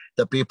protection.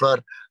 The people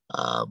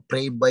are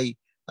praying by,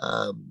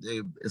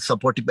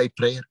 supported by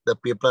prayer. The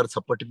people are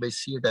supported by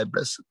seed. I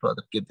bless,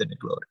 Father, give them the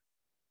glory.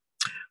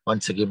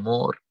 Once again,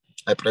 more.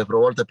 I pray for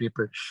all the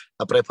people.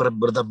 I pray for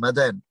Brother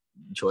Madan,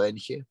 join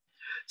here.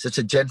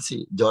 Sister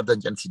Jordan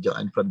Jency,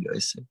 join from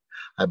USA.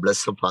 I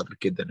bless the Father,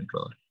 give them the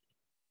glory.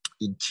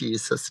 In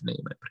Jesus'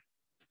 name, I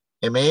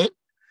pray. Amen.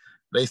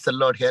 Praise the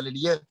Lord.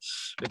 Hallelujah.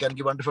 We can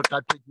give wonderful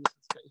clap to Jesus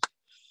Christ.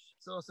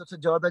 So, Sister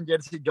Jordan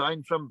Jersey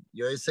joined from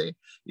USA.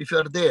 If you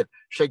are there,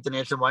 Shake the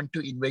Nation want to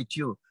invite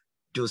you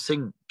to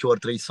sing 2 or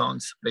 3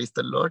 songs. Praise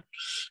the Lord.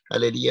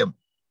 Hallelujah.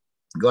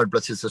 God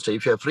bless you, sister.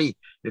 If you are free,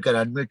 you can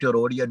unmute your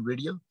audio and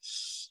video.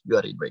 You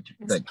are invited.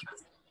 Thank you.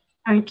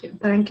 Thank you.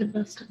 Thank you,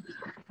 Pastor.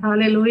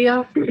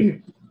 Hallelujah.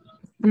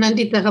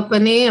 நன்றி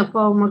தகப்பனே.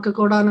 அப்பா உமக்கு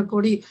கோடான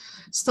கோடி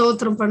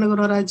ஸ்தோத்திரம்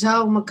பண்ணுகிறோம் ராஜா.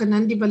 உமக்கு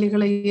நன்றி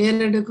பலிகளை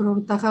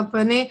ஏறெடுக்கிறோம்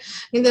தகப்பனே.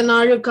 இந்த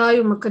நாளுக்காய்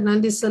உமக்கு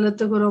நன்றி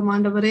செலுத்துகிறோம்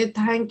ஆண்டவரே.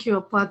 தேங்க்யூ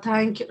அப்பா,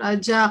 தேங்க்யூ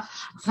ராஜா.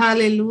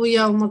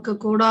 ஹல்லேலூயா. உமக்கு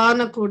கோடான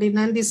கோடி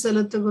நன்றி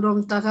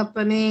செலுத்துகிறோம்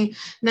தகப்பனே.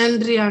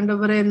 நன்றி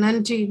ஆண்டவரே,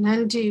 நன்றி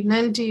நன்றி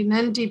நன்றி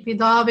நன்றி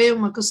பிதாவே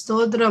உமக்கு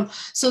ஸ்தோத்திரம்.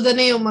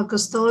 சுதனே உமக்கு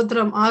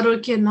ஸ்தோத்திரம்.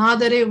 ஆரோக்கிய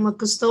நாதரே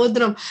உமக்கு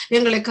ஸ்தோத்திரம்.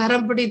 எங்களை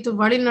கரம் பிடித்து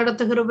வழி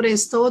நடத்துகிறவரே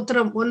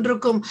ஸ்தோத்திரம்.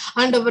 ஒன்றுக்கும்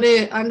ஆண்டவரே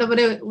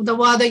ஆண்டவரே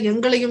உதவாத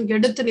எங்களையும்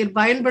எடுத்து நீர்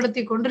பயன்படுத்தி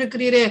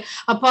கொண்டிருக்கிறீரே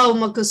அப்பா,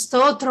 உமக்கு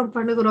ஸ்தோத்திரம்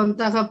பண்ணுகிறோம்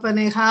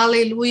தகப்பனே.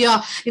 ஹல்லேலூயா.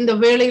 இந்த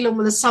வேளையில்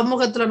உமது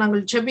சமூகத்துல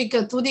நாங்கள் ஜெபிக்க,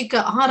 துதிக்க,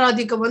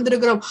 ஆராதிக்க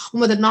வந்திருக்கிறோம்.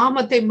 உமது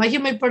நாமத்தை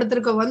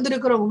மகிமைப்படுத்திருக்க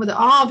வந்திருக்கிறோம். உமது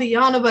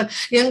ஆவியானவர்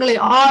எங்களை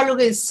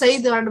ஆளுகை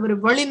செய்து ஆண்டவரை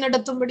வழி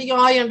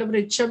நடத்தும்படியாய்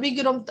ஆண்டவரை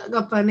ஜெபிக்கிறோம்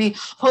தகப்பனே.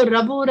 ஓ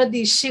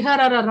ரபூரதி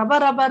சிகரர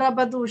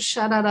ரபரபரபது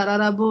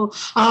ஷரரரபு.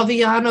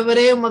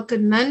 ஆவியானவரே உமக்கு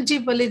நன்றி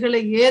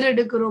பலிகளை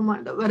ஏறெடுக்கிறோம்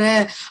ஆண்டவரே.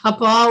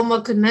 அப்பா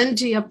உமக்கு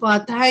நன்றி அப்பா.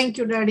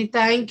 தேங்க்யூ டாடி,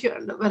 தேங்க்யூ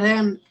ஆண்டவரே.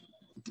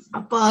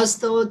 அப்பா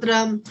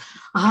ஸ்தோத்திரம்.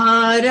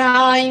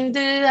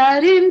 ஆராய்ந்து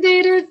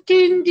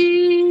அறிந்திருக்கின்றீர்,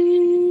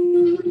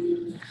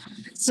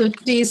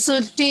 சுற்றி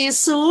சுற்றி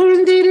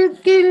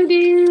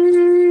சூழ்ந்திருக்கின்றீர்.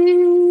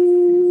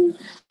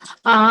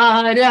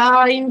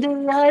 ஆராய்ந்து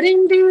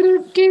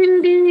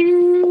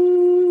அறிந்திருக்கின்றீர்,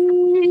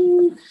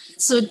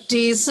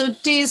 சுற்றி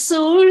சுற்றி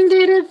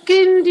சூழ்ந்திருக்கின்றீர்.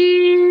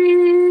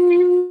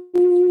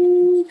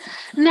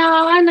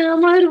 நான்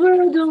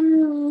அமர்வதும்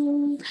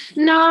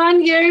நான்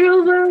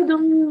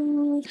எழுவதும்,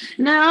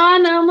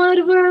 நான்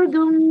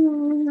அமர்வதும்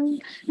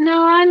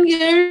நான்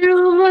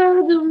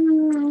எழுவதும்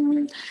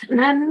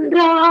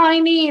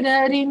நன்றாய் நீர்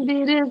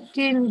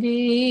அறிந்திருக்கின்றீர்,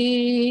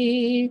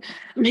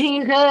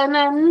 மிக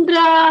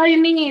நன்றாய்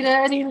நீர்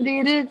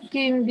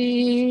அறிந்திருக்கின்றீர்.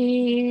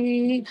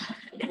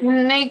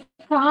 என்னை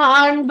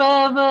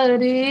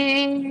காண்பவரே,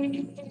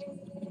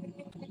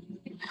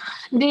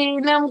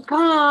 தினம்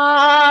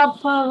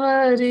காப்பவரே,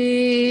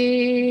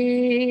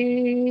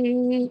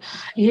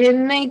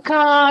 என்னை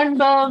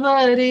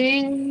காண்பவரே,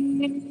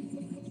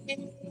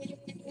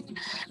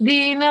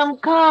 தினம்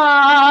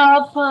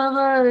காப்பவரே.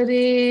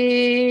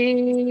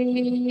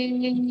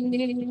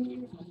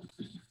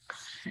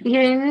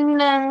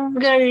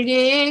 எண்ணங்கள்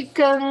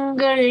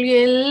ஏக்கங்கள்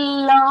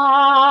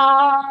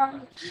எல்லாம்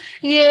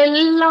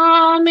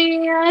எல்லாமே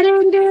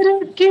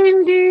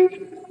அறிந்திருக்கின்றேன்.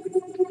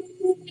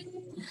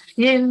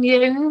 என்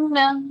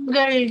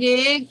எண்ணங்கள்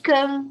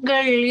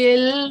ஏக்கங்கள்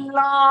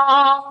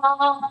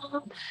எல்லாம்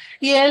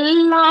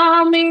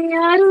எல்லாமே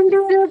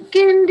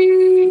அறிந்திருக்கின்றேன்.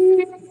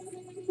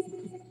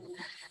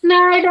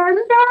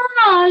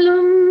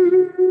 நடந்தாலும்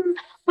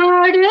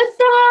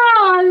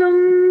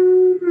படுத்தாலும்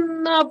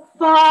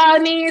அப்பா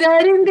நீர்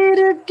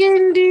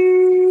அறிந்திருக்கின்றீர்.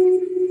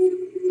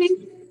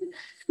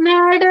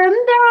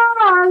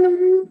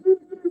 நடந்தாலும்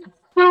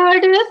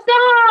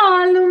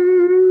படுத்தாலும்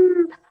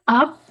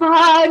அப்பா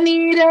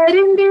நீர்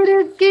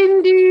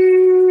அறிந்திருக்கின்றீர்.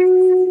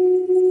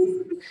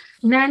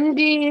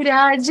 நன்றி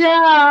ராஜா,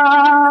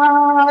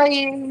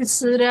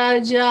 இயேசு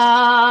ராஜா.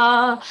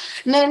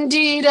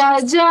 நன்றி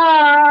ராஜா,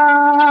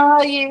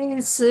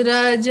 இயேசு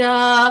ராஜா.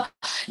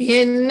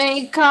 என்னை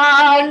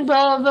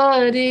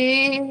காண்பவரே,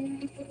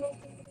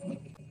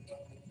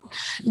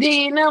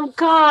 தினம்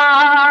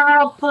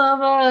காப்பவரே.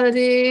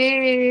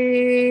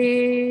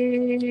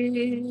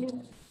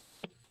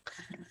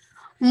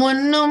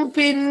 முன்னும்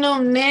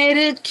பின்னும்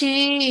நெருக்கி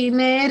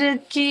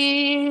நெருக்கி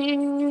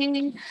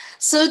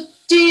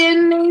சுற்றி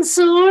என்னை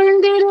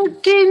சூழ்ந்திருக்கின்றீர்.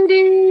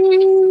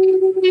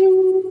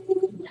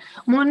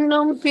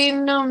 முன்னும்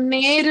பின்னும்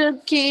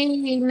நெருக்கி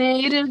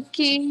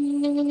நெருக்கி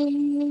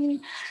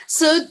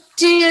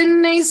சுற்றி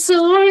என்னை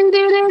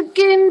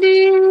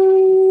சூழ்ந்திருக்கின்றீர்.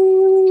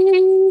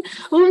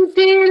 உன்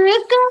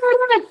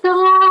திருக்கரத்தால்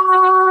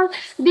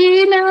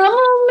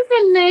தினமும்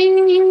என்னை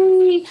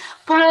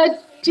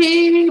பற்றி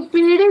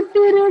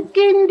பிடித்திருக்கின்றீர்.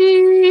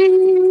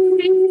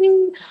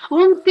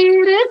 உன்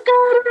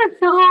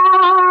திருக்கரத்தால்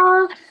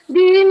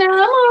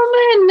தினமும்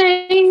என்னை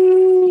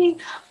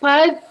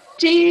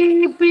பற்றி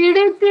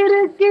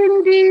பிடித்திருக்கின்றீர்.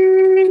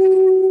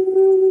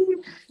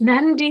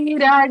 நன்றி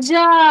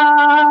ராஜா,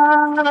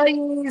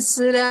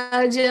 இயேசு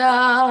ராஜா.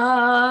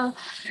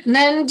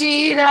 நன்றி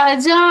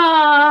ராஜா,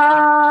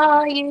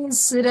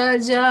 இயேசு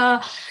ராஜா.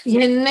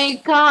 என்னை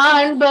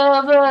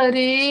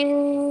காண்பவரே,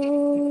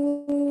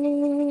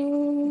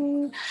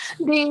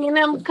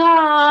 தினம்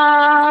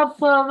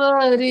காப்பவரே,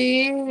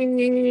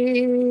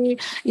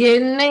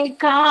 என்னை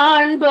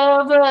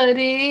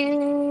காண்பவரே,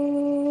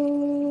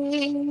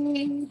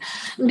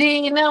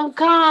 தினம்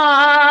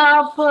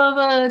காப்பவரே.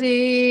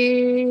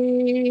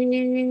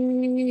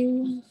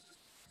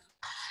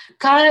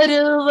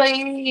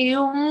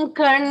 கருவையும்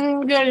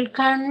கண்கள்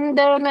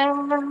கண்டன,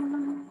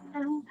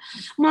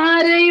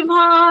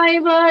 மறைவாய்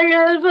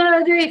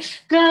வளர்வதை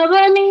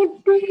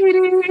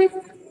கவனித்தீரே.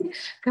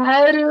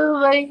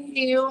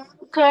 கருவையும்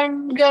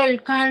கண்கள்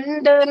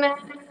கண்டன,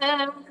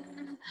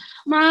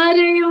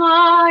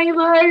 மறைவாய்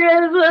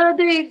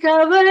வளர்வதை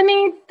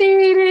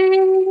கவனித்தீரே,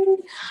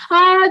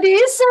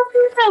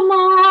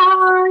 அதிசயமாய்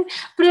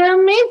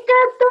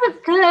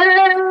பிரமிக்கத்தக்க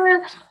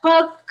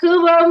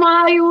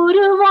பக்குவமாய்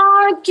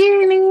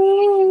உருவாக்கினீ,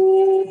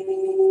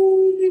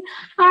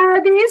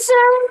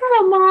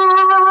 அதிசயமாய்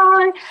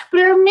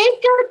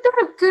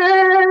பிரமிக்கத்தக்க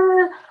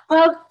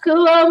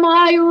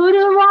பக்குவமாய்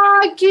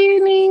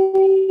உருவாக்கினீ.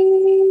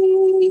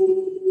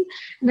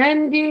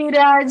 நன்றி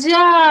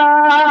ராஜா,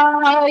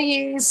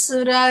 இயேசு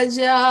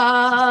ராஜா,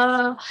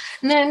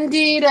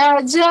 நன்றி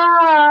ராஜா,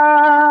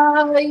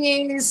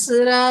 இயேசு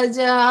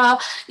ராஜா,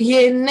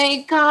 என்னை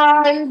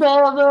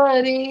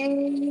காண்பவரே,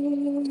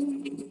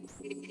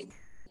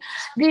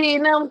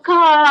 தினம்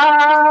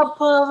காப்பவரே,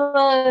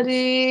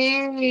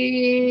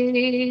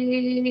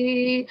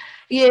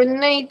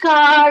 என்னை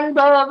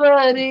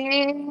காண்பவரே,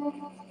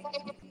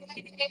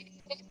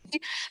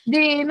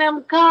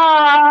 தினம்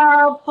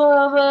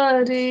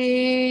காப்பவரே,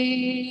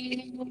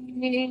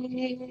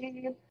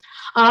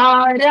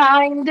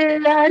 ஆராய்ந்து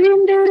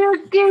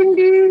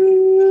அறிந்திருக்கின்றீர்,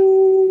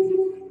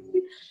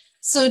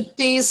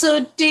 சுற்றி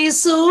சுற்றி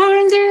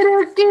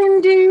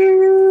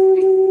சூழ்ந்திருக்கின்றீர்,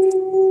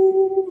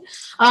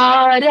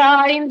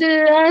 ஆராய்ந்து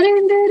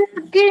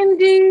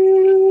அறிந்திருக்கின்றீர்,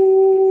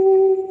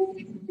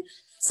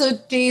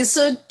 சுற்றி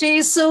சுற்றி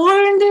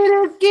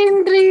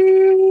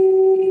சூழ்ந்திருக்கின்றீர்,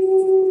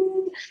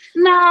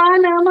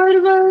 நான்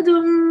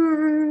அமர்வதும்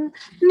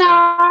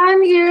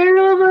நான்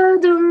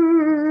எழுவதும்,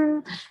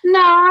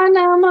 நான்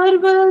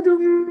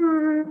அமர்வதும்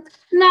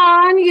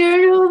நான்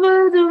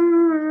எழுவதும்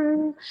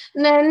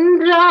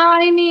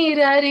நன்றாய்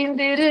நீர்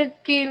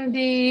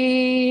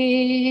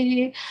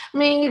அறிந்திருக்கின்றீர்,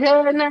 மிக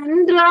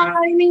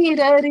நன்றாய்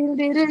நீர்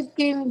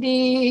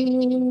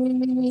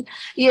அறிந்திருக்கின்றீர்,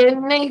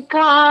 என்னை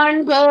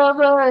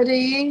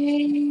காண்பவரே,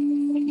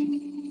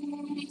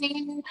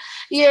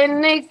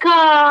 என்னை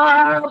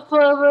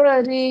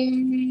காப்பவரே,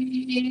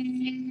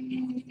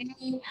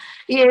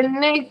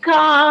 என்னை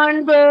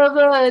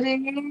காண்பவரே,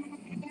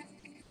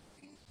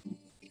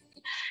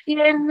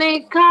 என்னை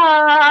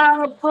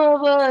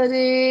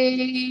காப்பவரே.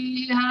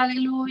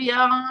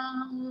 ஹல்லேலூயா.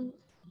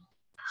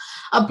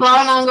 அப்பா,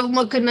 நாங்க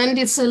உமக்கு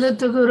நன்றி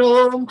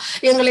செலுத்துகிறோம்.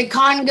 எங்களை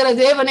காண்கிற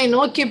தேவனை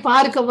நோக்கி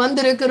பார்க்க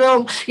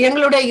வந்திருக்கிறோம்.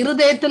 எங்களுடைய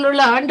இருதயத்தில்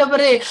உள்ள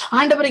ஆண்டவரே,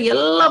 ஆண்டவரை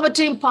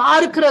எல்லாவற்றையும்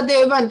பார்க்கிற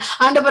தேவன்.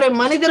 ஆண்டவரை,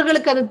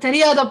 மனிதர்களுக்கு அது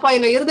தெரியாதப்பா,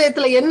 எங்க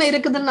இருதயத்துல என்ன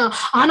இருக்குதுன்னா,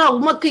 ஆனா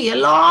உமக்கு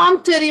எல்லாம்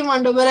தெரியும்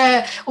ஆண்டவரே.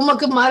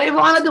 உமக்கு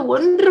மறைவானது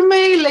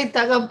ஒன்றுமே இல்லை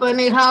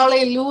தகப்பனே.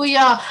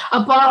 ஹல்லேலூயா.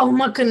 அப்பா,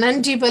 உமக்கு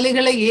நன்றி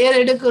பலிகளை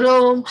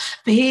ஏறெடுக்கிறோம்.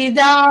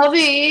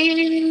 பிதாவே,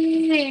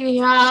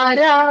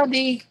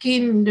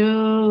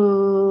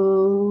 ஆராதிக்கின்றோம்.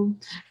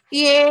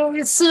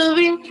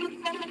 இயேசுவே,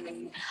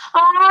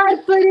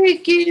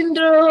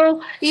 ஆர்ப்பரிக்கின்றோம்.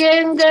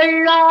 எங்கள்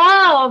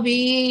ஆவியானவரே,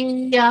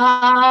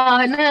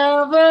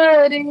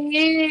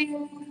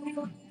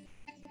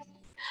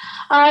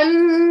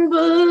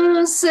 அன்பு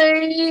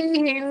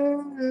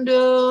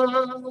செய்கின்றோம்.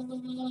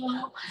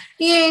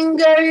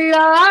 எங்கள்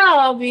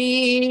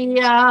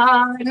ஆவியானவரே,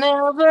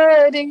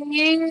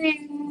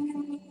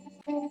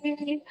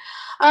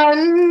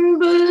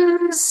 அன்பு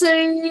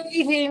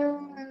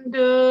செய்கின்றோம்.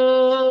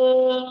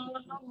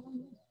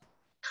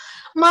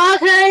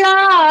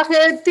 மகளாக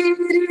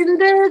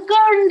தெரிந்து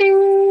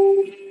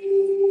கொண்டீர்,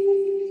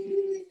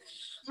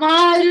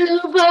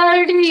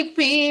 மறுபடி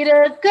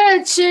பிறக்க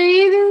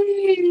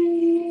செய்தீர்,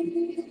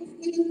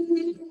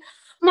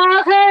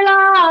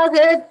 மகளாக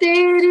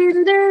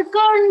தெரிந்து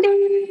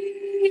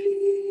கொண்டீர்,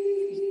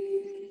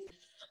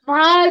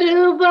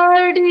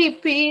 மறுபடி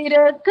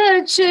பிறக்க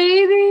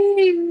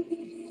செய்தீர்,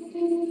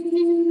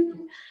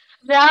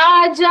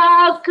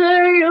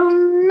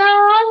 ராஜாக்களும்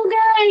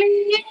நாங்களே,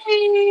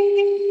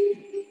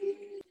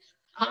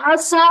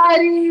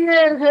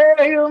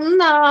 ஆசாரியர்களும்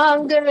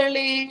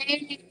நாங்களே,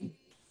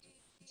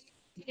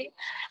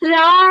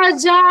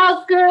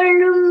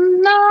 ராஜாக்களும்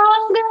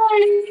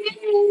நாங்களே,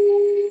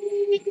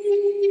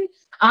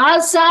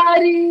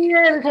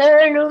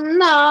 ஆசாரியர்களும்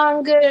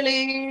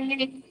நாங்களே,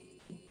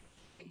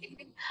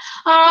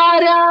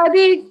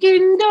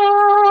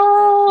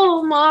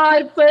 ஆராதிக்கின்றோம்,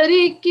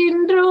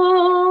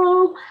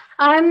 ஆர்ப்பரிக்கின்றோம்,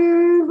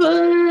 அன்பு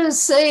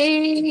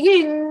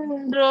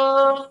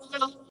செய்கின்றோம்.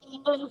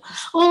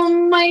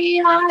 உம்மை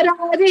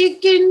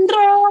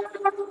ஆராதிக்கின்றோம்,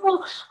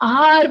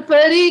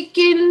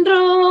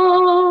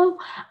 ஆர்ப்பரிக்கின்றோம்,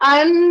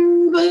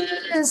 அன்பு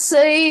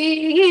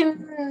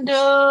செய்கின்றோம்.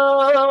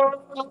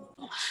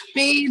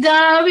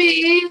 பிதாவே,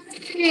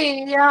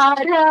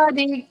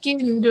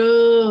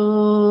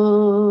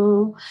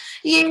 ஆராதிக்கின்றோம்.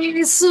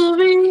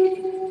 இயேசுவே,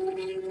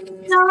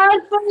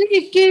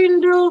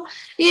 ஆர்ப்பரிக்கின்றோம்.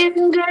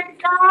 எங்கள்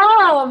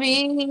ஆவியானவரே,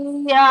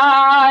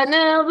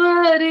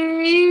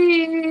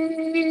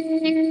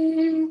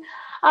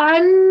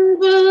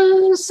 அன்பு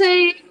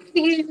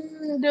செய்கின்றோம்.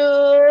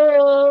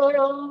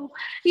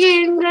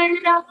 எங்கள்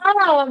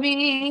ஆவியானவரே,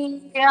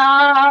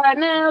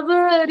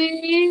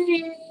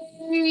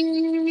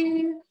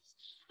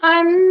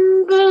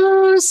 அன்பு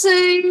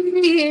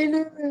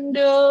செய்கின்றோம்.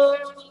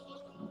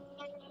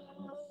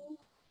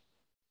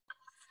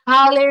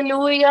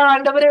 ஹல்லேலூயா.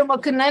 ஆண்டவரே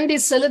உமக்கு நன்றி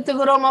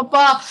செலுத்துகிறோம்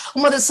அப்பா.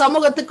 உமது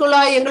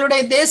சமூகத்துக்குள்ளாய்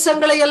எங்களுடைய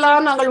தேசங்களை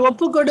எல்லாம் நாங்கள்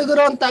ஒப்பு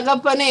கொடுக்கிறோம்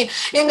தகப்பனே.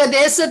 எங்க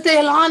தேசத்தை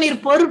எல்லாம் நீர்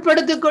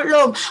பொறுப்படுத்திக்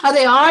கொள்ளும்.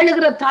 அதை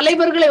ஆளுகிற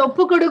தலைவர்களை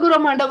ஒப்பு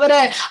கொடுக்கிறோம்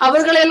ஆண்டவரே.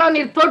 அவர்களை எல்லாம்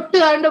நீர்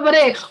தொட்டு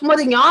ஆண்டவரே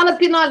உமது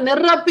ஞானத்தினால்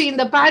நிரப்பி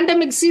இந்த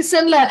பேண்டமிக்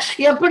சீசன்ல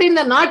எப்படி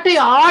இந்த நாட்டை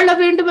ஆள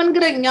வேண்டும்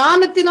என்கிற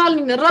ஞானத்தினால்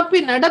நீ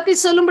நிரப்பி நடத்தி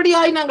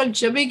செல்லும்படியாய் நாங்கள்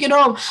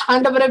ஜெபிக்கிறோம்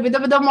ஆண்டவரே.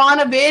 விதவிதமான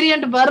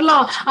வேரியன்ட்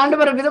வரலாம்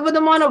ஆண்டவரே,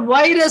 விதவிதமான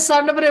வைரஸ்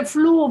ஆண்டவரே,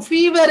 ஃப்ளூ,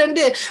 ஃபீவர்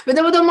என்று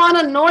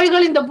விதவிதமான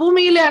நோய்கள் இந்த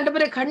பூமியிலே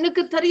ஆண்டவரே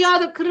கண்ணுக்கு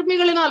தெரியாத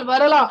கிருமிகளினால்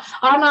வரலாம்.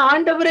 ஆனா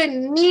ஆண்டவரே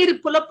நீர்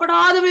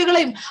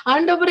புலப்படாதவைகளையும்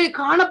ஆண்டவரே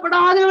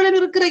காணப்படாதவைகளையும்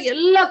இருக்கிற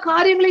எல்லா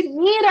காரியங்களையும்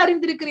நீர்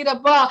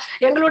அறிந்திருக்கிறீரப்பா.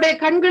 எங்களுடைய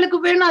கண்களுக்கு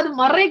வேணும் அது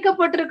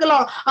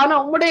மறைக்கப்பட்டிருக்கலாம், ஆனா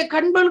உங்களுடைய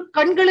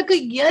கண்களுக்கு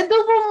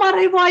எதுவும்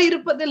மறைவாய்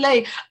இருப்பதில்லை.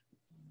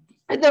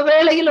 இந்த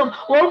வேளையிலும்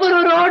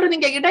ஒவ்வொருவரோடு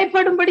நீங்க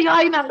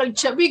இடைப்படும்படியாய் நாங்கள்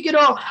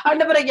செபிக்கிறோம்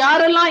ஆண்டவரே.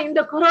 யாரெல்லாம் இந்த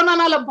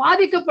கொரோனானால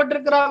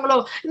பாதிக்கப்பட்டிருக்கிறாங்களோ,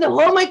 இந்த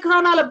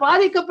ஓமைக்ரானால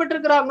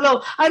பாதிக்கப்பட்டிருக்கிறாங்களோ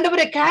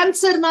ஆண்டவரே,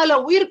 கேன்சர்னால,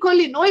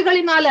 உயிர்கொல்லி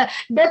நோய்களினால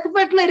டெத்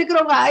பெட்ல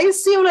இருக்கிறவங்க,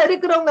 ஐசியூல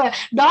இருக்கிறவங்க,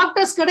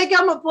 டாக்டர்ஸ்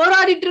கிடைக்காம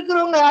போராடிட்டு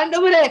இருக்கிறவங்க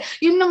ஆண்டவரே,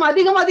 இன்னும்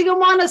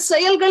அதிகமான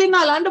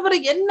செயல்களினால் ஆண்டவரே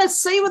என்ன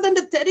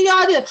செய்வதென்று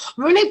தெரியாது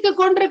விழித்துக்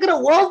கொண்டிருக்கிற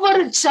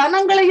ஒவ்வொரு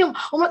ஜனங்களையும்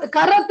உமது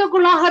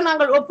கரத்துக்குள்ளாக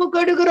நாங்கள்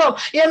ஒப்புக்கொடுக்கிறோம்.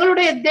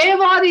 எங்களுடைய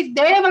தேவாதி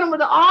தேவன்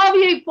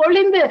ஆவியை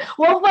பொழிந்து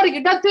ஒவ்வொரு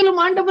இடத்திலும்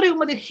ஆண்டவரே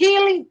உமது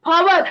ஹீலிங்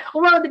பவர்,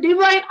 உமது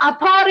டிவைன்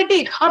அத்தாரிட்டி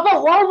அப்ப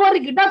ஒவ்வொரு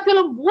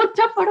இடத்திலும்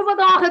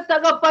ஊற்றப்படுவதாக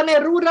தகப்பனே.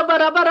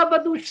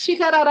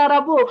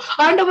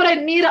 ஆண்டவரே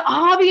நீர்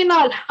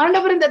ஆவியினால்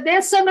ஆண்டவரே இந்த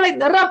தேசங்களை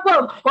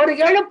நிரப்பும். ஒரு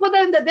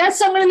எழுப்புதல் இந்த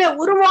தேசங்களிலே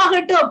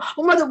உருவாகட்டும்.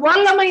 உமது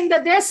வல்லமை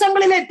இந்த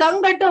தேசங்களிலே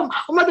தங்கட்டும்.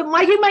 உமது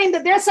மகிமை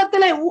இந்த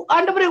தேசத்திலே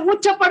ஆண்டவரே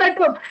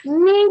ஊற்றப்படட்டும்.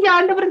 நீங்க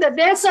ஆண்டவரே இந்த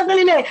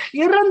தேசங்களிலே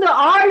இருந்து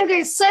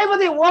ஆளுகை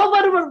செய்வதை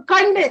ஒவ்வொருவரும்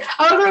கண்டு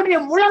அவர்களுடைய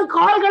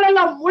முழங்கால்கள்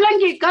எல்லாம்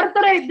முழங்கி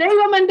கர்த்தரை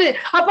தெய்வம் என்று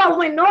அப்பா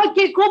உம்மை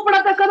நோக்கி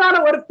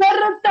கூப்பிடத்தக்கதான ஒரு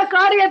பெருத்த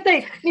காரியத்தை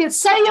நீ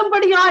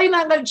செய்யும்படியாய்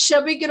நாங்கள்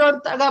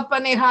ஜெபிக்கிறோம்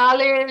தகப்பனே.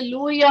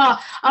 ஹல்லேலூயா.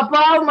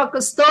 அப்பா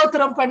உமக்கு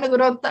ஸ்தோத்திரம்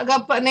பண்ணுகிறோம்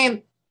தகப்பனே.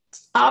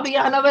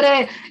 ஆவியானவரே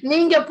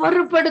நீங்க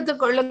பொறுப்படுத்திக்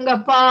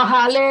கொள்ளுங்கப்பா.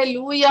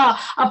 ஹல்லேலூயா.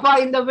 அப்பா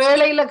இந்த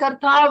வேளையில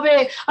கர்த்தாவே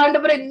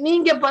ஆண்டவரே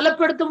நீங்க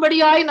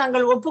பலப்படுத்தும்படியாய்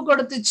நாங்கள் ஒப்பு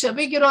கொடுத்து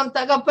ஜெபிக்கிறோம்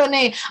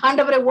தகப்பனே.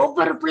 ஆண்டவரே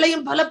ஒவ்வொரு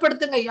பிள்ளையும்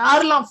பலப்படுத்துங்க.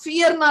 யாரெல்லாம்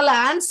ஃபியர்னால,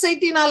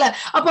 ஆன்சைட்டினால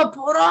அப்பா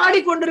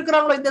போராடி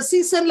கொண்டிருக்கிறாங்களோ, இந்த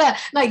சீசன்ல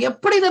நான்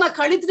எப்படி இதை நான்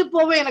கழித்துட்டு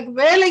போவேன், எனக்கு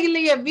வேலை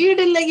இல்லையே,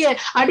 வீடு இல்லையே,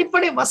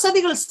 அடிப்படை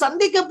வசதிகள்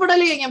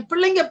சந்திக்கப்படலையே, என்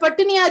பிள்ளைங்க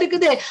பட்டினியா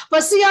இருக்குது,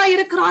 பசியா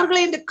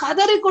இருக்கிறார்களே என்று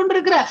கதறி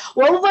கொண்டிருக்கிற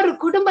ஒவ்வொரு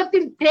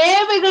குடும்பத்தின்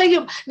தேவைகளையும்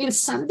நீர்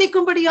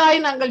சந்திக்கும்படியாய்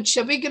நாங்கள்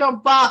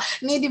ஜெபிக்கிறோம்ப்பா.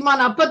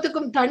 நீதிமான்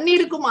அப்பத்துக்கும்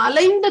தண்ணீருக்கும்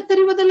அலைந்து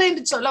திரிவதில்லை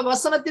என்று சொல்ல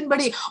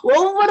வசனத்தின்படி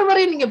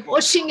ஒவ்வொருவரையும் நீங்க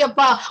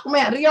போஷிங்கப்பா.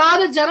 உண்மை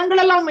அறியாத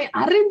ஜனங்கள் எல்லாம் உண்மை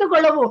அறிந்து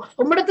கொள்ளவும்,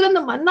 உம்மிடத்துல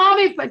இருந்து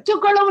மன்னாவை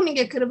பெற்றுக்கொள்ளவும்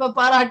நீங்க கிருபை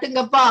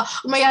பாராட்டுங்கப்பா.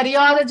 உண்மை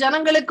அறியாத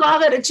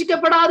ஜனங்களுக்காக,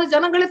 ரட்சிக்கப்படாத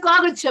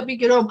ஜனங்களுக்காக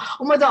ஜெபிக்கிறோம்.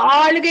 உமது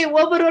ஆளுகை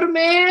ஒவ்வொரு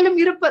மேலும்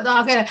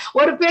இருப்பதாக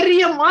ஒரு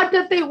பெரிய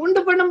மாற்றத்தை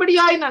உண்டு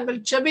பண்ணும்படியாய் நாங்கள்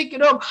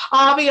ஜெபிக்கிறோம்.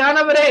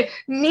 ஆவியானவரே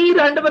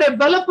நீர் ஆண்டவரை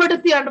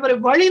பலப்படுத்தி ஆண்டவரை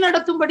வழி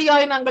நடத்தும்படியாய்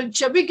நாங்கள்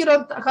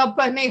ஜெபிக்கிறோம்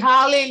தகப்பனே.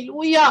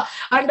 ஹல்லேலூயா.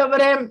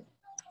 ஆண்டவரே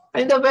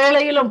இந்த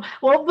வேளையிலும்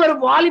ஒவ்வொரு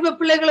வாலிப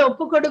பிள்ளைகளை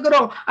ஒப்புக்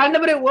கொடுக்கிறோம்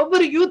ஆண்டவரே.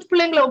 ஒவ்வொரு யூத்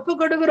பிள்ளைங்களை ஒப்புக்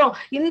கொடுக்கிறோம்.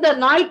 இந்த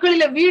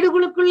நாட்களில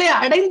வீடுகளுக்குள்ளே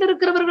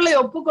அடைந்திருக்கிறவர்களை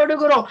ஒப்புக்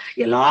கொடுக்கிறோம்.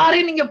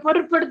 எல்லாரையும் நீங்க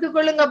பொருட்படுத்திக்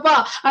கொள்ளுங்கப்பா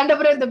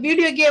ஆண்டவரே. இந்த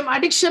வீடியோ கேம்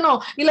அடிக்ஷனோ,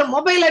 இல்ல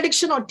மொபைல்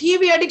அடிக்ஷனோ,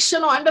 டிவி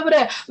அடிக்ஷனோ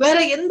ஆண்டவரே, வேற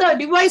எந்த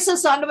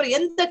டிவைசஸ் ஆண்டவரே,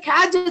 எந்த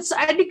கேஜெட்ஸ்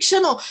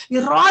அடிக்ஷனோ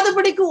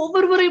இராதபடிக்கு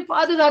ஒவ்வொருவரையும்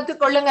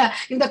பாதுகாத்துக் கொள்ளுங்க.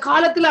 இந்த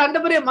காலத்துல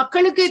ஆண்டவரே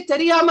மக்களுக்கே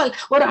தெரியாமல்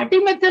ஒரு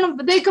அடிமைத்தனம்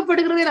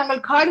விதைக்கப்படுகிறதை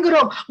நாங்கள்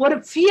காண்கிறோம். ஒரு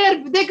ஃபியர்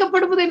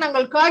விதைக்கப்படுவதை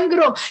நாங்கள் காண்கிறோம்.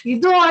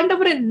 இதோ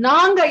ஆண்டவரே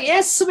நாங்க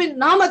இயேசுவின்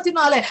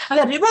நாமத்தினாலே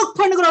அதை ரிவோக்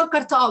பண்ணுகிறோம்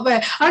கர்த்தாவே.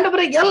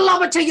 ஆண்டவரே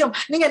எல்லாவற்றையும்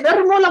நீங்க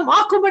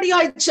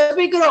நிர்மூலமாக்கும்படியாய்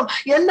ஜெபிக்கிறோம்.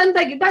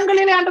 எந்தெந்த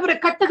இடங்களிலே ஆண்டவரே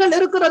கட்டுகள்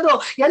இருக்கிறதோ,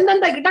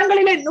 எந்தெந்த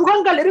இடங்களிலே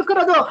நுகங்கள்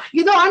இருக்கிறதோ,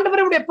 இதோ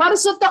ஆண்டவருடைய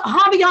பரிசுத்த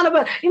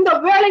ஆவியானவர் இந்த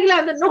வேளையில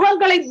அந்த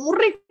நுகங்களை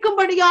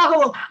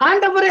முறிக்கும்படியாகவும்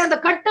ஆண்டவரே அந்த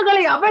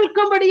கட்டுகளை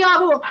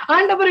அவிழ்க்கும்படியாகவும்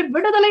ஆண்டவரை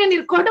விடுதலையை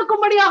நீர்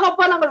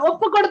கொடுக்கும்படியாக நாங்கள்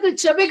ஒப்பு கொடுத்து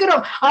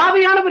ஜெபிக்கிறோம்.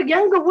 ஆவியானவர்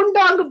எங்கு உண்டு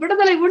அங்கு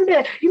விடுதலை உண்டு.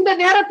 இந்த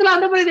நேரத்தில்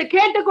ஆண்டவர் இதை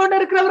கேட்டுக்கொண்டு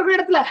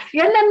இருக்கிறவர்களிடத்துல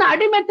என்னென்ன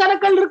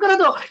அடிமைத்தனங்கள்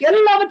இருக்கிறதோ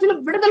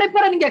எல்லாவற்றிலும் விடுதலை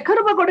பெற நீங்க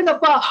கிருபை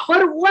கொடுங்கப்பா.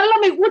 ஒரு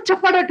வல்லமை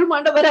ஊற்றப்படட்டும்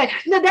ஆண்டவரே.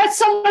 இந்த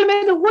தேசங்கள்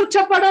மீது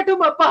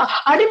ஊற்றப்படட்டும் அப்பா.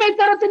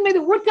 அடிமைத்தனத்தின்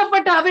மீது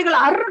ஊற்றப்பட்ட அவைகள்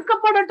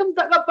அறுக்கப்படட்டும்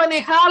தகப்பனே.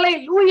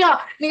 ஹல்லேலூயா.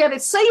 நீங்க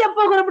அதை செய்ய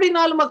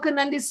போகிறபடினால் உமக்கு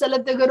நன்றி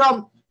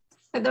செலுத்துகிறோம்.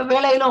 இந்த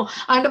வேளையிலும்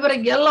ஆண்டவரே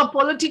எல்லா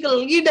பொலிட்டிக்கல்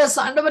லீடர்ஸ்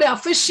ஆண்டவரே,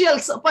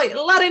 அபிஷியல்ஸ் அப்பா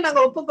எல்லாரையும்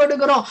நாங்க ஒப்பு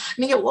கொடுக்கிறோம்.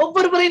 நீங்க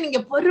ஒவ்வொருவரையும் நீங்க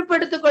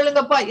பொறுப்பெடுத்துக்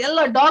கொள்ளுங்கப்பா.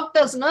 எல்லா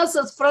டாக்டர்ஸ்,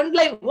 நர்சஸ்,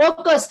 ஃப்ரண்ட்லைன்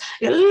ஒர்க்கர்ஸ்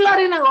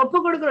எல்லாரையும் நாங்க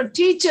ஒப்பு கொடுக்கிறோம்.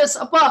 டீச்சர்ஸ்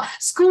அப்பா,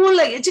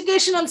 ஸ்கூல்ல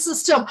எஜுகேஷனல்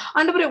சிஸ்டம்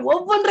ஆண்டவரே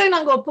ஒவ்வொன்றையும்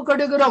நாங்க ஒப்பு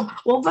கொடுக்கிறோம்.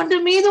 ஒவ்வொன்று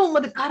மீதும்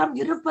உமது கரம்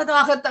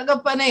இருப்பதாக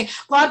தகப்பனே.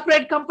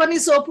 கார்பரேட்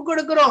கம்பெனிஸ் ஒப்பு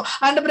கொடுக்கிறோம்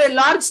ஆண்டவரே.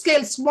 Large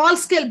scale,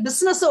 small scale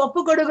business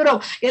ஒப்பு கொடுக்கிறோம்.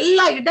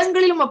 எல்லா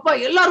இடங்களிலும் அப்பா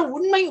எல்லாரும்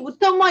உண்மை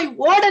உத்தமாய்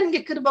ஓட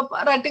நீங்க கிருபை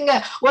பாராட்டுங்க.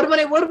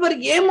 ஒருவரை ஒருவர்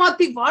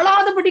ஏமாத்தி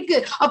வாழாதபடிக்கு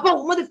அப்பா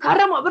உமது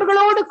கரம்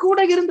அவர்களோடு கூட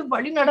இருந்து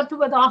வழி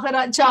நடத்துவதாக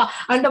ராஜா.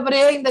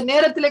 ஆண்டவரே இந்த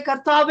நேரத்திலே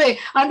கர்த்தாவே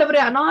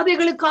ஆண்டவரே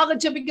அநாதைகளுக்காக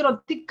ஜெபிக்கிறோம்,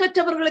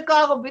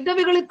 திக்கற்றவர்களுக்காக,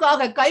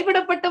 விதவைகளுக்காக,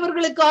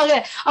 கைவிடப்பட்டவர்களுக்காக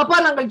அப்பா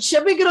நாங்கள்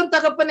ஜெபிக்கிறோம்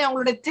தகப்பனே.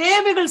 அவங்களுடைய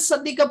தேவைகள்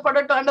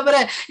சந்திக்கப்படட்டும்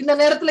ஆண்டவரே. இந்த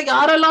நேரத்துல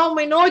யாரெல்லாம்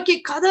உம்மை நோக்கி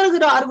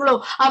கதறுகிறார்களோ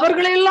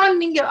அவர்களெல்லாம்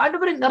நீங்க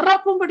ஆண்டவரே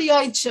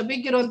நிரப்பும்படியாய்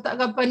ஜெபிக்கிறோம்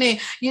தகப்பனே.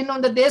 இன்னும்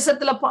இந்த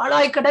தேசத்துல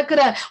பாழாய்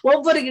கிடக்கிற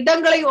ஒவ்வொரு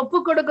இடங்களை ஒப்பு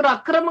கொடுக்கிற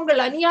அக்கிரமங்கள்,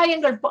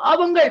 அநியாயங்கள்,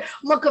 பாவங்கள்,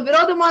 உமக்கு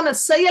விரோதமான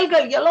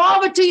செயல்கள்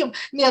எல்லாவற்றையும்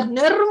நீர்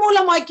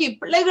நிர்மூலமாக்கி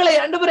பிள்ளைகளை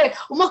ஆண்டவரே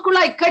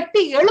உமக்குள்ளாய்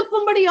கட்டி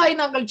எழுப்பும்படியாய்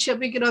நாங்கள்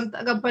ஜெபிக்கிறோம்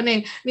தகப்பனே.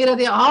 நீர்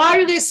அதை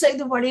ஆளுகை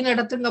செய்து வழி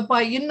நடத்துங்கப்பா.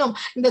 இன்னும்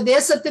இந்த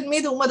தேசத்தின்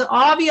மீது உமது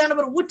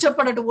ஆவியானவர்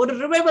ஊற்றப்படட்டும், ஒரு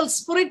ரிவைவல்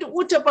ஸ்பிரிட்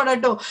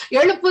ஊற்றப்படட்டும்,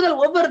 எழுப்புதல்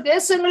ஒவ்வொரு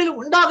தேசங்களிலும்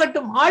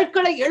உண்டாகட்டும்.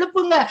 ஆட்களை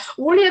எழுப்புங்க,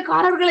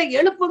 ஊழியக்காரர்களை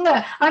எழுப்புங்க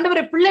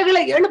ஆண்டவரே,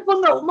 பிள்ளைகளை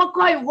எழுப்புங்க.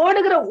 உமக்காய்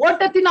ஓடுகிற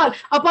ஓட்டத்தினால்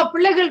அப்பா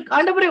பிள்ளைகள்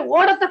ஆண்டவரே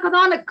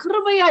ஓடத்தக்கதான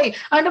கிருபையாய்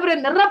ஆண்டவரே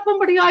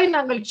நிரப்பும்படியாய்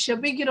நாங்கள்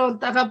ஜெபிக்கிறோம்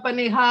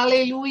தகப்பனே.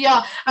 ஹல்லேலூயா.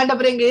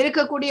 ஆண்டவரே இங்க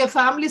இருக்கக்கூடிய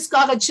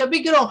ஃபேமிலிஸ்க்காக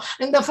ஜெபிக்கிறோம்.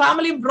 இந்த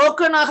ஃபேமிலி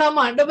புரோக்கன்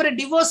ஆகாம ஆண்டவரே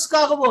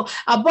டிவோர்ஸ்க்காகவோ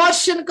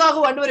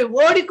அபார்ஷனுக்காகவோ ஆண்டவரே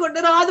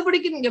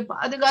ஓடிக்கொண்டிராதபடிக்கு நீங்க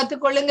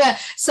பாதுகாத்துக் கொள்ளுங்க.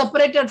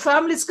 செப்பரேட்டட்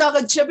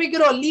ஃபேமிலிஸ்க்காக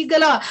ஜெபிக்கிறோம்.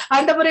 லீகலா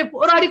ஆண்டவரே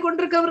போராடி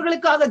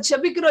கொண்டிருக்கிறவர்களுக்காக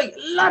ஜெபிக்கிறோம்.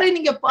 எல்லாரையும்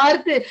நீங்க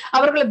பார்த்து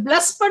அவர்களை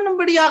பிளஸ்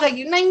பண்ணும்படியாக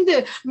இணைந்து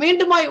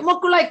மீண்டுமாய்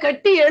உமக்குள்ளாய்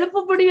கட்டி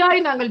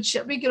எழுப்பும்படியாய் நாங்கள்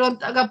ஜெபிக்கிறோம்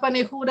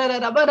தகப்பனே. ஹூரர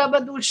ரப ரப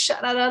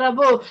துஷர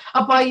ரபோ.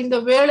 அப்பா இந்த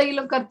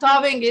வேளையிலும்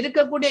கர்த்தாவே இங்க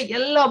இருக்கக்கூடிய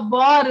எல்லா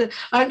பார்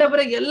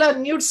ஆண்டவரே, எல்லா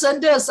நியூட்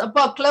சென்டர்ஸ்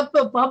அப்பா, கிளப்,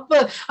 பப்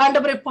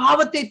ஆண்டவரே,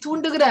 பாவத்தை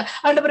தூண்டுகிற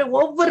ஆண்டவரே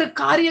ஒவ்வொரு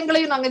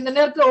காரியங்களையும் நாங்க இந்த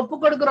நேரத்துல ஒப்பு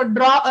கொடுக்கிறோம்.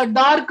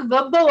 டார்க்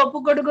வெப்ப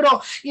ஒப்பு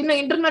கொடுக்கிறோம்.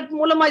 இன்னும் இன்டர்நெட்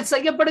மூலமாய்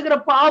செய்யப்படுகிற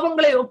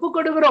பாவங்களை ஒப்பு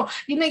கொடுக்கிறோம்.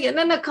 இன்னும்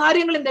என்னென்ன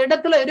காரியங்கள் இந்த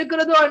இடத்துல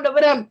இருக்கிறதோ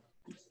ஆண்டவரே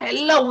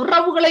எல்லா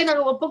உறவுகளையும்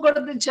நாங்க ஒப்பு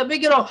கொடுத்து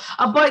ஜெபிக்கிறோம்.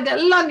 அப்பா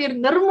இதெல்லாம் நீர்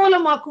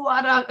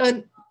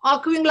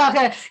ஆக்குவீங்களாக.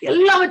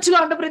 எல்லாவற்றிலும்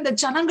ஆண்டவரே இந்த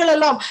ஜனங்கள்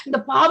எல்லாம் இந்த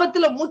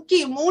பாவத்துல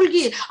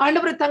மூழ்கி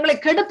ஆண்டவரை தங்களை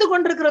கெடுத்து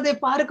கொண்டிருக்கிறதை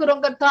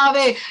பார்க்கிறோம்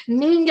கர்த்தாவே.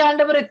 நீங்க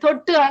ஆண்டவரை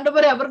தொட்டு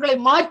ஆண்டவரை அவர்களை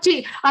மாற்றி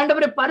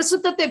ஆண்டவரை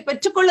பரிசுத்தத்தை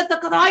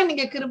பெற்றுக்கொள்ளத்தக்கதாய்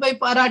நீங்க கிருபை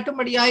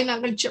பாராட்டும்படியாய்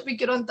நாங்கள்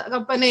ஜெபிக்கிறோம்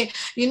தகப்பனே.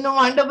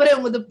 இன்னும் ஆண்டவரே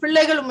உமது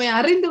பிள்ளைகள் உம்மை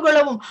அறிந்து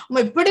கொள்ளவும்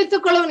உம்மை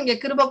பிடித்துக் கொள்ளவும் நீங்க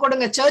கிருபை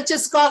கொடுங்க.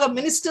 சர்ச்சஸ்க்காக,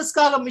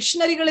 மினிஸ்டர்ஸ்க்காக,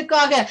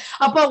 மிஷனரிகளுக்காக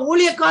அப்பா,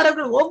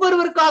 ஊழியக்காரர்கள்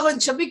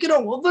ஒவ்வொருவருக்காகவும்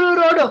ஜெபிக்கிறோம்.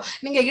 ஒவ்வொருவரோடும்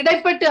நீங்க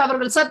இடைப்பட்டு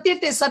அவர்கள்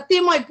சத்தியத்தை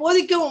சத்தியமாய்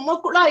போதிக்கவும்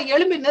உமக்குள்ளாய்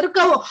எழும்பி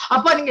நிற்கவும்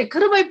அப்பா நீங்க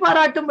கிருபை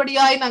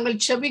பாராட்டும்படியாய் நாங்கள்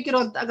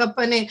ஜெபிக்கிறோம்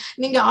தகப்பனே.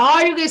 நீங்க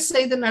ஆளுகை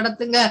செய்து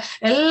நடத்துங்க.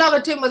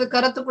 எல்லாவற்றையும் அது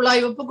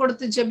கரத்துக்குள்ளாய் ஒப்பு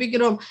கொடுத்து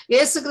ஜெபிக்கிறோம்.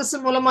 இயேசு கிறிஸ்து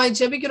மூலமாய்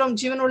ஜெபிக்கிறோம்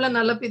ஜீவனுள்ள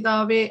நல்ல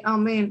பிதாவே.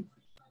 ஆமென்.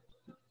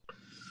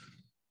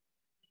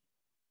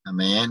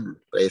 Amen.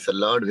 Praise the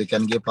Lord. We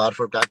can give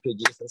powerful clap to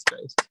Jesus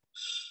Christ.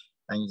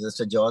 Thank you,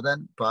 Sister Jordan.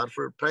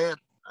 Powerful prayer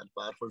and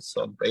powerful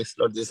song. Praise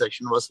the Lord. This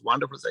section was a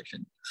wonderful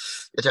section.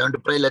 Yet I want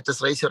to pray. Let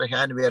us raise your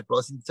hand. We are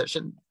closing the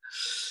session.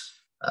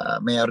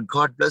 May our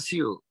God bless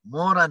you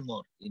more and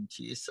more in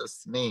Jesus'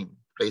 name.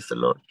 Praise the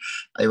Lord.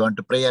 I want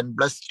to pray and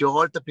bless to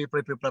all the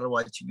people are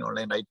watching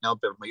online right now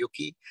from UK,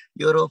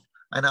 Europe,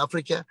 and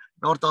Africa,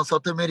 North and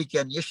South America,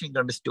 and Asian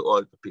countries, to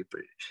all the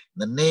people. In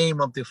the name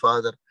of the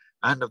Father,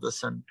 and of the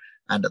Son,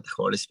 and of the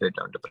Holy Spirit,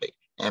 I want to pray.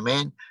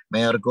 Amen.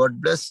 May our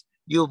God bless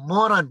you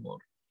more and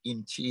more.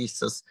 In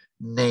Jesus'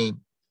 name,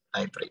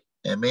 I pray.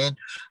 Amen.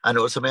 And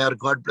also may our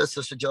God bless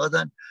Sister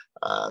Jordan,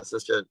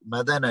 Sister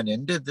Madan, and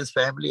ended this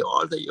family,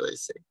 all the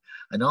USA,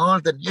 and all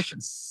the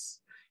nations.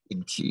 In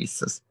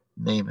Jesus'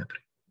 name, I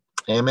pray.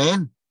 Amen.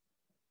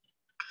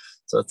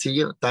 So see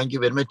you. Thank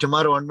you very much.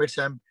 Tomorrow onwards,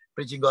 I'm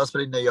preaching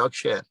gospel in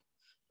Yorkshire.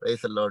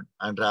 Praise the Lord.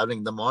 I'm traveling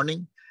in the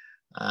morning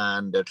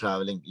and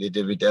traveling a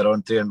little bit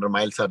around 300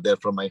 miles are there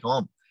from my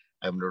home.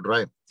 I'm going to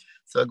drive.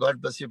 So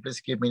God bless you. Please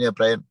keep me in your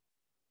prayer.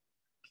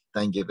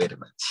 Thank you very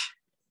much.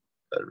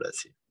 God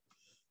bless you.